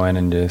coach will go in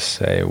and just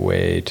say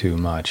way too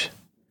much.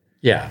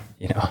 Yeah.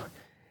 You got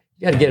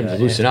to get them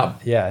to loosen up.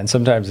 Yeah. And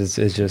sometimes it's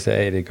just,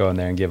 hey, to go in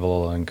there and give a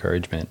little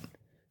encouragement.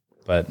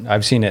 But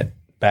I've seen it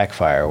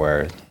backfire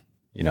where,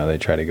 they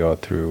try to go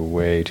through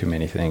way too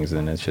many things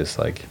and it's just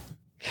like,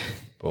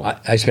 boom.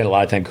 I spent a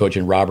lot of time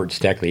coaching Robert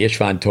Steckley,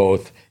 Istvan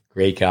Toth,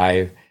 great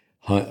guy,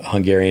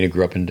 Hungarian who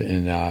grew up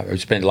or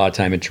spent a lot of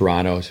time in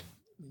Toronto.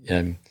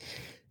 And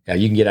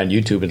you can get on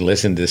YouTube and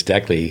listen to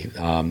Steckley.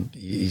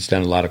 He's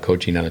done a lot of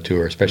coaching on the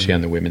tour, especially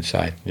on the women's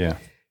side. Yeah.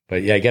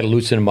 But you got to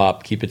loosen them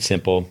up, keep it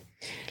simple.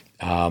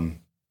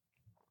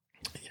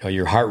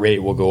 Your heart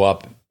rate will go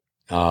up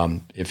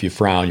if you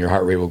frown. Your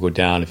heart rate will go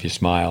down if you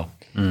smile.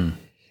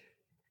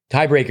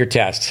 Tiebreaker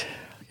test.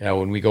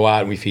 When we go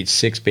out and we feed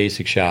 6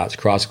 basic shots: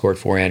 cross-court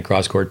forehand,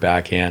 cross-court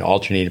backhand,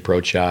 alternate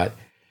approach shot.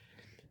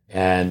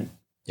 And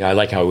I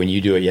like how when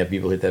you do it, you have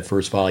people hit that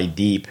first volley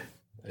deep.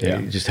 Yeah.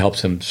 It just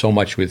helps them so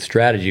much with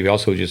strategy, but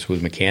also just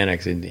with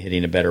mechanics and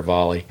hitting a better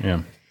volley.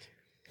 Yeah.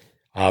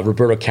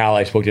 Roberto Cal,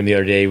 I spoke to him the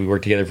other day. We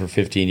worked together for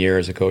 15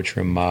 years, a coach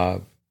from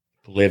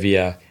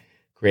Bolivia,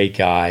 great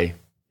guy.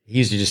 He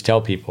used to just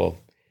tell people,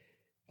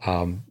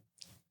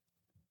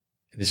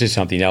 this is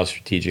something else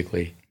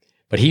strategically,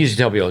 but he used to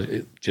tell people,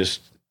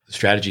 just the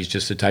strategy is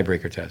just a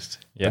tiebreaker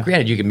test. Yeah. But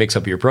granted, you can mix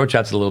up your approach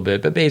shots a little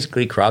bit, but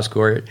basically cross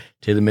court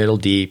to the middle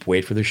deep,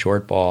 wait for the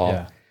short ball.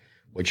 Yeah.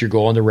 What's your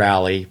goal in the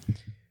rally?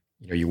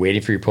 You're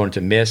waiting for your opponent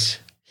to miss,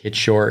 hit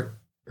short,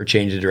 or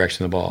change the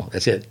direction of the ball.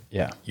 That's it.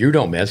 Yeah. You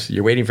don't miss.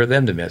 You're waiting for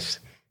them to miss.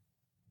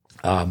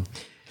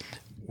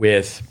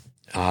 With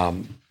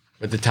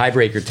the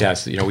tiebreaker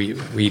test,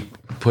 we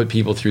put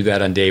people through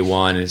that on day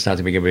one, and it's not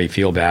to make anybody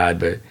feel bad,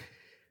 but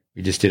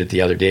we just did it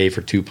the other day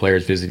for 2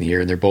 players visiting here,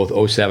 and they're both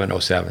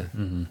 07, 07.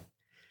 Mm-hmm.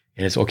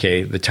 And it's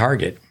okay. The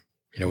target,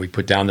 we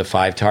put down the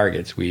 5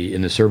 targets.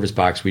 In the service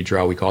box we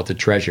draw, we call it the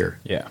treasure.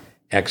 Yeah.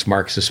 X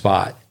marks the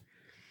spot.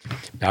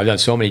 Now, I've done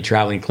so many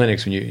traveling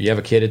clinics. When you have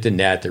a kid at the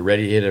net, they're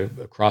ready to hit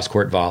a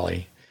cross-court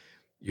volley.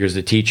 Here's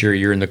the teacher.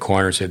 You're in the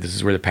corner. So this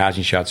is where the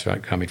passing shots are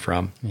coming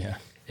from. Yeah.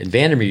 And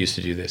Vandermeer used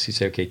to do this. He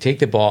said, okay, take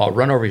the ball,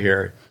 run over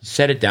here,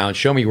 set it down,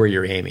 show me where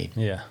you're aiming.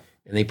 Yeah.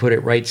 And they put it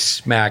right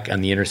smack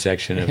on the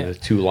intersection of the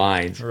 2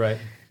 lines. Right.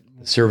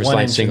 Service One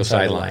line, inch single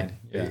inside the sideline. line.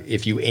 Yeah.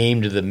 If you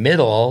aim to the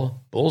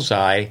middle,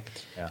 bullseye,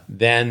 Yeah.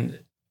 then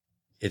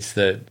it's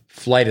the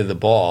flight of the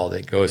ball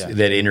that goes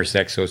that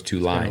intersects those 2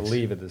 lines. Going to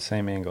leave at the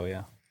same angle,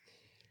 yeah.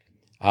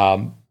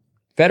 Federer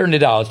and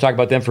Nadal, let's talk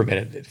about them for a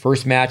minute.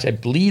 First match, I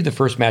believe the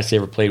first match they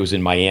ever played was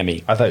in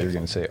Miami. I thought you were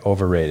going to say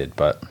overrated,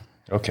 but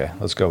okay,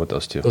 let's go with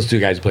those 2. Those 2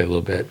 guys played a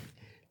little bit.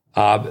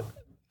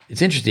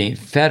 It's interesting.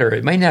 Federer,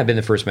 it might not have been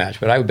the first match,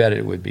 but I would bet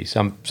it would be.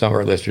 Some of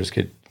our listeners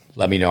could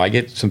let me know. I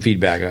get some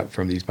feedback up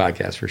from these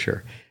podcasts for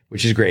sure,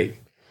 which is great.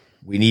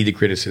 We need the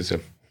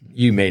criticism.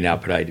 You may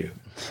not, but I do.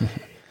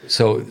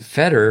 So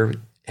Federer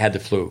had the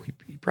flu.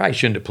 He probably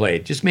shouldn't have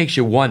played. Just makes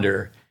you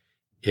wonder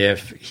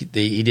if he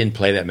didn't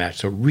play that match.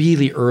 So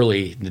really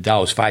early, Nadal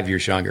was 5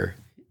 years younger.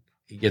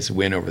 He gets a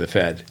win over the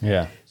Fed.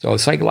 Yeah. So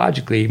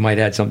psychologically, it might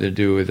have had something to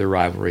do with the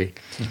rivalry.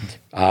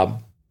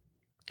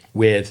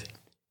 With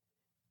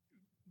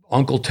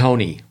Uncle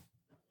Tony.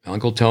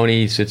 Uncle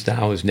Tony sits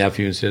down with his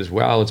nephew and says,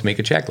 well, let's make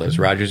a checklist.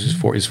 Rogers,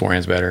 his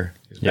forehand's better.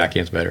 His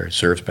backhand's better.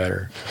 Serves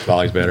better.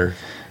 Volley's better.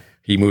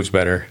 He moves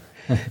better.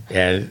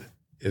 And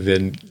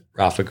then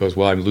Rafa goes,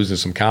 well, I'm losing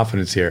some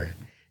confidence here.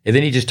 And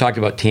then he just talked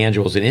about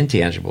tangibles and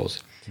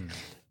intangibles.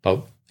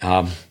 But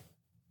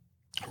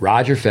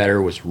Roger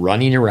Federer was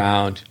running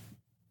around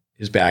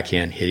his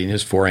backhand, hitting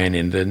his forehand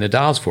into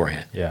Nadal's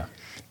forehand. Yeah.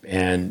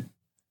 And,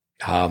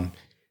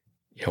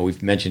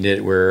 we've mentioned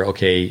it where,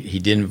 okay, he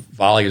didn't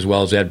volley as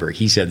well as Edberg.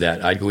 He said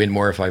that. I'd go in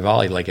more if I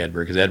volleyed like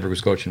Edberg, because Edberg was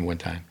coaching one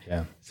time.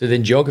 Yeah. So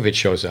then Djokovic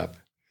shows up.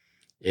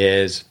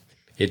 It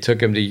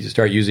took him to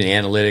start using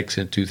analytics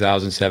in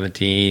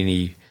 2017.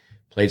 He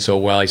played so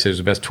well. He said it was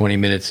the best 20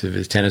 minutes of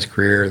his tennis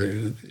career,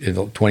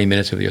 the 20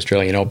 minutes of the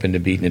Australian Open to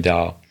beat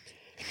Nadal.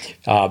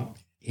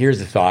 Here's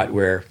the thought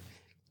where,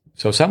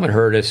 so someone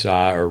heard us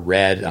or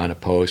read on a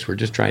post, we're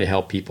just trying to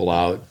help people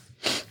out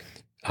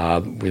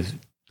with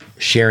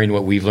sharing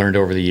what we've learned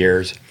over the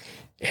years.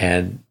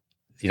 And,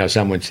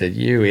 someone said,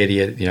 you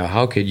idiot,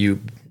 how could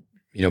you,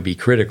 be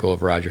critical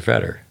of Roger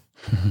Federer?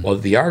 Well,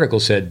 the article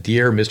said,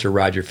 dear Mr.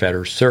 Roger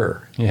Federer,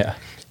 sir. Yeah.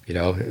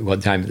 One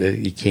time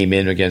he came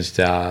in against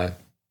Nadal,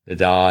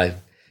 I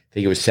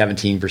think it was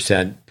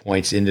 17%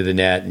 points into the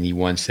net, and he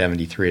won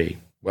 73.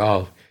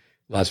 Well,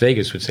 Las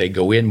Vegas would say,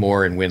 go in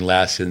more and win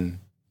less, and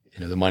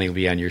the money will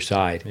be on your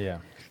side. Yeah.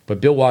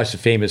 But Bill Walsh, the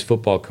famous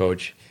football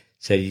coach,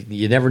 said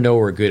you never know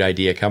where a good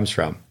idea comes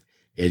from.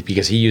 It's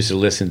because he used to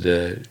listen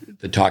to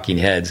the talking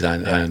heads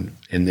in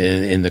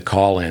the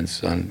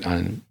call-ins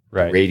on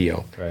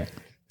radio. Right.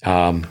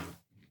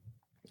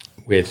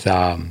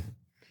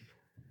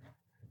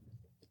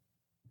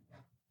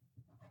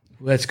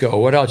 Let's go.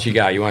 What else you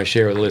got? You want to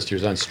share with the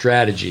listeners on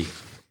strategy?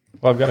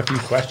 Well, I've got a few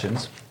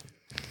questions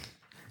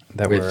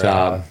that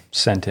were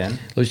sent in.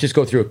 Let's just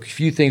go through a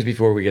few things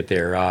before we get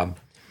there.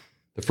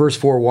 The first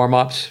 4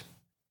 warm-ups.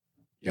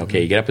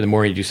 Okay, you get up in the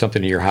morning, you do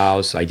something in your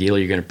house.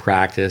 Ideally, you're going to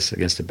practice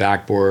against a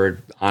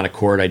backboard, on a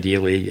court,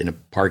 ideally, in a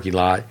parking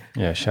lot.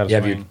 Yeah, shadow You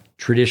have swing. your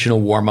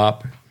traditional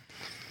warm-up.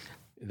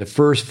 The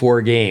first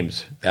 4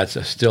 games, that's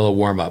still a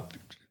warm-up.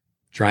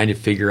 Trying to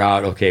figure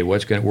out, okay,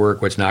 what's going to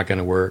work, what's not going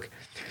to work.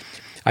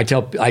 I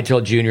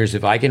tell juniors,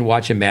 if I can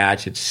watch a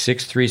match, it's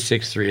 6-3,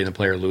 6-3, and the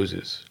player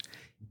loses.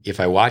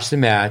 If I watch the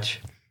match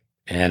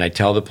and I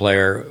tell the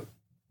player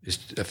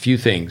just a few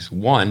things.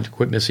 1,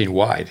 quit missing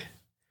wide.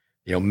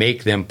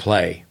 Make them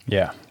play.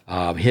 Yeah.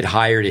 Hit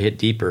higher to hit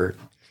deeper.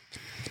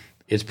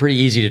 It's pretty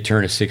easy to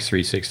turn a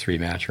 6-3, 6-3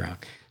 match around.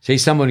 Say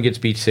someone gets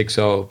beat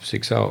 6-0,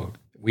 6-0.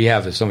 We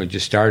have someone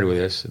just started with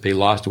this. They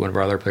lost to one of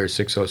our other players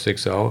 6-0,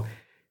 6-0.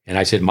 And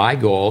I said, my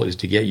goal is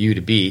to get you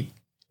to beat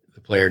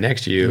the player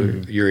next to you.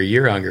 Mm-hmm. You're a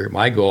year younger.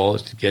 My goal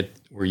is to get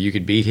where you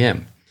could beat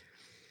him.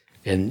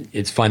 And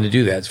it's fun to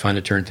do that. It's fun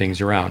to turn things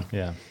around.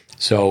 Yeah.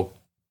 So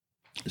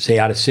say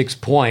out of 6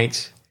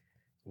 points,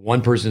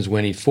 one person's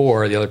winning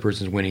 4, the other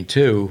person's winning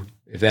 2.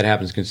 If that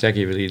happens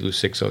consecutively, you lose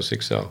 6-0,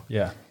 6-0.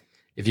 Yeah.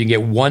 If you can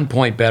get 1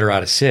 point better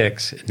out of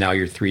 6, now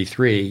you're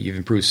 3-3, you've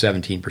improved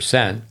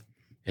 17%,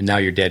 and now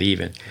you're dead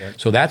even. Yep.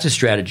 So that's a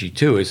strategy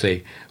too, is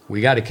say,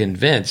 we got to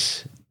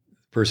convince the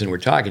person we're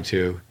talking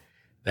to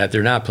that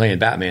they're not playing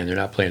Batman, they're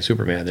not playing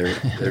Superman,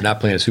 they're not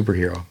playing a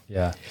superhero.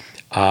 Yeah.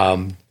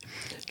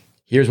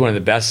 Here's one of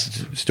the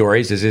best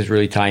stories. This is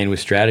really tying with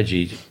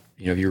strategy.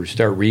 If you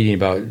start reading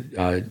about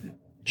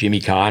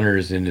Jimmy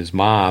Connors and his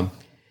mom,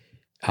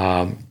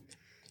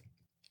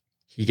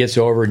 he gets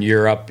over in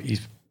Europe.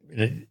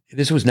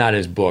 This was not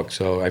his book,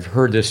 so I've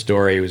heard this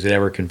story. Was it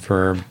ever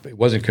confirmed? It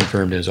wasn't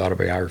confirmed in his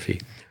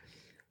autobiography.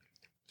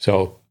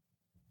 So,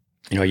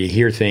 you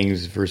hear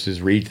things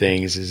versus read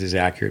things is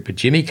accurate. But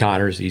Jimmy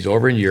Connors, he's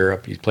over in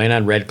Europe. He's playing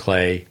on red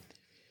clay,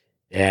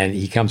 and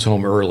he comes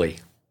home early.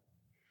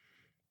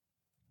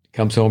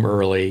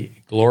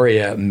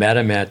 Gloria met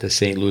him at the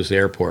St. Louis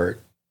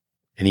airport,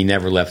 and he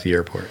never left the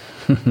airport.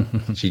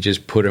 She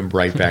just put him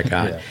right back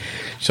on. Yeah.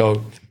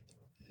 So,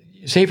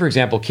 say, for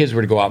example, kids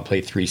were to go out and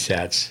play 3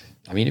 sets.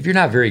 I mean, if you're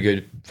not very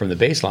good from the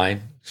baseline,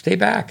 stay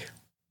back.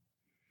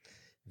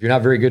 If you're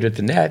not very good at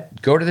the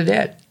net, go to the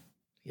net.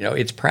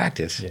 It's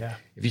practice. Yeah.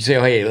 If you say,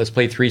 oh, hey, let's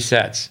play 3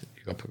 sets,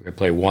 you're going to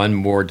play one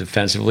more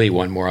defensively,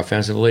 one more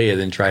offensively, and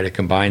then try to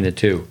combine the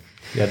 2.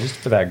 Yeah, just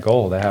for that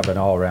goal, to have an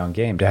all-around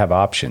game, to have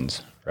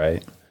options,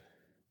 right?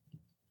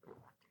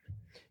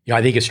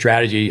 I think a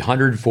strategy,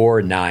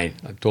 104-9.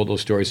 I've told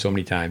those stories so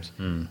many times.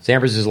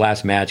 Sampras's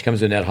last match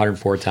comes in net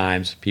 104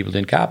 times. People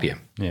didn't copy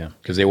him. Yeah.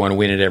 Because they want to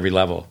win at every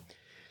level.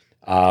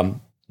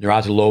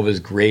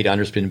 Navratilovan's great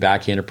underspin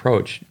backhand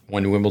approach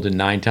won Wimbledon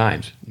 9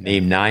 times.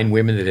 Name 9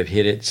 women that have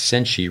hit it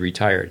since she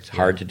retired. It's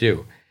hard to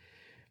do.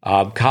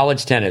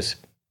 College tennis.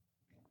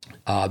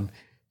 A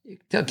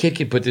kid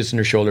could put this in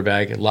her shoulder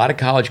bag. A lot of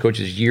college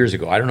coaches years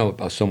ago, I don't know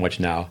about so much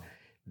now,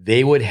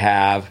 they would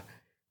have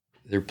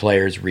their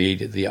players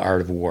read The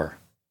Art of War.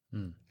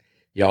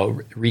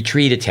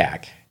 Retreat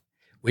attack.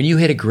 When you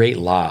hit a great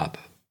lob,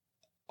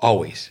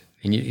 always,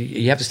 and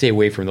you have to stay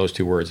away from those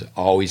 2 words,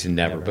 always and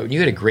never. But when you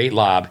hit a great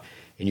lob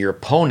and your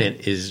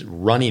opponent is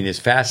running as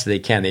fast as they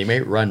can, they may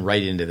run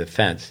right into the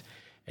fence,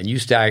 and you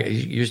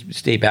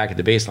stay back at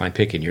the baseline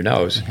picking your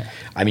nose. Yeah.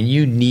 I mean,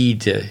 you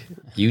need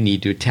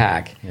to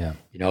attack. Yeah.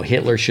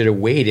 Hitler should have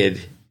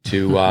waited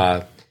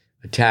to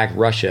attack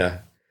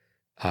Russia.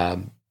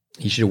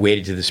 He should have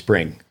waited to the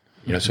spring.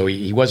 So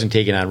he wasn't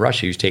taking on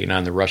Russia. He was taking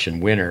on the Russian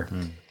winter.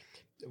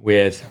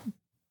 With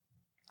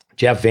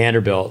Jeff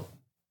Vanderbilt.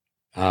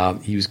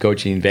 He was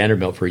coaching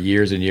Vanderbilt for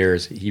years and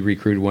years. He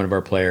recruited one of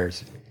our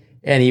players,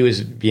 and he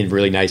was being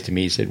really nice to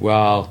me. He said,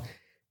 well,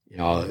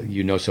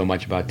 you know so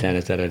much about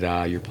tennis,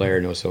 your player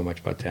knows so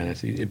much about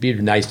tennis. It'd be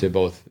nice to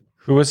both.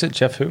 Who was it?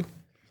 Jeff who?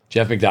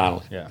 Jeff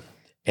McDonald. Yeah.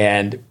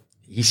 And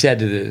he said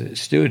to the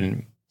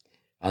student,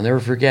 I'll never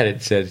forget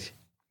it, said,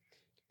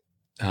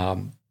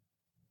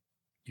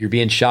 you're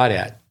being shot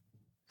at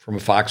from a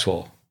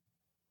foxhole.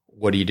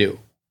 What do you do?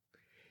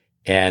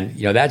 And,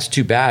 that's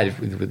too bad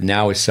with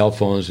now with cell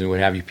phones and what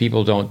have you.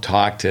 People don't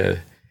talk to,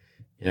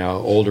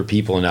 older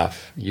people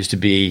enough. It used to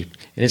be,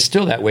 and it's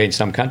still that way in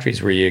some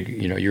countries where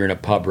you're in a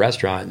pub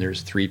restaurant and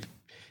there's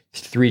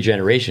three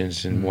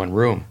generations in one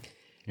room.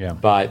 Yeah.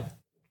 But,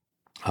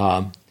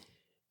 so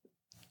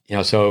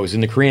it was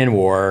in the Korean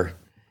War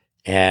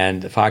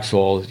and the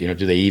foxhole, do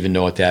they even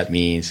know what that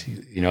means?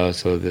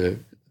 So the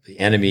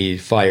enemy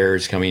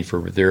fires coming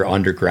for their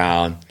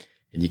underground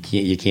and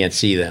you can't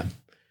see them.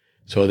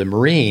 So the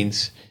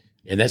Marines,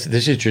 and this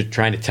is just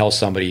trying to tell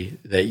somebody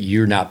that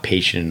you're not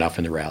patient enough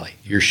in the rally.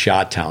 Your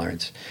shot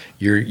tolerance,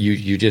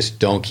 you just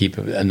don't keep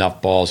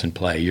enough balls in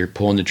play. You're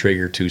pulling the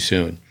trigger too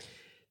soon,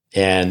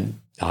 and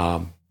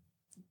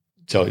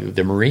so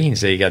the Marines,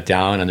 they got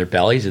down on their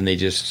bellies and they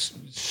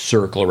just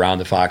circle around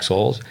the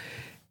foxholes,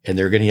 and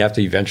they're going to have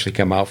to eventually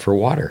come out for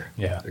water.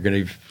 Yeah, they're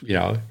going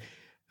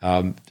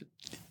to,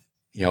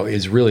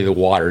 is really the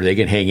water. They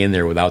can hang in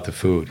there without the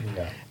food.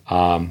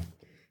 Yeah.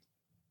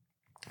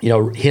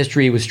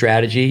 History with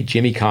strategy.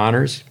 Jimmy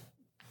Connors,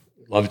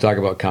 love to talk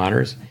about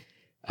Connors,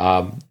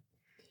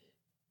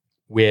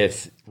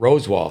 with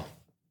Rosewall,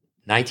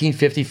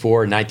 1954,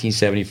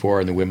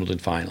 1974 in the Wimbledon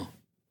final.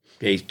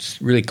 Okay,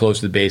 really close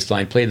to the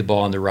baseline, played the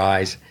ball on the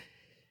rise.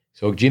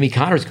 So Jimmy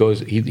Connors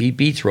he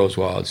beats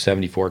Rosewall at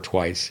 74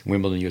 twice,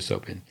 Wimbledon US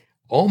Open.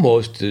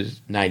 Almost to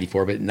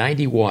 94, but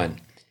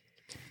 91.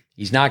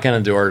 He's knocking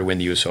on the door to win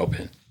the US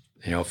Open.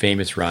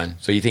 Famous run.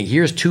 So you think,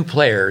 here's 2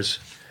 players,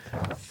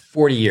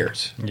 40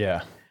 years.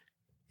 Yeah.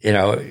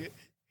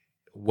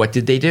 What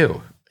did they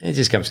do? It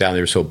just comes down,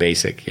 they were so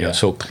basic,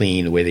 so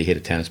clean the way they hit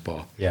a tennis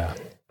ball. Yeah.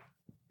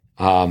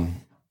 I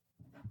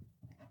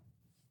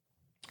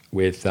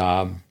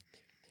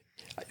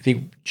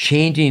think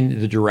changing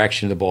the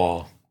direction of the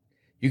ball,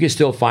 you can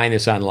still find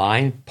this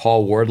online.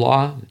 Paul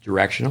Wardlaw,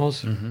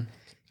 Directionals. Mm-hmm.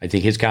 I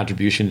think his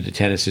contribution to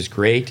tennis is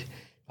great.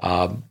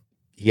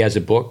 He has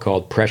a book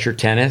called Pressure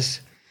Tennis.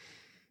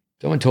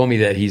 Someone told me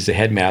that he's the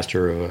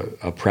headmaster of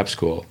a prep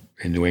school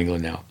in New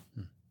England now.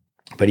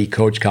 But he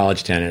coached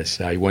college tennis.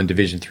 He won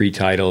Division III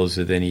titles,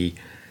 and then he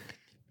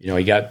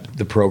got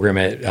the program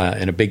at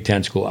in a Big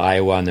Ten school,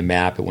 Iowa, on the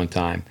map at one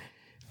time.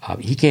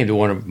 He came to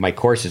one of my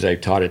courses I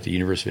taught at the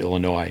University of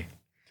Illinois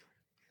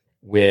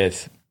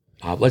with,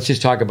 let's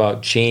just talk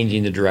about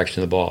changing the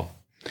direction of the ball.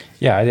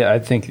 Yeah, I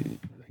think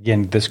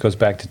again, this goes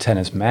back to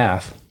tennis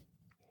math.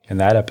 In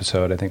that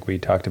episode, I think we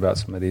talked about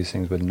some of these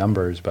things with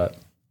numbers, but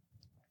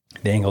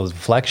the angle of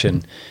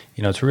deflection,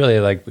 it's really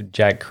like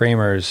Jack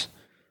Kramer's,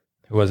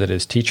 who was it,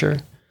 his teacher,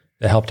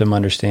 that helped him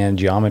understand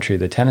geometry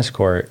of the tennis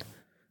court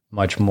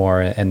much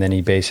more. And then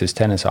he based his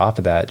tennis off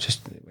of that,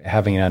 just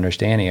having an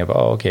understanding of,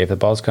 okay, if the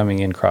ball's coming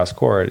in cross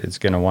court, it's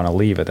going to want to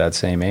leave at that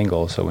same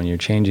angle. So when you're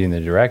changing the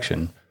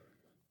direction,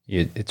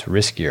 it's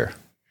riskier.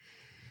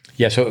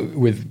 Yeah. So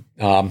with,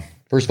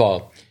 first of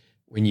all,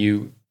 when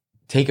you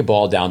take a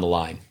ball down the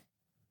line,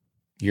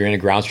 you're in a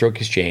ground stroke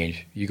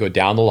exchange, you go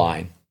down the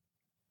line,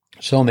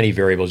 so many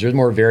variables. There's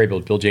more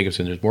variables, Bill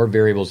Jacobson, there's more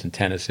variables in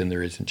tennis than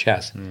there is in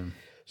chess.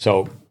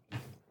 So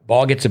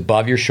ball gets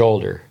above your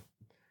shoulder.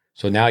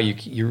 So now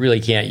you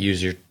really can't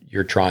use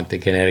your trunk, the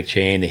kinetic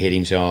chain, the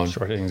hitting zone.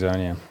 Short hitting zone,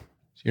 yeah.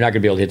 So you're not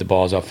going to be able to hit the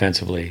balls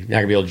offensively. You're not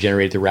going to be able to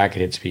generate the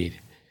racket hit speed.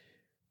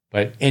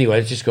 But anyway,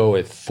 let's just go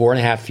with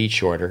 4.5 feet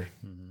shorter.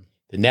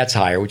 The net's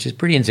higher, which is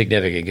pretty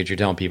insignificant because you're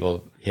telling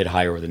people hit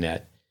higher with the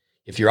net.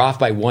 If you're off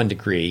by 1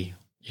 degree,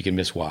 you can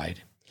miss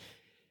wide.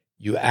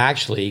 You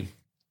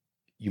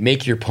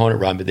make your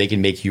opponent run, but they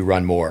can make you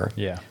run more.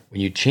 Yeah.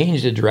 When you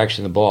change the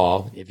direction of the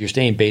ball, if you're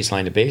staying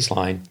baseline to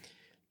baseline,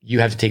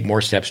 you have to take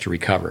more steps to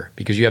recover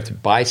because you have to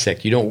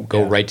bisect. You don't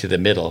go right to the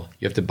middle.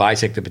 You have to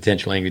bisect the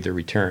potential angle of the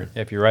return.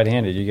 If you're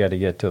right-handed, you got to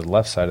get to the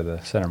left side of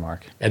the center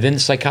mark. And then the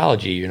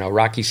psychology,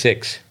 Rocky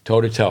 6,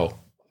 toe-to-toe.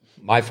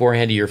 My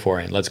forehand to your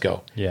forehand. Let's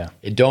go. Yeah.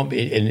 And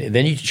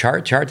then you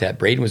chart that.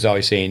 Braden was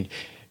always saying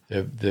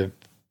the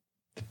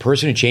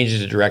person who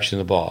changes the direction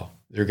of the ball,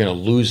 they're going to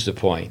lose the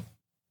point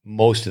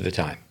most of the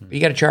time. But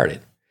you got to chart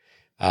it.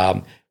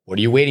 What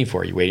are you waiting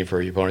for? You're waiting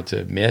for your opponent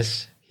to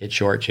miss, hit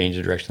short, change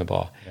the direction of the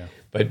ball. Yeah.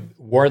 But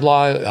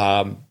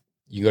Wardlaw,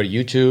 you go to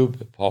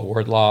YouTube, Paul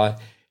Wardlaw,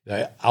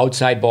 the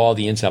outside ball,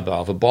 the inside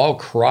ball. If a ball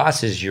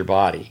crosses your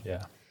body,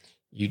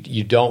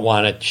 you don't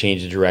want to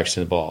change the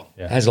direction of the ball.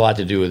 Yeah. It has a lot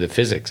to do with the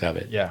physics of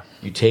it. Yeah.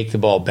 You take the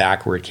ball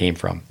back where it came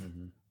from.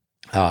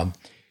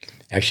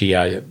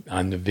 Actually,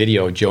 on the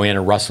video,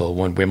 Joanna Russell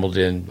won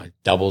Wimbledon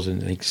doubles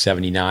in, I think,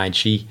 79.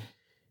 She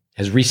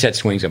has reset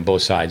swings on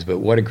both sides, but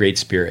what a great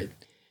spirit.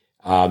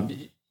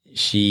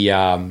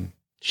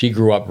 She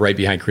grew up right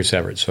behind Chris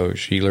Evert, so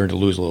she learned to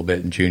lose a little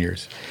bit in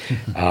juniors.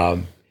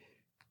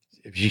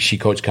 She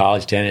coached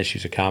college tennis. She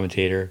was a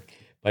commentator.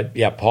 But,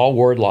 yeah, Paul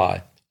Wardlaw,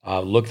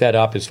 look that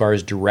up as far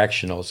as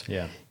directionals.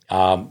 Yeah.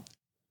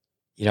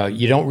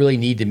 You don't really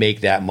need to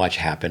make that much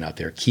happen out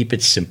there. Keep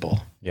it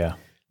simple. Yeah.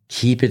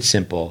 Keep it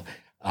simple.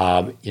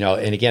 And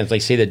again,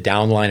 like say the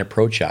downline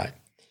approach shot.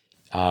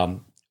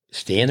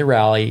 Stay in the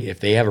rally.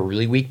 If they have a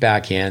really weak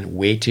backhand,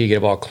 wait till you get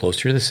a ball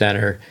closer to the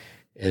center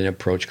and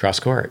approach cross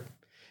court.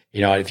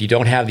 If you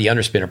don't have the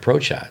underspin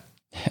approach shot.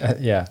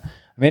 Yeah.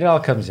 I mean, it all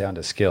comes down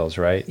to skills,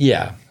 right?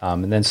 Yeah.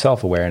 And then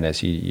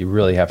self-awareness. You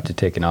really have to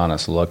take an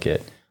honest look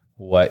at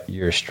what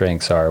your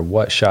strengths are,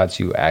 what shots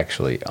you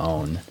actually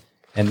own,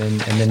 and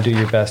then do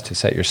your best to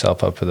set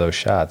yourself up for those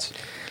shots.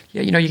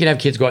 Yeah, you can have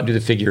kids go out and do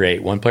the figure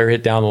eight. One player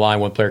hit down the line,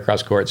 one player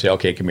cross court, say,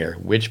 okay, come here.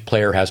 Which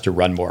player has to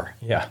run more?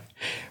 Yeah.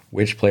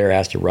 Which player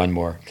has to run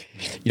more?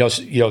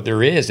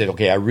 There is that,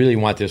 okay, I really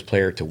want this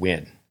player to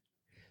win.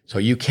 So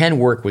you can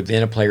work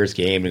within a player's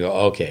game and go,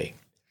 okay,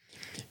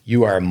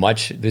 you are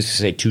this is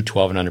say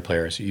 212 and under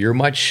players. You're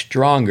much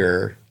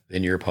stronger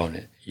than your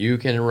opponent. You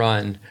can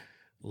run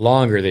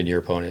longer than your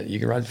opponent. You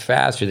can run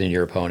faster than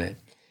your opponent.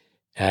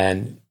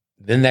 And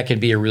then that can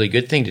be a really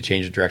good thing to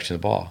change the direction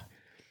of the ball.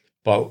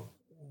 But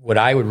what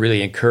I would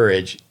really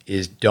encourage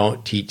is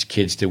don't teach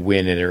kids to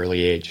win at an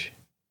early age.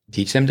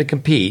 Teach them to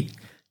compete.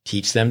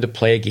 Teach them to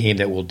play a game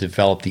that will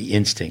develop the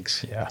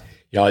instincts. Yeah.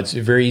 It's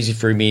very easy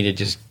for me to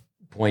just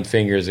point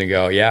fingers and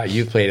go, yeah,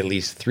 you've played at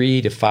least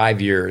 3 to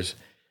 5 years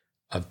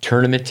of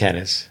tournament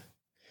tennis.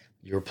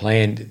 You were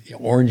playing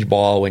orange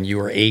ball when you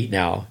were 8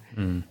 now.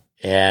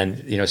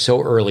 And,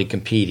 so early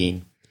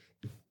competing.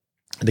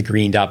 The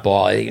green dot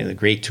ball, the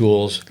great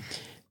tools.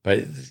 But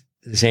at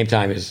the same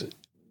time is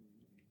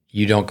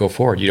you don't go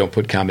forward. You don't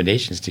put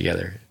combinations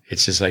together.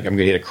 It's just like, I'm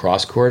going to hit a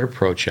cross-court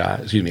approach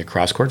shot, a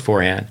cross-court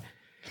forehand.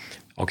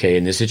 Okay,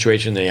 in this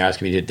situation, they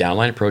ask me to hit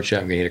downline approach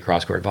shot, I'm going to hit a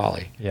cross-court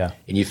volley. Yeah.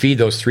 And you feed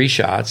those 3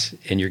 shots,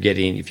 and you're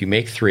getting, if you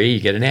make 3, you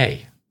get an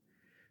A.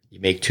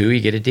 You make 2, you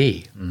get a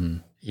D. Mm-hmm.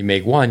 You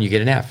make 1, you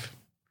get an F.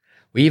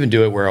 We even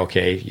do it where,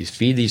 okay, you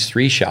feed these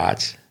 3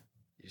 shots,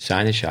 you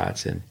sign the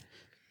shots, and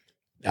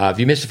if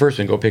you miss the first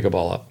one, go pick a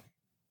ball up.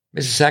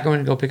 Miss the second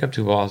one, go pick up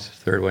 2 balls.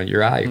 Third one,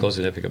 you're out. You're close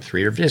enough to pick up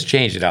 3. Or just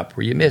change it up.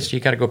 Where you missed, you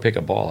got to go pick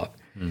a ball up.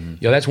 Mm-hmm.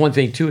 That's one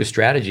thing, too, is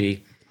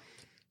strategy.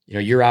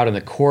 You're out on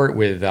the court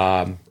with,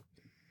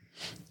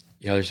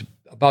 there's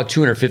about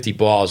 250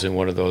 balls in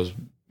one of those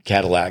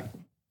Cadillac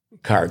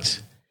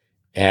carts.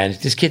 And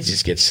this kid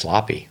just gets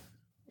sloppy.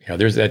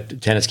 There's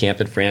that tennis camp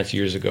in France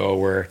years ago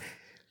where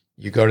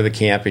you go to the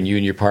camp and you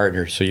and your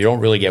partner, so you don't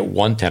really get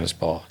one tennis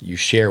ball. You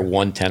share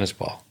one tennis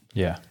ball.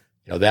 Yeah.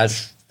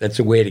 That's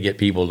a way to get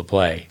people to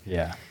play.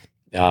 Yeah.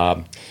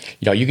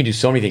 You can do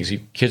so many things.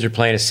 Kids are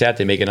playing a set,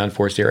 they make an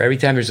unforced error. Every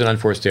time there's an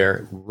unforced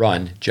error,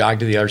 run, jog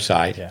to the other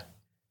side. Yeah.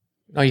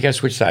 No, you got to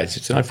switch sides.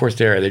 It's an unforced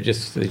error. They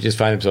just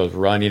find themselves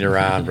running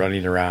around,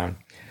 running around.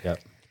 Yep.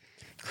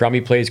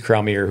 Crummy plays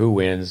crummy, or who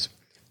wins?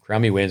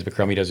 Crummy wins, but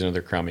crummy doesn't know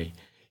they're crummy.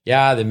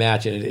 Yeah, the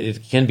match, and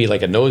it can be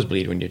like a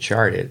nosebleed when you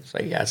chart it. It's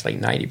like, it's like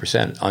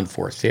 90%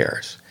 unforced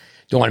errors.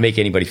 Don't want to make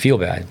anybody feel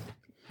bad.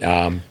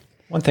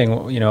 One thing,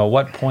 at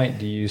what point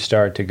do you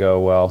start to go,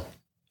 well,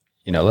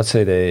 let's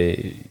say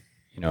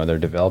they're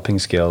developing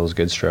skills,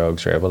 good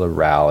strokes, are able to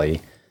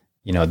rally,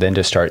 then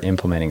to start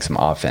implementing some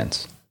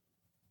offense.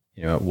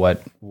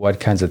 What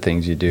kinds of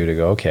things you do to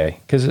go, okay,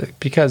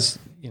 because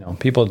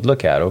people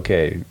look at,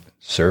 okay,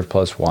 serve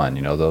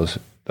 +1,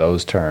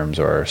 those terms,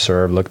 or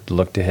serve,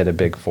 look to hit a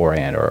big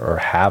forehand, or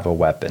have a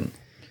weapon,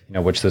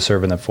 which the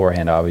serve and the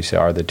forehand obviously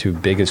are the two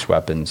biggest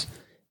weapons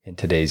in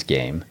today's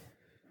game.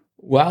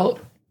 Well,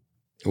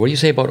 what do you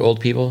say about old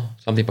people?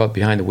 Something about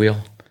behind the wheel?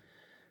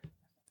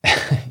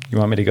 You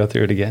want me to go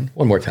through it again?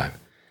 One more time.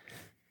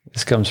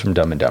 This comes from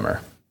Dumb and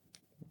Dumber,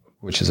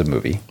 which is a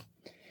movie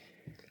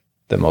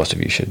that most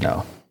of you should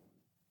know.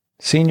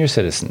 Senior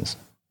citizens.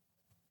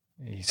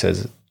 He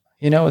says,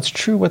 it's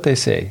true what they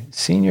say.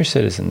 Senior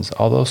citizens,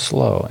 although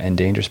slow and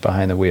dangerous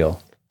behind the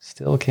wheel,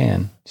 still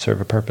can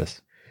serve a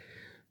purpose.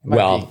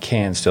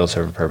 Can still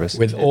serve a purpose.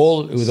 With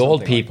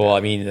old people, like,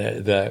 I mean,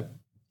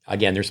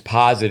 again, there's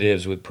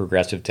positives with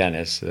progressive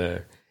tennis.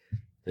 The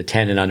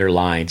 10 and under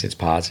lines, it's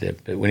positive.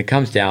 But when it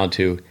comes down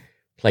to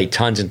play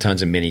tons and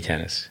tons of mini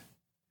tennis,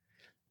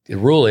 the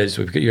rule is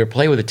you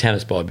play with a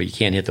tennis ball, but you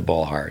can't hit the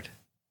ball hard.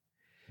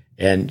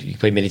 And you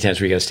play mini tennis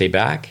where you got to stay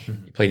back.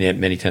 Mm-hmm. You play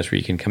mini tennis where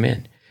you can come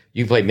in.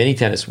 You can play mini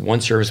tennis,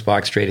 one service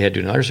box straight ahead to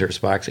another service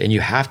box, and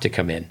you have to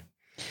come in.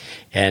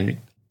 And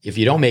if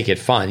you don't make it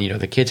fun,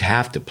 the kids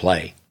have to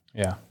play.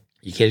 Yeah.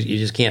 You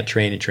just can't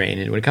train and train.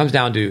 And when it comes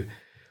down to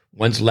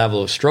one's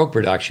level of stroke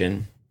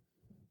production,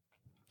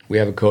 we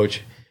have a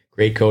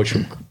great coach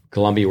from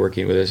Columbia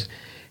working with us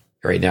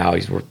right now.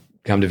 He's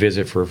come to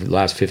visit for the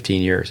last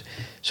 15 years.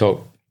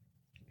 So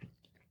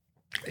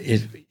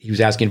he was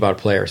asking about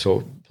a player.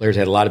 So players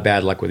had a lot of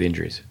bad luck with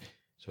injuries.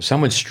 So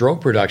someone's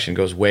stroke production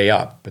goes way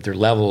up, but their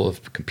level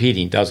of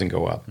competing doesn't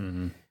go up.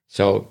 Mm-hmm.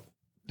 So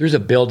there's a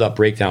build-up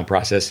breakdown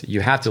process. You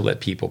have to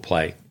let people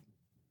play.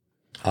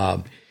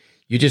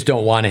 You just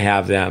don't want to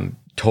have them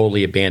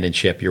totally abandon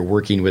ship. You're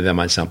working with them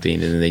on something,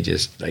 and then they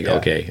just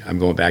okay, I'm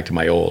going back to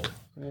my old.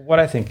 What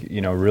I think,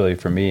 really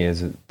for me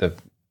is the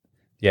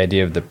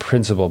idea of the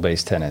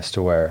principle-based tennis,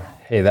 to where,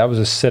 hey, that was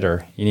a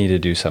sitter. You need to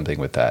do something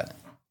with that.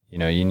 You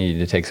need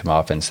to take some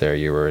offense there.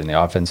 You were in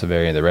the offensive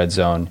area, the red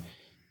zone.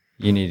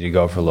 You need to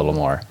go for a little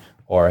more.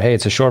 Or, hey,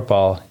 it's a short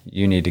ball.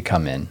 You need to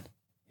come in.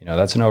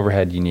 That's an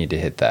overhead. You need to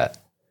hit that.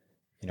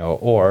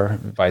 Or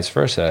vice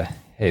versa.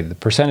 Hey, the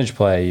percentage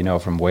play,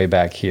 from way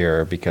back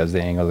here, because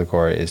the angle of the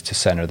court is to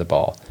center the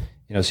ball.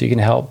 So you can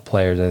help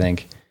players, I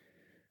think,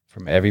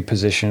 from every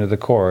position of the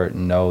court,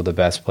 know the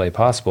best play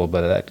possible.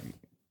 But that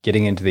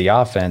getting into the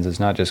offense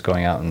is not just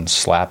going out and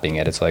slapping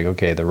it. It's like,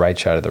 okay, the right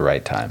shot at the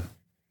right time.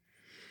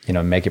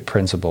 Make it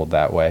principled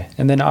that way.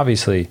 And then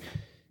obviously,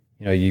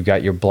 you've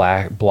got your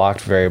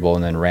blocked variable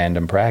and then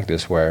random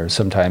practice, where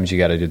sometimes you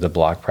got to do the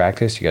block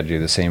practice. You got to do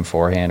the same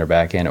forehand or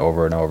backhand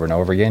over and over and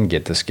over again,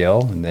 get the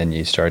skill. And then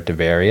you start to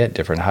vary it,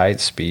 different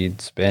heights, speed,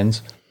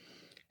 spins.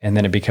 And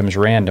then it becomes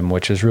random,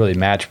 which is really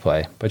match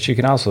play. But you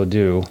can also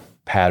do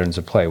patterns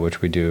of play,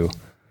 which we do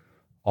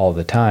all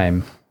the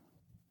time,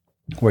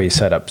 where you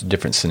set up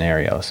different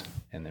scenarios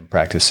and then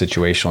practice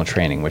situational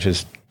training, which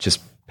is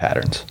just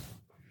patterns.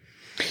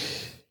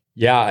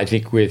 Yeah, I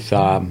think with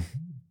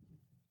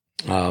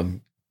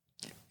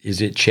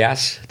is it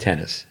chess,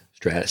 tennis,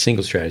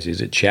 single strategy? Is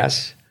it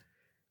chess?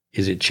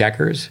 Is it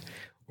checkers?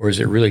 Or is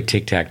it really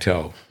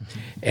tic-tac-toe?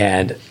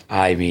 And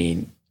I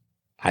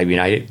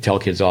tell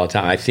kids all the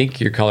time, I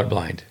think you're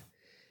colorblind.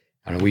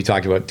 I don't know, we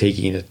talked about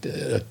taking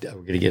we're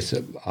going to get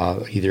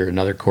either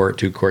another court,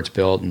 2 courts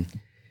built, and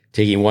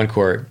taking 1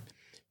 court.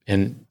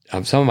 And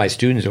some of my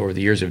students over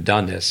the years have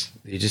done this.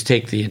 You just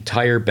take the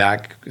entire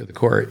back of the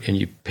court and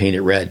you paint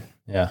it red.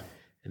 Yeah.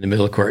 In the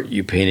middle of the court,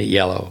 you paint it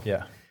yellow.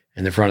 Yeah.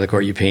 In the front of the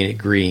court, you paint it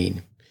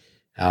green.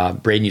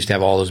 Braden used to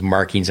have all those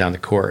markings on the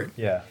court.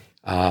 Yeah.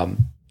 But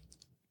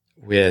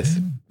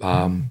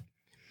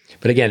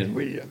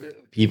again,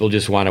 people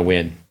just want to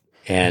win.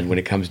 And when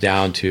it comes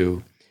down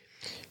to,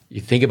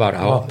 you think about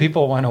how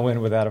people want to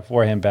win without a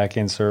forehand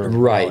backhand serve.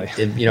 Right.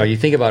 And, you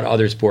think about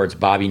other sports.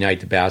 Bobby Knight,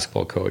 the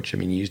basketball coach, he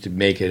used to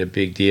make it a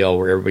big deal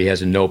where everybody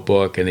has a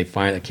notebook and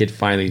a kid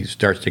finally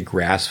starts to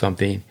grasp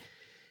something.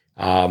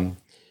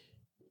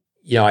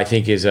 I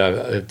think as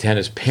a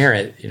tennis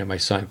parent, my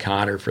son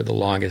Connor, for the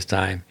longest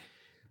time,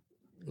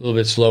 a little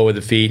bit slow with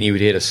the feet, and he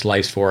would hit a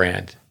slice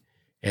forehand,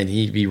 and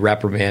he'd be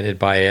reprimanded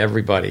by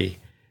everybody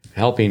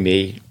helping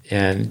me.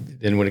 And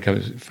then when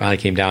it finally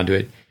came down to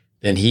it,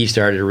 then he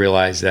started to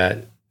realize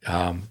that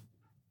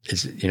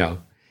it's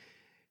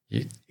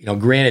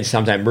granted,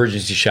 sometimes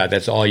emergency shot,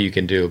 that's all you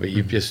can do, but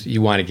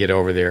you want to get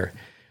over there.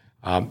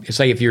 It's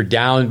like if you're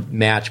down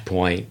match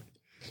point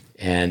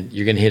and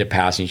you're going to hit a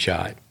passing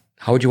shot.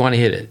 How would you want to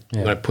hit it? Yeah.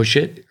 You want to push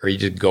it, or you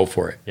just go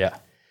for it? Yeah.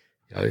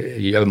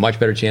 You have a much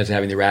better chance of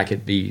having the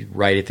racket be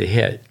right at the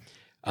hit.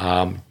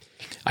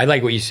 I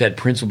like what you said,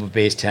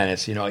 principle-based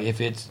tennis.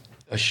 If it's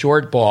a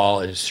short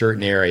ball in a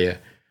certain area,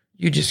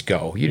 you just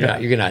go.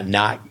 You're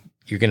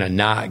gonna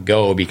not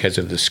go because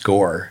of the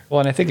score. Well,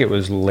 and I think it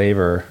was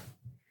Labor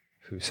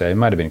who said, it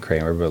might have been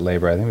Kramer, but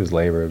Labor, I think it was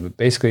Labor. But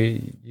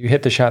basically, you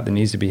hit the shot that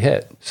needs to be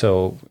hit.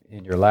 So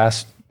in your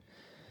last,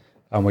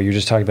 what you're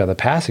just talking about, the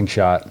passing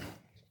shot,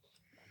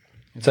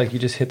 it's like you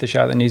just hit the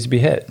shot that needs to be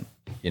hit.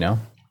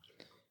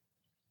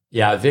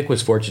 Yeah, Vic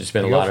was fortunate to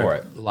spend a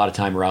lot of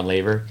time around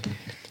Labor.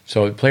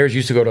 So players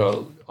used to go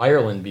to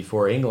Ireland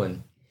before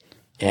England,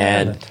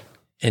 and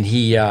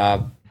he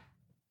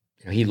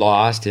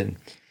lost, and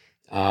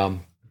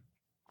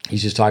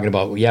he's just talking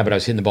about, but I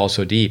was hitting the ball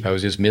so deep, I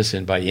was just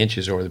missing by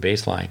inches over the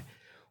baseline.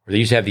 Or they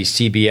used to have these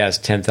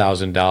CBS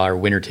 $10,000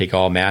 winner take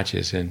all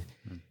matches, and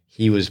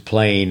he was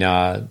playing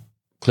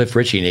Cliff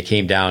Ritchie, and it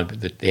came down.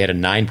 They had a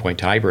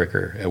 9-point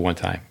tiebreaker at one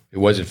time. It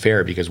wasn't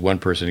fair because one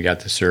person got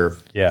to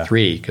serve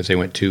 3 because they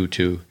went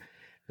 2-2,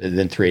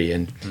 then 3,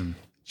 and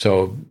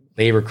so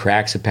Labor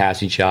cracks a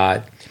passing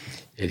shot.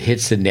 It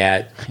hits the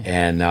net,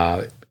 and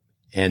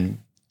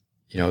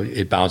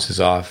it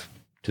bounces off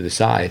to the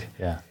side.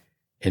 Yeah.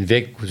 And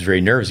Vic was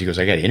very nervous. He goes,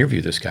 I got to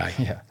interview this guy.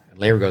 Yeah. And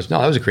Labor goes, no,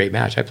 that was a great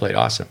match. I played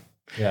awesome.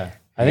 Yeah.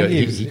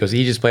 He goes,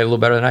 he just played a little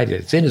better than I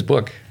did. It's in his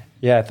book.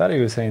 Yeah, I thought he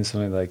was saying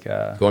something like...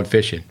 going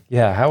fishing.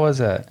 Yeah, how was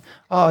that?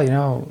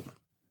 Oh,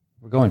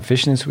 we're going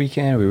fishing this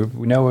weekend.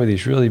 We know where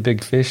these really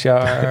big fish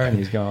are. And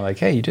he's going like,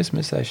 hey, you just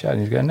missed that shot.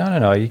 And he's going, no,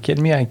 are you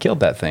kidding me? I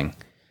killed that thing.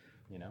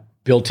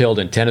 Bill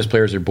Tilden, tennis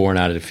players are born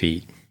out of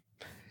defeat.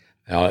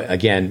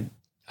 Again,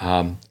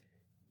 you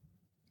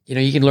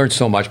can learn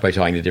so much by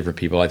talking to different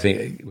people. I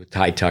think with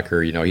Ty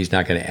Tucker, he's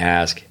not going to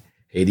ask,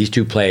 hey, these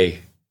two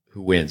play,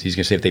 who wins? He's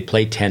going to say, if they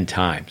play 10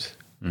 times,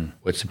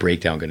 what's the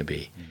breakdown going to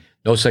be?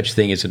 No such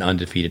thing as an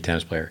undefeated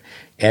tennis player.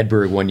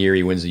 Edberg, one year,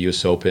 he wins the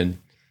U.S. Open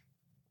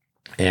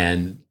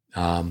and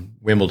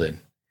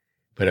Wimbledon.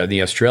 But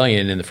the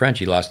Australian and the French,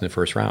 he lost in the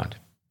first round.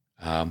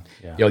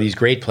 These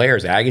great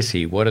players,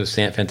 Agassi, what a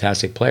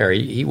fantastic player.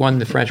 He won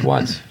the French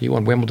once. He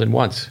won Wimbledon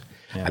once.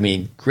 Yeah. I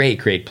mean,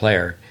 great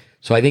Player.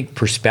 So I think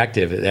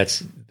perspective,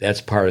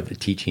 that's part of the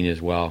teaching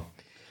as well.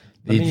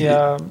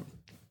 Awarenesses,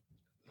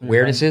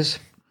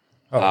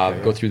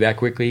 go through that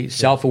quickly.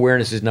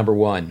 Self-awareness is number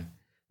 1.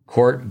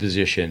 Court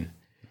position,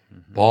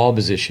 ball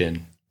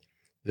position,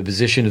 the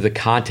position of the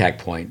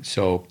contact point.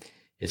 So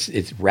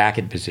it's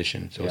racket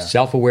position. So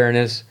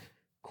self-awareness,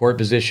 court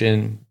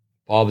position,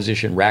 ball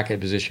position,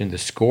 racket position. The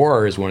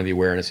score is one of the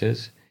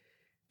awarenesses.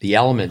 The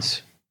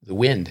elements, the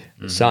wind,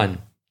 the sun.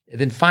 And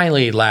then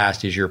finally,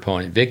 last is your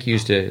opponent.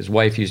 His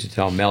wife used to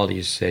tell Melody,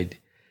 used to say,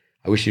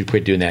 I wish you'd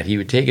quit doing that. He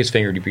would take his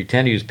finger to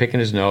pretend he was picking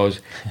his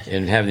nose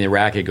and having the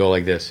racket go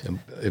like this.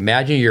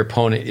 Imagine your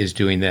opponent is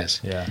doing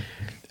this. Yeah.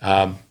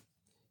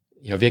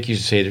 Vic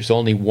used to say, there's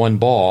only one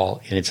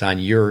ball and it's on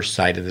your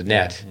side of the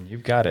net. And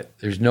you've got it.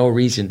 There's no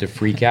reason to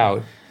freak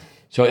out.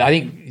 So I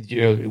think,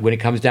 when it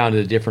comes down to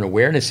the different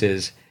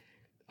awarenesses,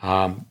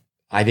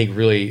 I think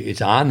really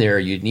it's on there.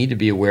 You need to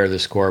be aware of the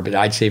score, but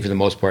I'd say for the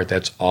most part,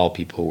 that's all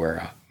people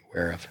aware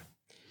of.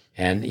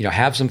 And,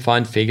 have some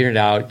fun figuring it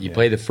out. You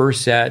play the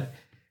first set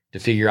to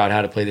figure out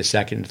how to play the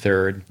second and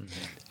third.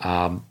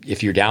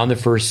 If you're down the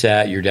first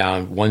set, you're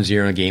down 1-0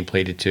 in a game,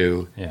 played to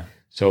 2. Yeah.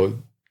 So,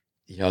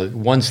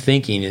 one's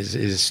thinking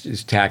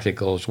is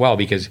tactical as well,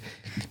 because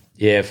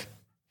if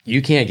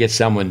you can't get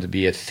someone to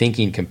be a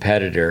thinking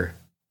competitor,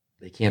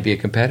 they can't be a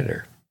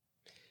competitor.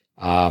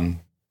 I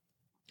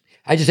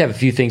just have a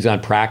few things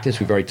on practice.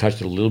 We've already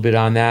touched a little bit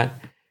on that.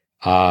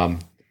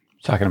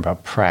 Talking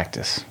about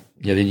practice.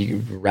 Yeah, then you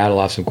can rattle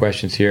off some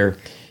questions here.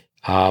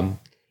 Comes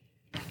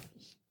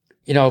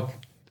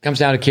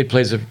down to a kid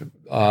plays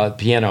a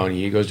piano and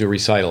he goes to a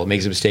recital,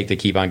 makes a mistake, they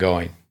keep on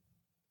going.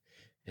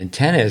 In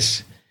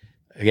tennis,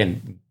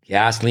 again,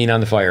 gas, lean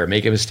on the fire,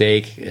 make a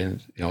mistake,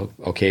 and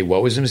okay,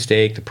 what was the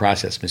mistake? The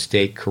process,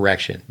 mistake,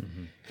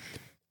 correction.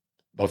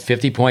 About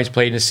 50 points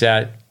played in a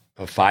set,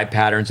 about 5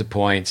 patterns of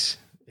points.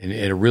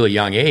 In a really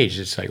young age,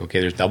 it's like, okay,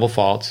 there's double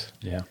faults.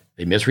 Yeah.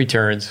 They miss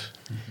returns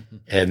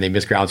and they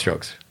miss ground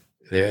strokes.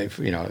 They,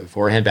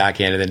 forehand,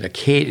 backhand, and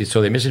then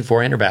so they miss in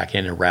forehand or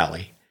backhand in a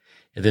rally.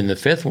 And then the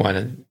fifth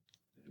one,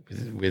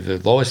 with the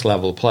lowest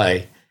level of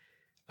play,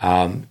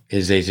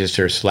 is they just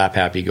are slap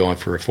happy going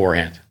for a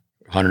forehand,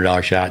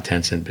 $100 shot,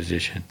 10-cent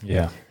position.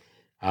 Yeah.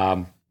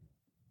 Again,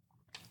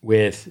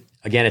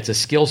 it's a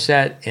skill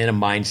set and a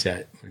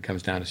mindset when it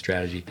comes down to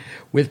strategy.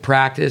 With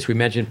practice, we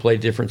mentioned play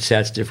different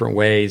sets, different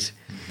ways.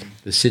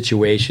 The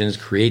situations,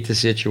 create the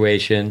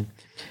situation.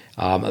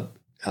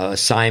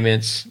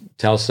 Assignments,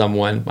 tell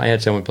someone. I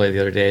had someone play the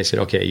other day. I said,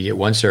 okay, you get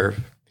one serve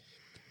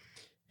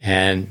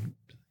and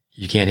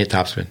you can't hit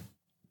topspin.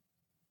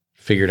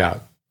 Figure it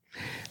out.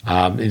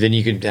 And then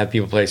you can have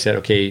people play, said,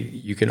 okay,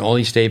 you can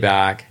only stay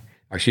back.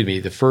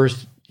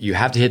 You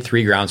have to hit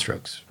 3 ground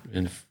strokes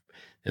in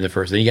the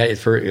first. Then you got to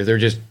hit, they're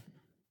just,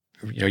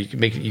 you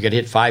got to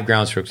hit 5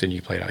 ground strokes and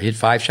you play it out. Hit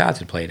 5 shots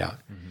and play it out.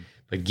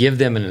 But give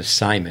them an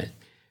assignment.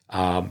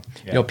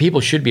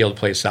 People should be able to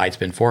play side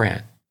spin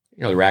forehand.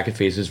 The racket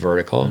face is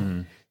vertical.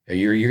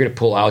 You're going to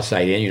pull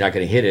outside in. You're not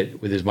going to hit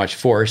it with as much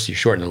force. You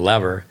shorten the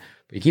lever,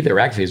 but you keep the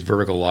racket face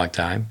vertical a long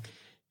time.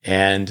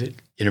 And in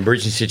an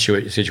emergency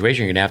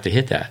situation, you're going to have to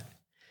hit that.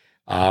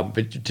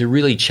 But to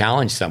really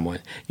challenge someone,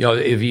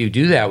 if you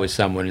do that with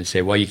someone and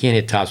say, well, you can't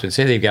hit topspin,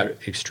 say they've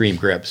got extreme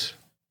grips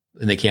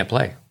and they can't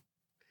play.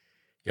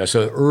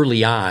 So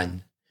early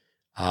on,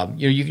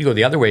 you can go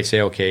the other way and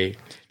say, okay,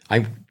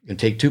 I'm going to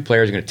take two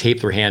players, I'm going to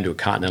tape their hand to a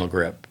continental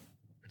grip.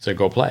 So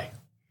go play.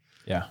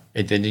 Yeah.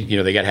 And then,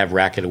 they got to have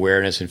racket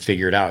awareness and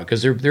figure it out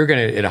because they're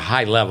going to, at a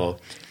high level,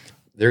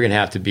 they're going to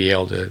have to be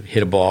able to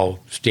hit a ball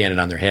standing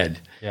on their head.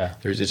 Yeah.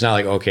 It's not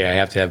like, okay, I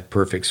have to have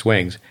perfect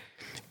swings.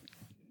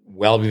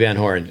 Welby Van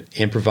Horn,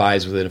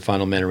 improvise within a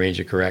fundamental range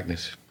of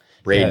correctness.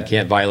 Braden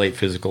can't violate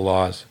physical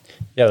laws.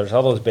 Yeah, there's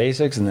all those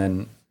basics, and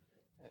then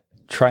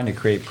trying to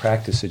create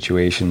practice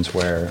situations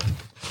where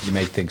you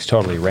make things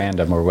totally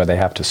random or where they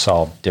have to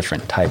solve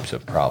different types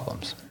of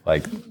problems.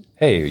 Like,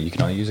 hey, you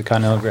can only use a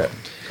continental grip.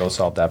 Go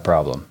solve that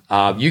problem.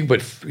 You can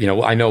put,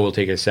 I know we'll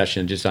take a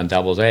session just on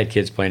doubles. I had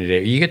kids playing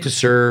today. You get to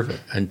serve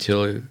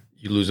until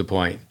you lose a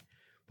point.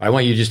 I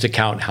want you just to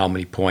count how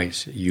many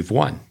points you've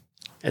won.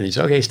 And they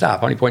say, okay,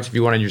 stop. How many points have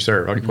you won on your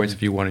serve? How many points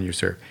have you won on your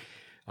serve?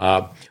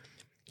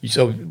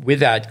 So with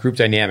that group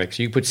dynamics,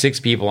 you put 6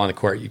 people on the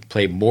court. You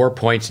play more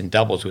points in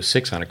doubles with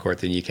 6 on a court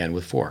than you can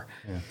with 4.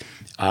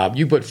 Yeah.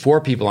 You put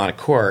 4 people on a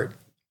court,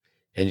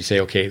 and you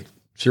say, okay,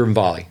 serve and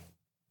volley.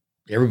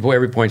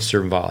 Every point's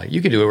serve and volley.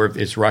 You can do it where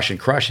it's rush and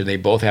crush, and they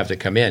both have to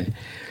come in.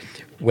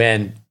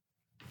 When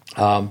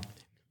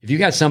if you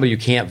got somebody who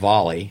can't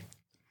volley,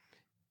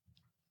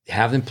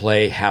 have them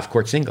play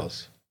half-court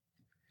singles.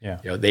 Yeah.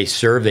 They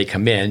serve, they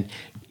come in.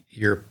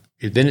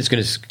 Then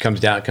comes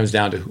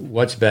down to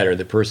what's better,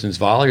 the person's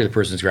volley or the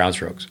person's ground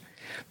strokes.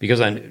 Because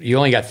you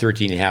only got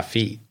 13 and a half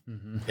feet.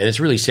 Mm-hmm. And it's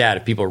really sad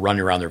if people are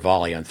running around their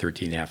volley on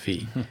 13 and a half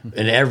feet.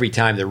 And every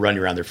time they're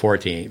running around their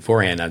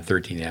forehand on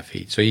 13 and a half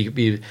feet. So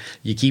you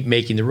keep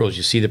making the rules.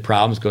 You see the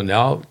problems, go,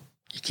 no,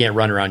 you can't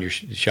run around your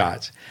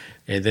shots.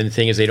 And then the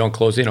thing is they don't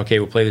close in. Okay,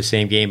 we'll play the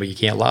same game, but you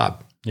can't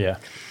lob. Yeah.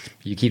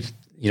 You keep,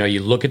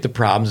 you look at the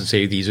problems and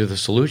say, these are the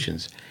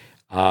solutions.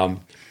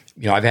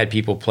 I've had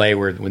people play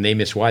where when they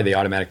miss wide, they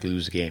automatically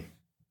lose the game.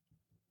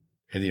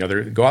 And,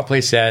 they go out,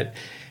 play set,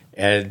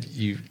 and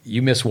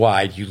you miss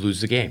wide, you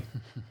lose the game.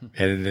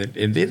 and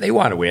they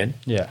want to win.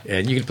 Yeah.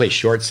 And you can play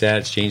short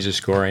sets, change the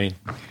scoring.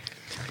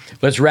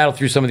 Let's rattle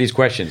through some of these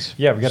questions.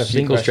 Yeah, we've got a few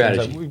Single questions.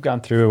 strategy. We've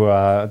gone through,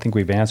 I think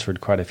we've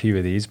answered quite a few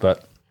of these,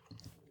 but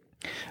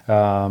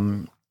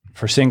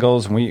for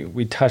singles,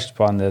 we touched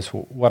upon this.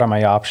 What are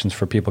my options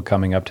for people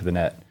coming up to the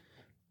net?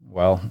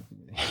 Well,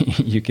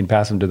 you can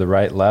pass them to the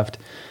right, left,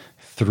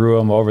 through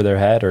them over their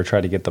head, or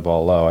try to get the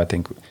ball low. I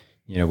think,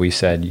 we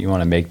said you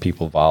want to make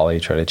people volley,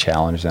 try to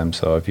challenge them.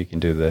 So if you can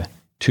do the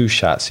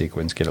 2-shot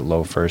sequence, get it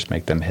low first,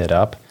 make them hit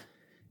up,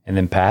 and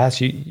then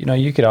pass.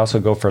 You could also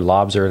go for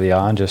lobs early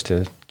on just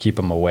to keep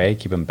them away,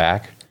 keep them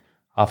back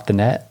off the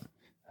net.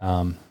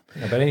 But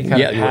any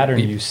kind of pattern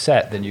you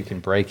set, then you can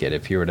break it.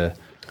 If you were to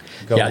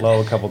go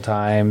low a couple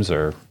times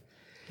or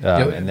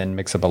and then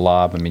mix up a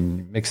lob.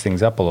 Mix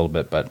things up a little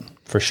bit, but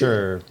for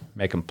sure,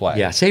 make them play.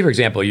 Yeah. Say, for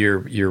example,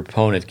 your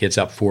opponent gets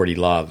up 40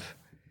 love.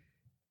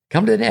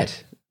 Come to the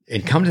net.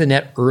 And come to the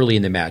net early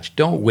in the match.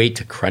 Don't wait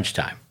to crunch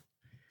time.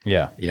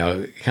 Yeah.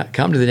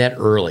 Come to the net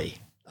early.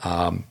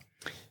 I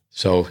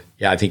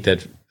think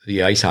that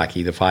the ice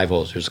hockey, the 5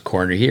 holes, there's a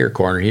corner here,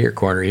 corner here,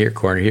 corner here,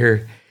 corner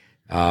here.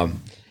 Go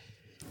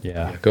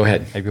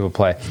ahead. Make people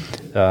play.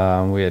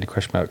 We had a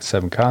question about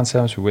 7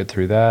 concepts. We went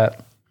through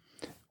that.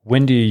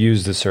 When do you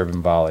use the serve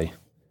and volley?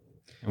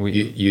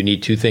 You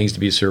need 2 things to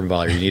be a serve and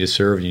volley. You need a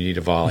serve and you need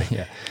a volley.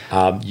 You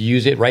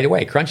use it right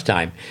away, crunch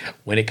time.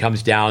 When it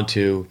comes down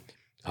to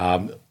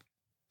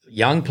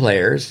young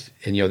players,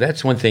 and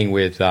that's one thing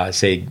with,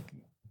 say,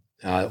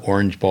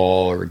 orange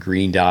ball or a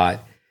green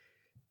dot.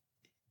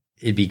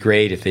 It'd be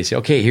great if they say,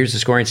 okay, here's the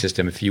scoring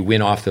system. If you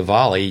win off the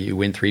volley, you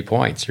win 3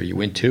 points or you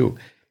win 2.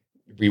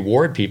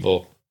 Reward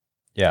people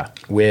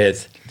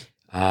with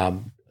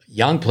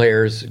young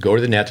players go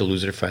to the net to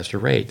lose at a faster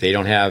rate. They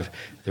don't have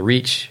the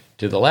reach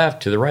to the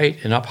left, to the right,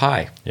 and up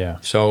high. Yeah.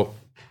 So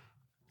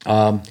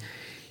I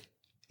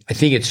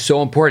think it's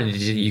so important.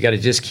 You got to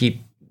just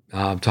keep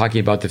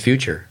talking about the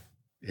future.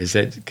 Is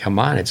that, come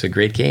on, it's a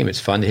great game. It's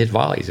fun to hit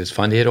volleys. It's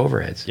fun to hit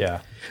overheads.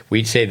 Yeah.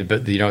 We'd say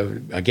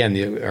that,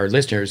 again, our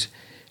listeners,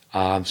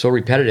 so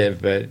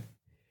repetitive, but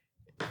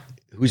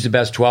who's the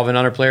best 12 and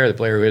under player? The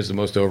player who has the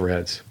most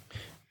overheads.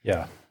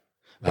 Yeah.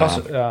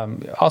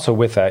 Also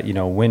with that,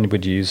 when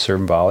would you use serve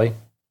and volley?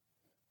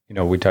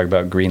 We talk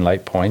about green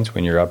light points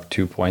when you're up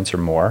 2 points or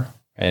more.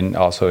 And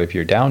also if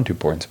you're down 2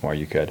 points or more,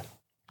 you could.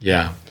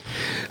 Yeah.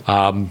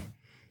 But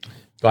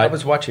I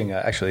was watching,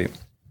 actually,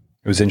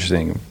 it was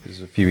interesting. It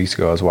was a few weeks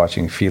ago. I was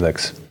watching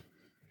Felix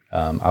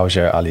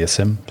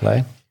Auger-Aliassime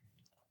play.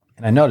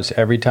 And I noticed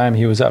every time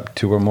he was up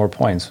 2 or more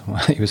points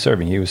while he was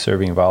serving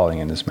and volleying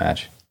in this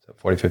match. So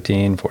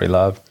 40-15, 40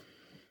 love.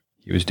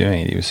 He was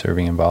doing it. He was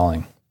serving and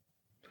volleying.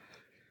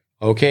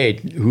 Okay,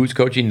 who's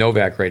coaching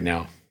Novak right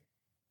now?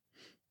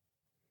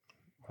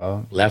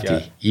 Well,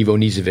 lefty, Ivo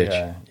Nizovic.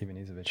 Yeah, Ivo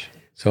Nizovic.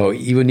 So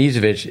Ivo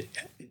Nizovic,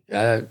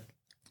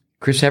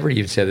 Chris Evert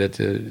even said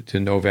that to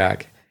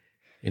Novak.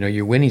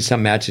 You're winning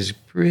some matches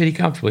pretty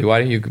comfortably. Why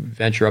don't you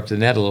venture up to the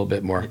net a little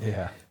bit more?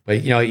 Yeah.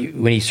 But,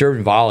 when he served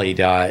and volleyed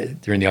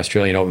during the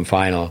Australian Open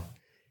final,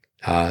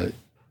 Ivo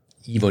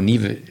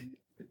Nizovic.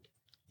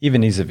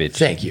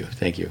 Thank you.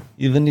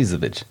 Ivo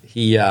Nizovic.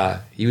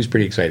 He was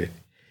pretty excited.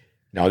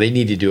 No, they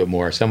need to do it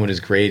more. Someone as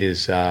great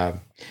as,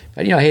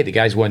 hey, the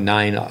guy's won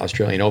 9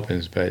 Australian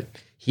Opens, but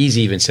he's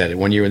even said it.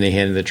 One year when they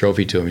handed the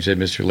trophy to him, he said,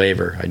 Mr.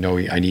 Laver, I know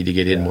I need to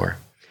get in more.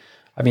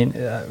 I mean,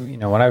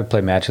 when I would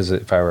play matches,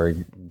 if I were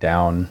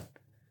down,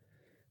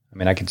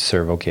 I could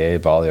serve okay,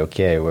 volley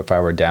okay. If I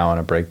were down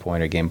a break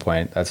point or game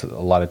point, that's a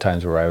lot of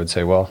times where I would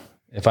say, well,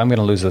 if I'm going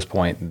to lose this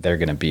point, they're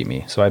going to beat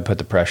me. So I'd put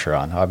the pressure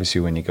on.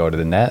 Obviously, when you go to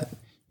the net,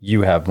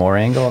 you have more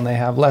angle and they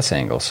have less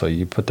angle. So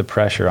you put the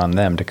pressure on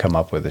them to come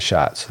up with a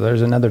shot. So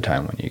there's another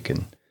time when you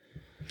can.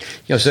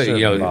 I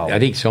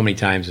think so many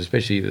times,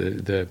 especially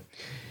the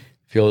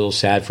feel a little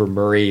sad for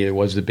Murray. It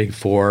was the big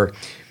 4.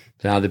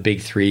 Now the big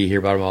 3, hear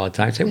about them all the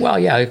time. Say, well,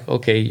 yeah,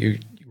 okay,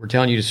 we're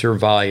telling you to serve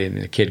volley,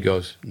 and the kid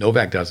goes,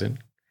 Novak doesn't.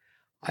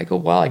 I go,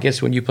 well, I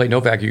guess when you play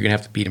Novak, you're going to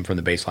have to beat him from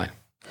the baseline.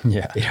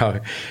 Yeah.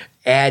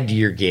 Add to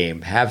your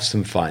game. Have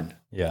some fun.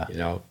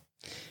 Yeah.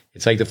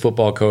 It's like the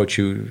football coach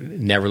who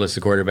never lets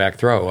the quarterback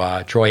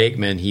throw. Troy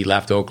Aikman, he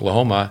left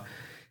Oklahoma,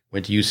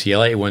 went to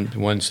UCLA,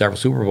 won several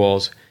Super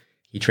Bowls.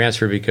 He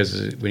transferred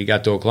because when he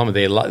got to Oklahoma,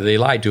 they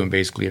lied to him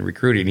basically in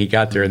recruiting. He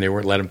got there and they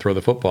wouldn't let him throw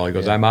the football. He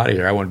goes, I'm out of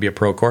here. I want to be a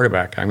pro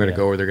quarterback. I'm going to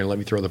go where they're going to let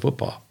me throw the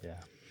football. Yeah.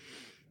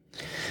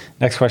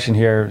 Next question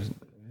here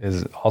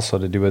is also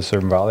to do with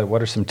serve and volley.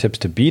 What are some tips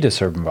to beat a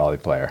serve and volley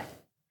player?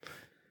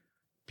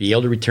 Be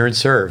able to return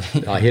serve.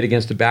 Hit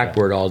against the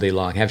backboard all day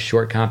long. Have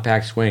short,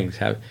 compact swings.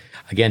 Have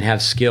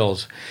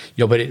skills.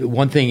 But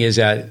one thing is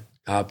that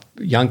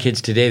young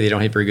kids today, they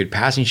don't hit very good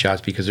passing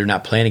shots because they're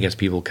not playing against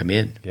people who come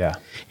in. Yeah.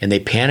 And they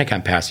panic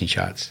on passing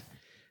shots.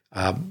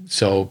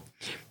 That's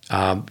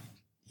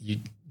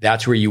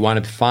where you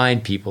want to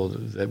find people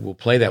that will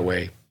play that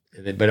way.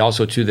 But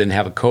also, too, then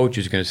have a coach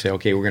who's going to say,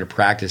 okay, we're going to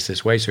practice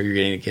this way. So you're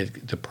going to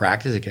get to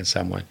practice against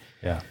someone.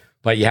 Yeah.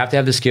 But you have to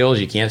have the skills.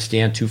 You can't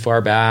stand too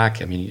far back.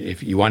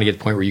 If you want to get to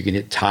the point where you can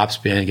hit top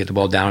spin, get the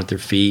ball down at their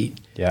feet.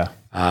 Yeah.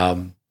 I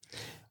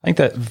think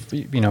that,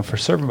 for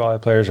serve and volley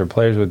players or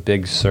players with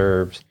big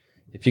serves,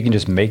 if you can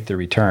just make the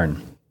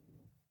return,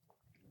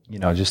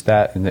 just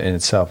that in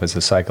itself is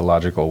a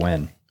psychological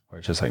win. Where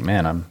it's just like,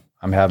 man,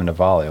 I'm having to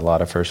volley a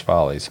lot of first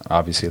volleys.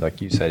 Obviously,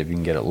 like you said, if you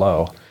can get it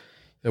low.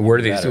 The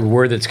word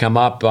that's come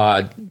up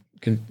a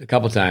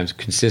couple of times,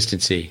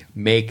 consistency.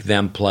 Make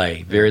them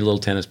play. Very little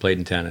tennis played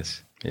in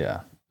tennis.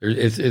 Yeah.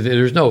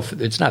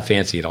 It's not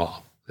fancy at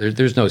all.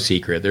 There's no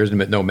secret. There's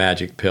no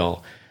magic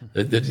pill.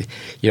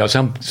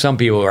 Some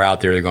people are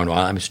out there. They're going,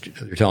 well,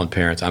 they're telling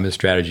parents, I'm a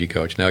strategy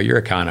coach. No, you're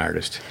a con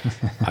artist.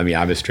 I'm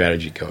a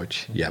strategy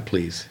coach. Yeah,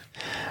 please.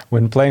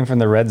 When playing from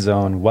the red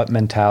zone, what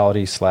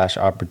mentality /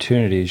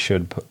 opportunities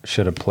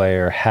should a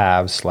player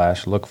have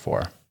 / look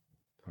for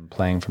when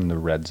playing from the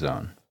red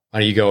zone? How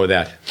do you go with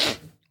that?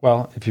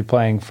 Well, if you're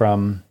playing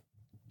from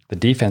the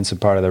defensive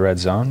part of the red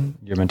zone,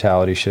 your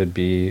mentality should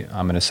be,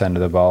 I'm going to send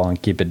the ball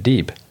and keep it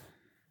deep.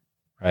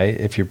 Right?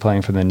 If you're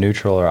playing from the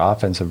neutral or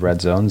offensive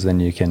red zones, then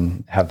you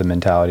can have the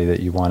mentality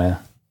that you want to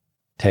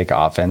take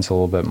offense a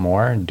little bit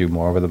more and do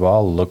more with the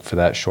ball, look for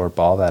that short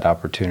ball, that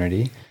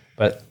opportunity.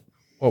 But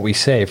what we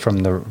say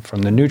from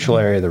the neutral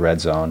area of the red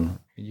zone,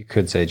 you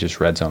could say just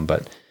red zone,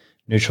 but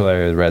neutral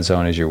area of the red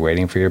zone is you're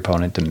waiting for your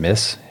opponent to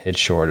miss, hit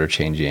short, or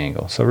change the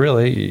angle. So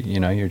really,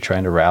 you're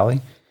trying to rally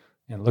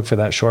and look for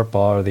that short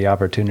ball or the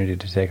opportunity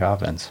to take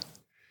offense.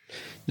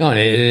 No, and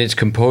it's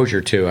composure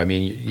too.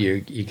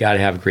 You got to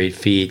have great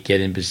feet,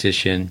 get in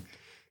position,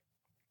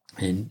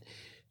 and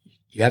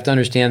you have to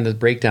understand the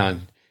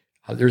breakdown.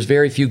 There's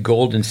very few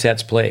golden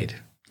sets played.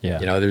 Yeah.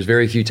 There's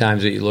very few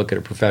times that you look at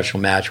a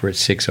professional match where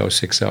it's 6-0,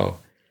 6-0.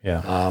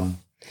 Yeah.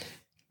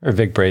 Or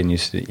Vic Braden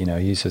used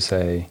to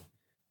say,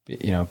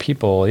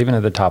 people, even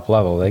at the top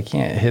level, they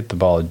can't hit the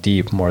ball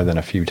deep more than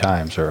a few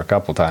times or a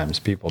couple times.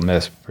 People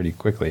miss pretty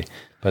quickly.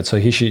 But so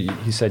he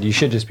said, you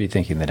should just be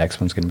thinking the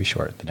next one's going to be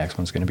short. The next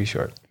one's going to be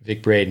short.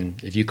 Vic Braden,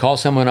 if you call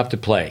someone up to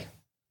play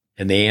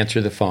and they answer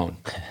the phone,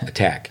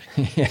 attack.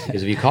 Yeah.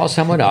 Because if you call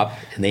someone up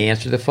and they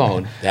answer the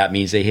phone, that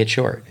means they hit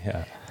short.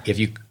 Yeah.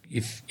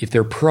 If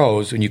they're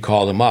pros and you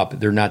call them up,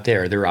 they're not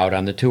there. They're out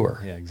on the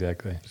tour. Yeah,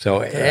 exactly. So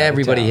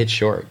everybody hits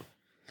short.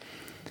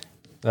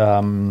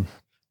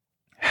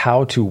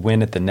 How to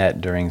win at the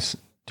net during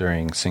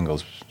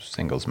singles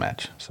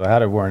match. So how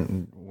to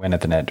win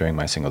at the net during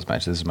my singles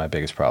match. This is my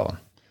biggest problem.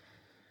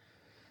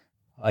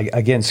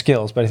 Again,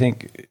 skills, but I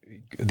think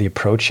the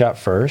approach shot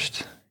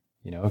first.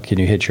 Can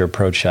you hit your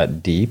approach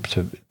shot deep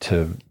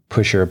to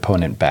push your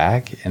opponent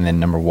back? And then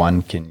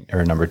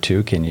number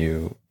two, can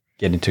you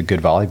get into good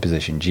volley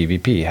position,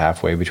 GVP,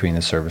 halfway between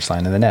the service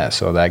line and the net?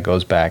 So that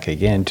goes back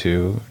again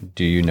to,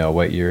 do you know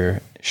what your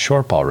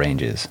short ball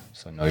range is?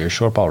 So know your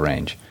short ball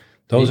range.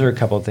 Those are a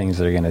couple of things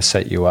that are going to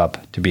set you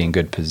up to be in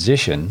good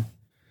position.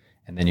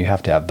 And then you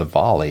have to have the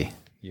volley.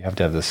 You have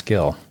to have the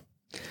skill.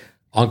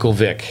 Uncle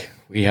Vic,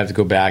 we have to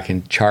go back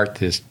and chart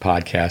this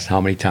podcast. How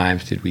many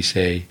times did we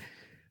say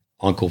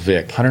Uncle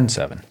Vic?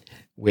 107.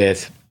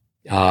 With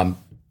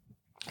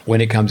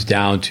when it comes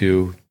down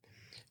to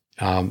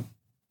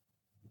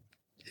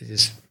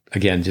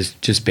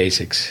just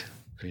basics.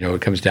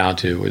 It comes down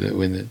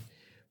to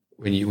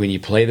when you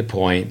play the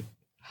point,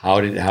 how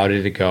did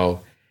it go?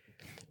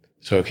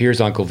 So here's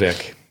Uncle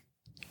Vic.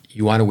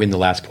 You want to win the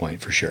last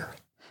point for sure.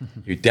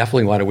 You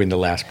definitely want to win the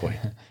last point.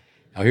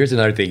 Now here's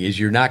another thing: is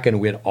you're not going to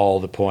win all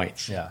the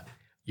points. Yeah,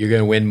 you're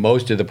going to win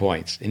most of the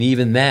points, and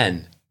even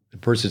then, the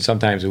person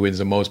sometimes who wins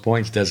the most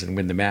points doesn't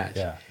win the match.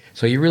 Yeah.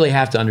 So you really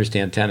have to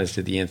understand tennis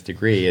to the nth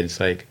degree. And it's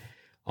like,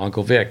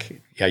 Uncle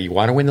Vic, yeah, you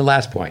want to win the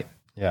last point.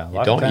 Yeah,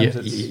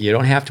 you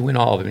don't have to win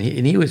all of them.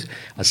 And he was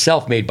a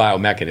self-made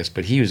biomechanist,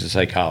 but he was a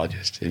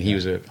psychologist, and he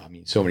was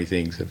so many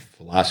things: a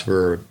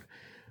philosopher, a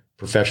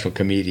professional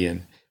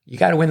comedian. You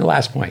got to win the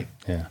last point.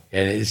 Yeah,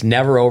 and it's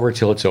never over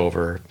till it's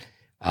over.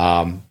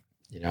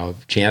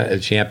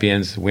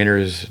 Champions,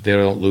 winners, they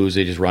don't lose;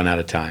 they just run out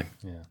of time.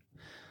 Yeah.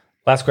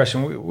 Last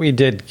question. We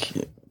did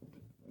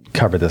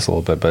cover this a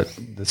little bit, but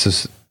this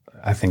is,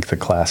 I think, the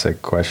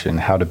classic question: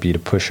 how to beat a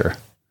pusher.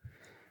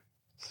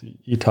 So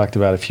you talked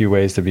about a few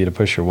ways to beat a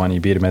pusher. One, you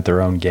beat them at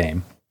their own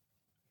game.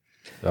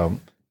 So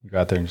you go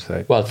out there and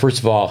say, well, first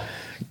of all,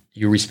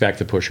 you respect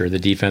the pusher, the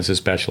defensive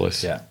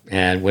specialist. Yeah.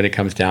 And when it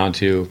comes down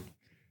to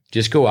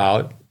just go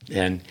out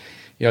and,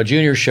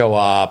 juniors show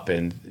up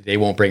and they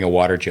won't bring a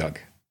water jug.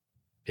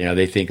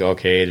 They think,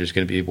 okay, there's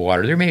going to be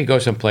water. They may go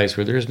someplace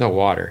where there's no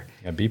water.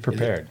 Yeah, be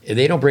prepared.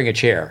 They don't bring a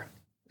chair.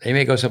 They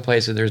may go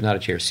someplace and there's not a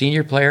chair.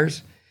 Senior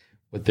players,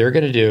 what they're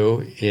going to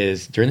do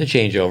is during the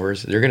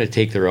changeovers, they're going to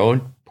take their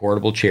own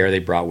portable chair they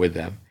brought with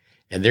them,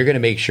 and they're going to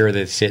make sure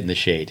that it's sit in the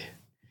shade.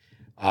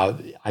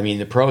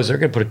 The pros, they're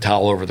going to put a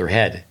towel over their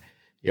head.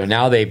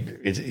 Now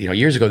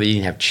years ago, they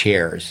didn't have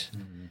chairs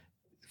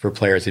for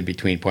players in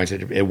between points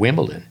at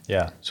Wimbledon.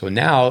 Yeah. So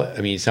now,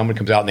 someone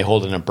comes out and they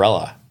hold an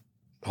umbrella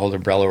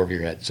over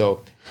your head.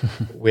 So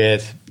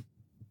with,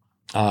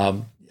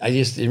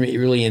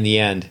 really in the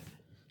end,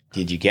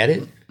 did you get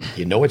it? Do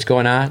you know what's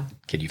going on?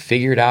 Can you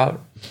figure it out?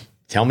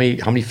 Tell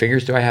me, how many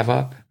fingers do I have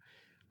up?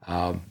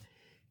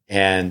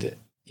 And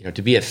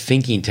to be a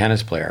thinking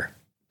tennis player,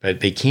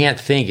 but they can't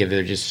think if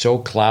they're just so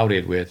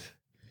clouded with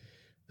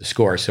the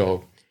score.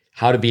 So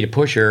how to beat a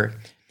pusher,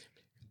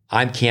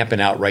 I'm camping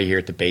out right here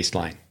at the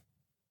baseline.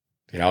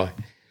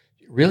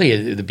 Really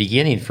at the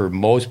beginning for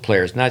most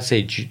players, not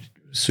say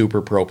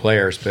super pro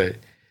players, but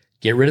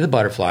get rid of the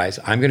butterflies.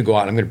 I'm going to go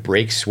out and I'm going to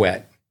break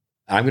sweat.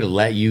 I'm going to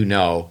let you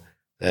know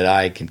that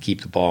I can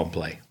keep the ball in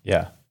play.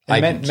 Yeah.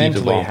 And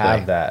mentally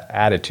have that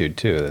attitude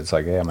too. It's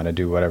like, hey, I'm going to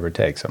do whatever it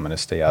takes. I'm going to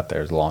stay out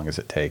there as long as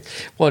it takes.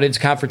 Well, it's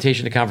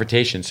confrontation to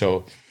confrontation.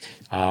 So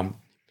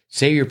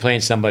say you're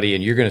playing somebody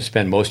and you're going to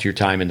spend most of your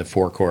time in the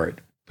forecourt,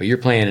 but you're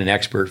playing an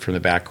expert from the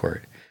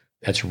backcourt.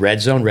 That's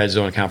red zone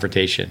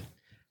confrontation.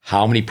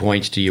 How many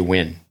points do you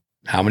win?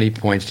 How many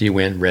points do you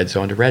win red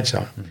zone to red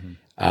zone?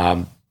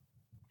 Mm-hmm.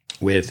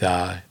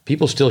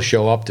 People still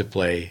show up to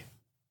play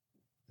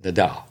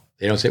Nadal.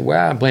 They don't say,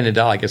 well, I'm playing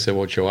Nadal. I guess I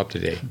won't show up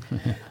today.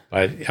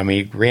 But,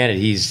 granted,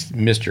 he's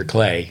Mr.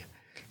 Clay.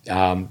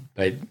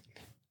 But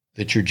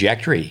the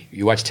trajectory,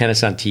 you watch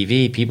tennis on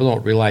TV, people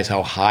don't realize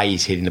how high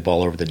he's hitting the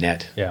ball over the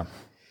net. Yeah.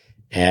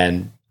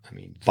 And,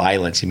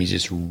 violence. He's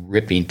just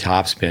ripping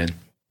topspin.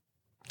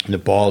 And the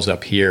ball's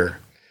up here.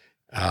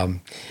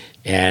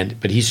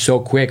 But he's so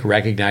quick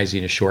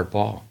recognizing a short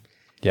ball.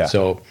 Yeah.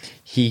 So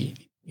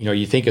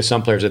you think of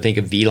some players, I think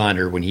of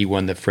Wielander when he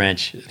won the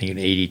French, I think in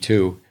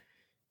 82.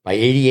 By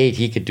 88,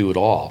 he could do it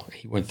all.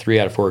 He won 3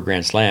 out of 4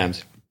 Grand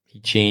Slams. He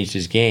changed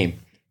his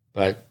game.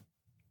 But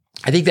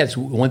I think that's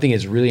one thing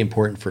that's really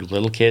important for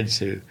little kids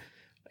who,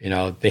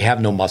 they have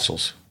no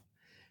muscles.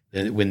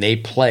 When they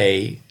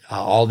play,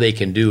 all they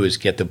can do is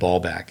get the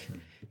ball back.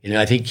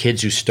 I think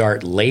kids who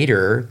start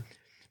later,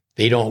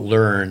 they don't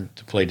learn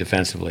to play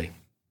defensively.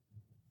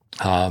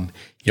 I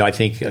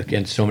think,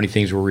 again, so many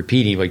things we're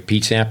repeating, like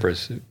Pete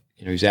Sampras.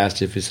 He's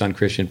asked if his son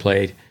Christian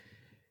played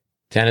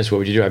tennis, what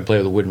would you do? I'd play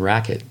with a wooden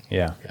racket.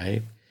 Yeah.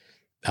 Okay.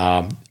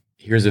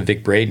 Here's a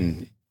Vic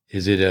Braden.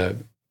 Is it a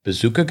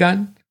bazooka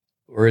gun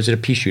or is it a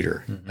pea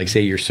shooter? Mm-hmm. Like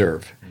say your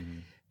serve. Mm-hmm.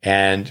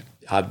 And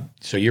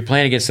so you're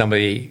playing against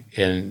somebody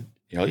and,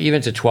 even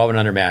it's a 12 and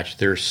under match,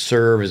 their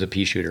serve is a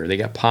pea shooter. They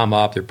got palm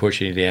up, they're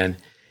pushing it in. And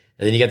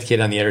then you got the kid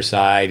on the other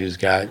side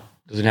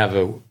doesn't have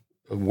a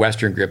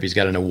Western grip. He's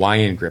got an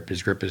Hawaiian grip.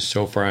 His grip is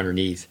so far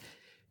underneath.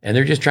 And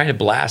they're just trying to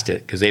blast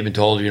it because they've been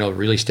told,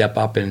 really step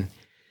up and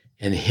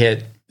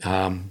hit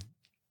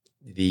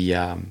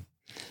the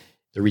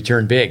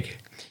return big.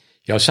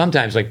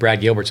 Sometimes like Brad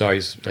Gilbert's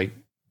always like,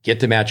 get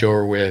the match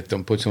over with,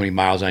 don't put so many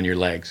miles on your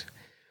legs.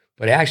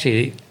 But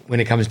actually, when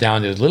it comes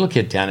down to little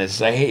kid tennis,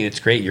 it's like, hey, it's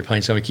great. You're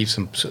playing somebody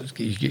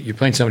you're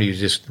playing somebody who's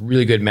just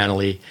really good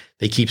mentally.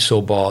 They keep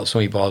so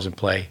many balls in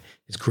play.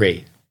 It's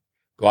great.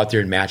 Go out there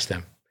and match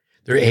them.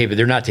 But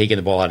they're not taking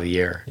the ball out of the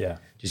air. Yeah.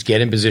 Just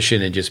get in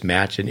position and just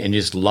match and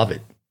just love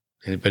it.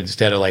 But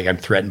instead of like, I'm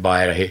threatened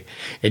by it, I hate,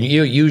 and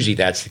usually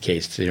that's the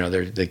case. You know,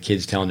 they're the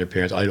kids telling their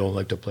parents, I don't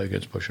like to play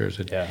against pushers.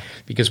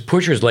 Because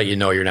pushers let you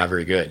know you're not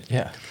very good.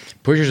 Yeah.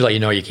 Pushers let you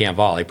know you can't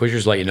volley.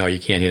 Pushers let you know you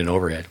can't hit an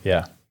overhead.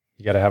 Yeah.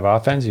 You got to have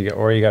offense,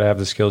 or you got to have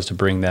the skills to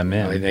bring them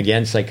in. And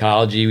again,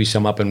 psychology, we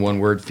sum up in one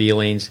word,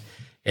 feelings,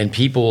 and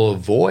people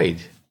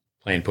avoid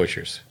playing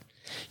pushers.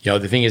 You know,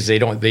 the thing is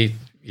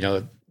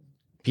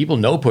people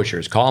know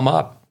pushers, call them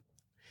up.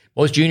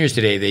 Most juniors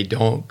today, they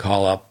don't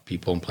call up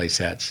people and play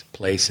sets.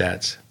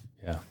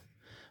 Yeah.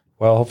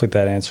 Well, hopefully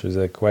that answers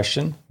the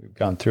question. We've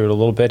gone through it a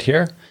little bit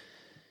here.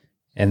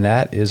 And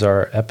that is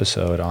our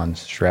episode on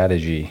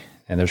strategy.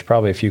 And there's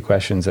probably a few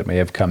questions that may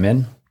have come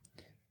in.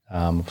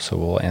 So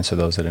we'll answer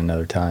those at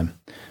another time.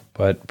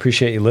 But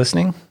appreciate you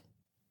listening.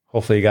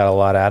 Hopefully you got a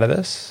lot out of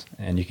this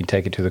and you can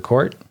take it to the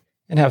court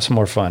and have some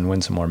more fun,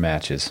 win some more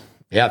matches.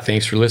 Yeah,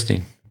 thanks for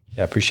listening.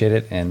 Yeah, appreciate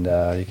it. And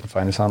you can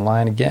find us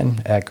online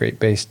again at Great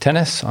Base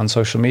Tennis on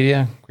social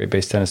media,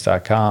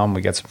 greatbasetennis.com.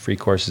 We got some free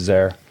courses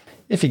there.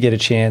 If you get a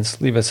chance,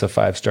 leave us a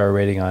 5-star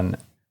rating on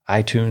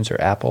iTunes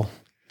or Apple.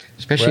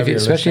 Especially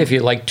if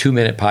you like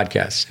 2-minute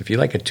podcasts. If you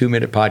like a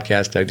 2-minute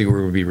podcast, I think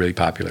we would be really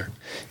popular.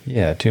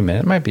 Yeah, 2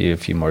 minutes. Might be a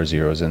few more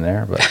zeros in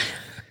there, but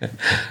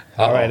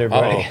all right,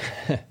 everybody.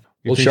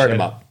 We'll shorten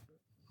them up.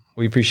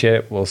 We appreciate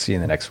it. We'll see you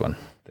in the next one.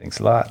 Thanks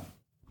a lot.